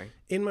 Sorry.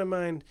 In my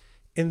mind.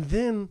 And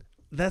then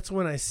that's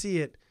when I see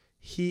it.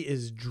 He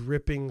is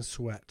dripping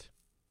sweat.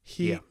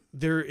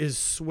 There is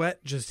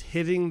sweat just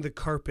hitting the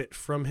carpet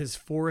from his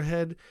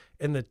forehead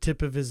and the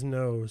tip of his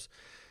nose.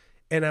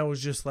 And I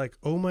was just like,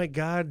 oh my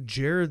God,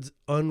 Jarrod's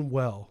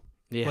unwell.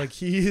 Yeah. Like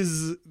he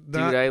is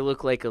not. Dude, I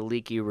look like a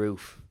leaky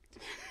roof.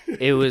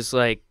 It was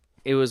like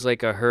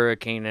a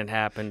hurricane had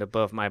happened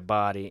above my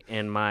body,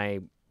 and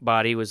my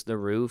body was the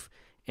roof.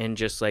 And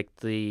just like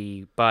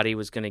the body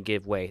was going to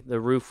give way.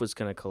 The roof was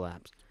going to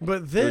collapse.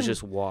 But then, it was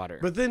just water.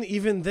 But then,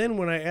 even then,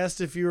 when I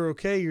asked if you were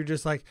okay, you're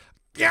just like,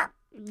 yeah,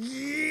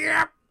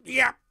 yep,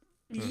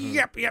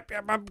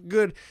 I'm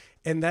good.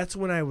 And that's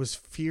when I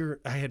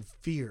had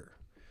fear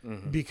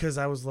because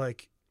I was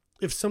like,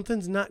 if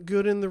something's not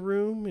good in the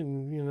room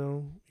and, you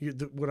know,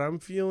 what I'm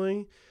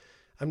feeling,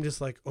 I'm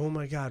just like, oh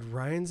my God,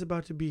 Ryan's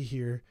about to be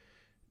here.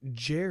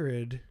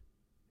 Jarrod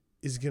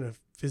is going to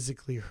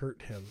physically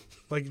hurt him.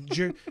 Like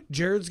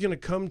Jarrod's going to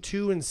come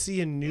to and see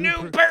a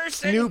new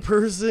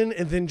person.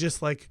 And then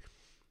just like,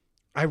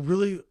 I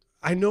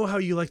know how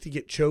you like to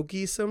get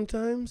choky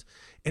sometimes.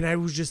 And I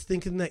was just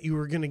thinking that you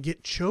were going to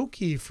get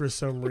choky for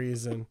some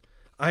reason.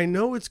 I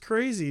know it's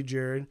crazy,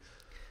 Jarrod.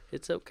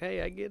 It's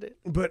okay. I get it.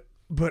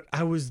 But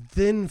I was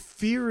then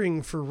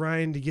fearing for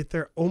Ryan to get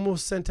there.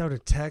 Almost sent out a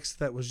text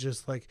that was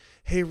just like,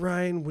 hey,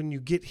 Ryan, when you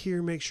get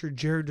here, make sure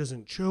Jarrod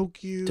doesn't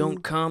choke you.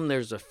 Don't come.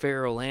 There's a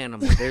feral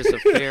animal. There's a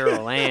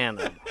feral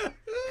animal.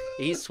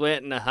 He's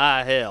sweating to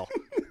high hell.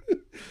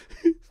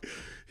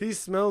 He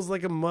smells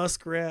like a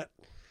muskrat.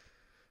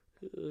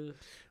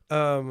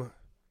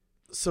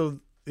 So,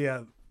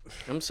 yeah.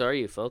 I'm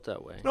sorry you felt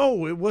that way.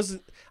 No, it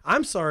wasn't.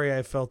 I'm sorry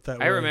I felt that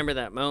way. I remember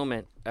that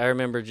moment. I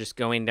remember just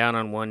going down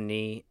on one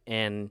knee,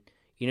 and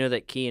you know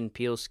that Key and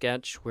Peele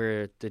sketch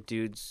where the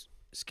dude's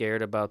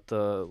scared about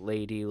the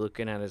lady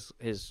looking at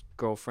his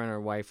girlfriend or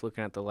wife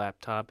looking at the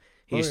laptop?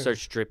 He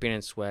starts dripping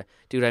in sweat.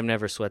 Dude, I've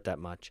never sweat that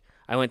much.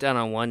 I went down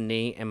on one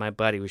knee, and my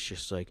buddy was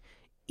just like,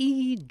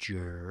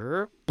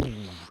 Eeger.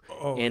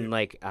 And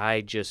like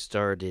I just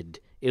started,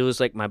 it was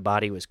like my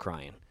body was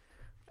crying.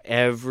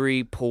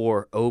 Every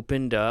pore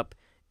opened up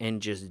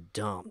and just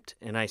dumped,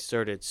 and I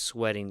started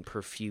sweating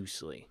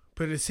profusely.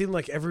 But it seemed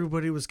like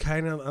everybody was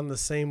kind of on the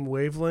same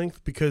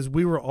wavelength because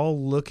we were all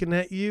looking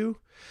at you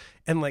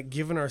and like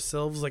giving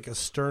ourselves like a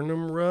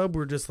sternum rub.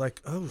 We're just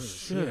like, oh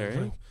shit,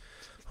 Right. like,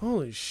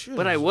 holy shit.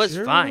 But I was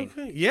Jarrod fine.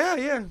 okay?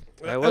 Yeah.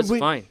 I was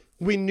fine.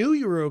 We knew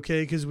you were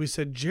okay because we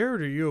said,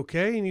 Jarrod, are you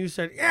okay? And you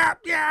said, yeah.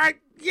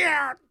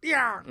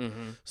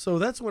 Mm-hmm. So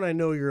that's when I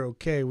know you're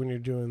okay when you're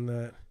doing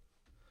that.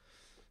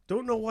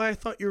 Don't know why I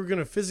thought you were going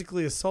to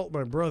physically assault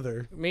my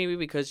brother. Maybe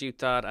because you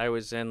thought I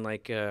was in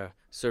like a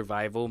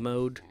survival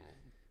mode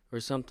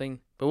or something.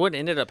 But what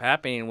ended up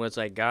happening was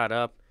I got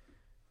up,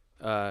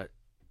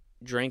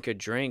 drank a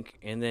drink,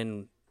 and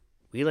then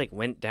we like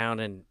went down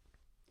and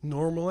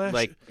Normal action.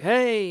 like,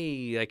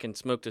 hey, I can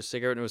smoke a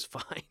cigarette and it was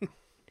fine.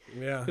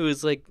 Yeah. It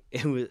was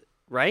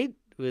right?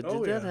 Did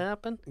Oh, that yeah.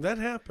 happen? That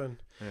happened.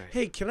 All right.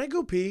 Hey, can I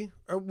go pee?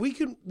 Or we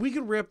can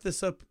wrap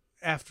this up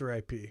after I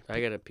pee.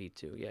 I gotta pee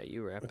too. Yeah,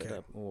 you wrap it Okay.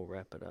 up. We'll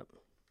wrap it up.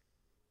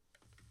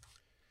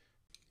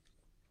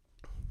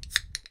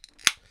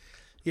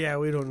 Yeah,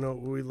 we don't know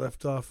what we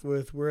left off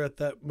with. We're at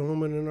that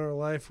moment in our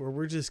life where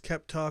we just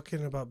kept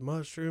talking about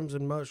mushrooms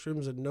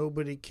and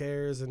nobody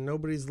cares and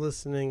nobody's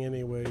listening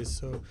anyways.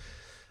 So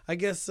I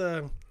guess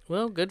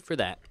Well, good for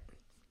that.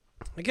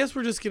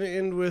 we're just going to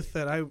end with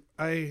that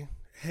I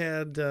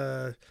had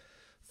a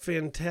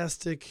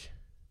fantastic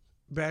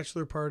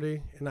bachelor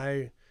party and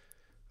I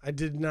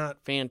did not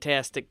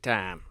Fantastic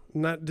time.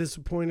 not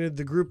disappointed.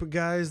 The group of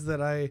guys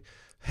that I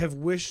have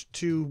wished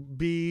to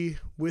be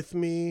with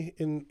me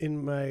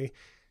in my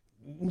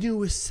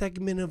newest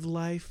segment of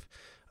life,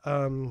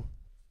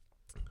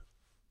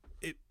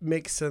 it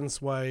makes sense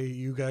why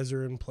you guys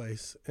are in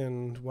place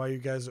and why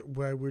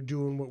we're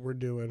doing what we're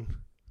doing.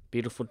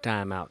 Beautiful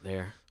time out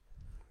there.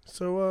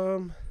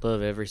 So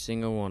Love every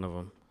single one of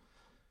them.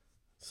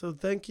 so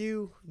thank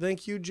you,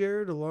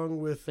 Jarrod,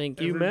 along with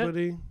Thank you, Matt.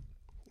 everybody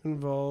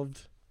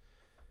involved.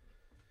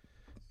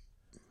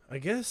 I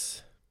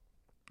guess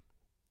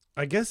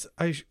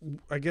I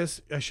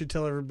should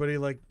tell everybody,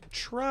 like,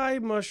 try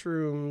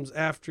mushrooms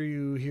after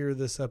you hear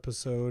this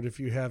episode if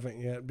you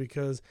haven't yet,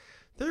 because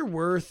they're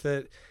worth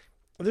it.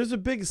 There's a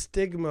big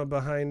stigma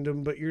behind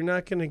them, but you're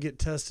not going to get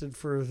tested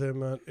for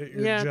them at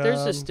your Yeah, job.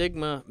 there's a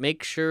stigma.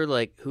 Make sure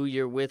like who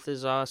you're with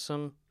is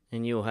awesome,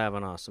 and you'll have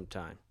an awesome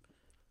time.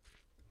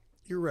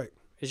 You're right.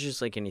 It's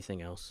just like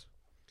anything else.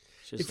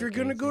 If you're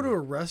going to go to a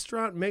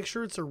restaurant, make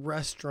sure it's a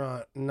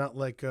restaurant, not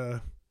like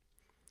a...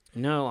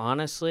 No,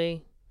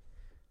 honestly,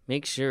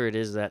 make sure it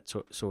is that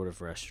sort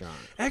of restaurant.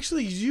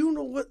 Actually, you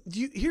know what?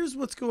 Here's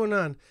what's going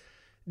on.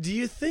 Do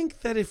you think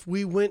that if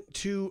we went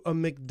to a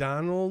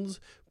McDonald's,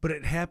 but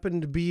it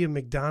happened to be a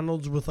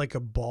McDonald's with like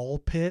a ball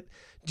pit,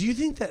 do you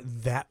think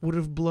that would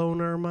have blown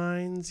our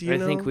minds? I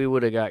think we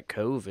would have got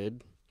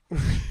COVID.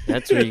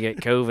 That's where you get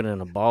COVID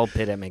in a ball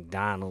pit at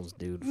McDonald's,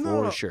 dude,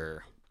 for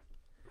sure.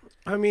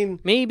 I mean...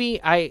 Maybe.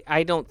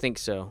 I don't think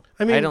so.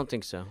 I don't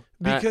think so.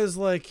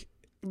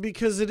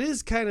 Because it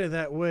is kind of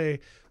that way,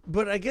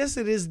 but I guess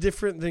it is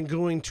different than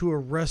going to a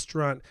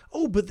restaurant.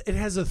 Oh, but it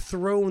has a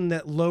throne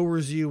that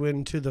lowers you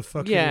into the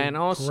fucking and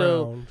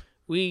also ground.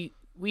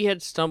 we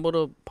had stumbled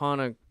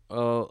upon a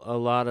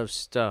lot of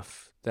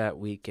stuff that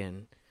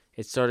weekend.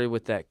 It started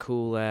with that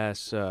cool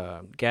ass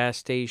gas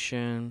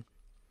station.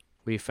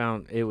 We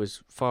found it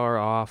was far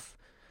off.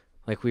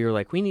 Like we were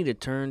like, we need to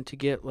turn to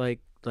get like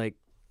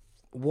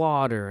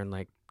water and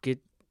like get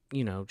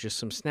just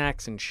some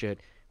snacks and shit.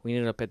 We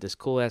ended up at this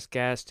cool ass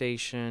gas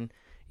station.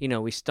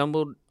 We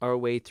stumbled our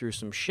way through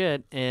some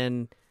shit,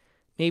 and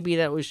maybe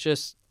that was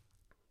just,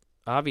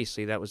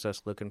 obviously that was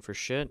us looking for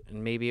shit,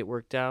 and maybe it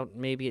worked out,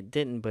 maybe it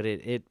didn't, but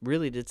it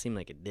really did seem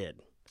like it did.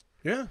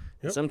 Yeah.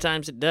 Yep.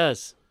 Sometimes it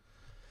does.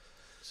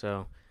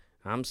 So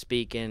I'm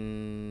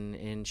speaking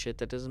in shit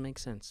that doesn't make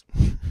sense.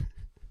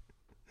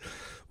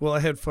 Well,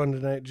 I had fun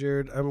tonight,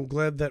 Jarrod. I'm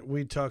glad that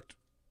we talked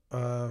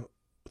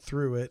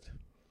through it.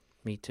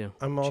 Me too.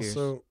 I'm Cheers.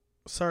 also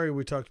sorry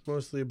we talked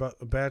mostly about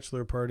a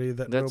bachelor party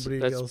that nobody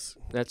else.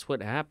 That's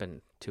what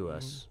happened to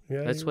us.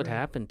 Yeah, that's you're what right.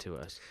 happened to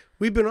us.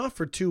 We've been off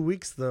for 2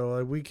 weeks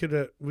though. We could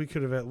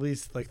have at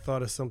least like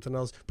thought of something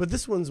else. But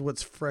this one's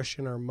what's fresh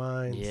in our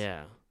minds.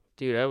 Yeah.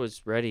 Dude, I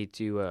was ready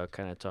to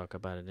kind of talk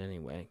about it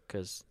anyway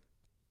because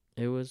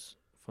it was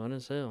fun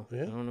as hell.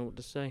 Yeah. I don't know what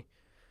to say.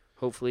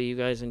 Hopefully you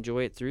guys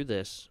enjoy it through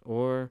this,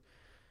 or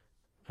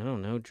I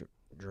don't know,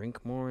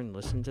 drink more and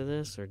listen to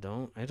this, or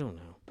don't. I don't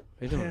know.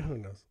 Yeah, who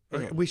knows?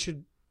 Okay, we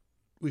should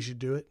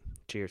do it.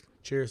 Cheers.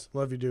 Cheers.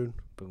 Love you, dude.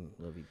 Boom.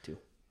 Love you too.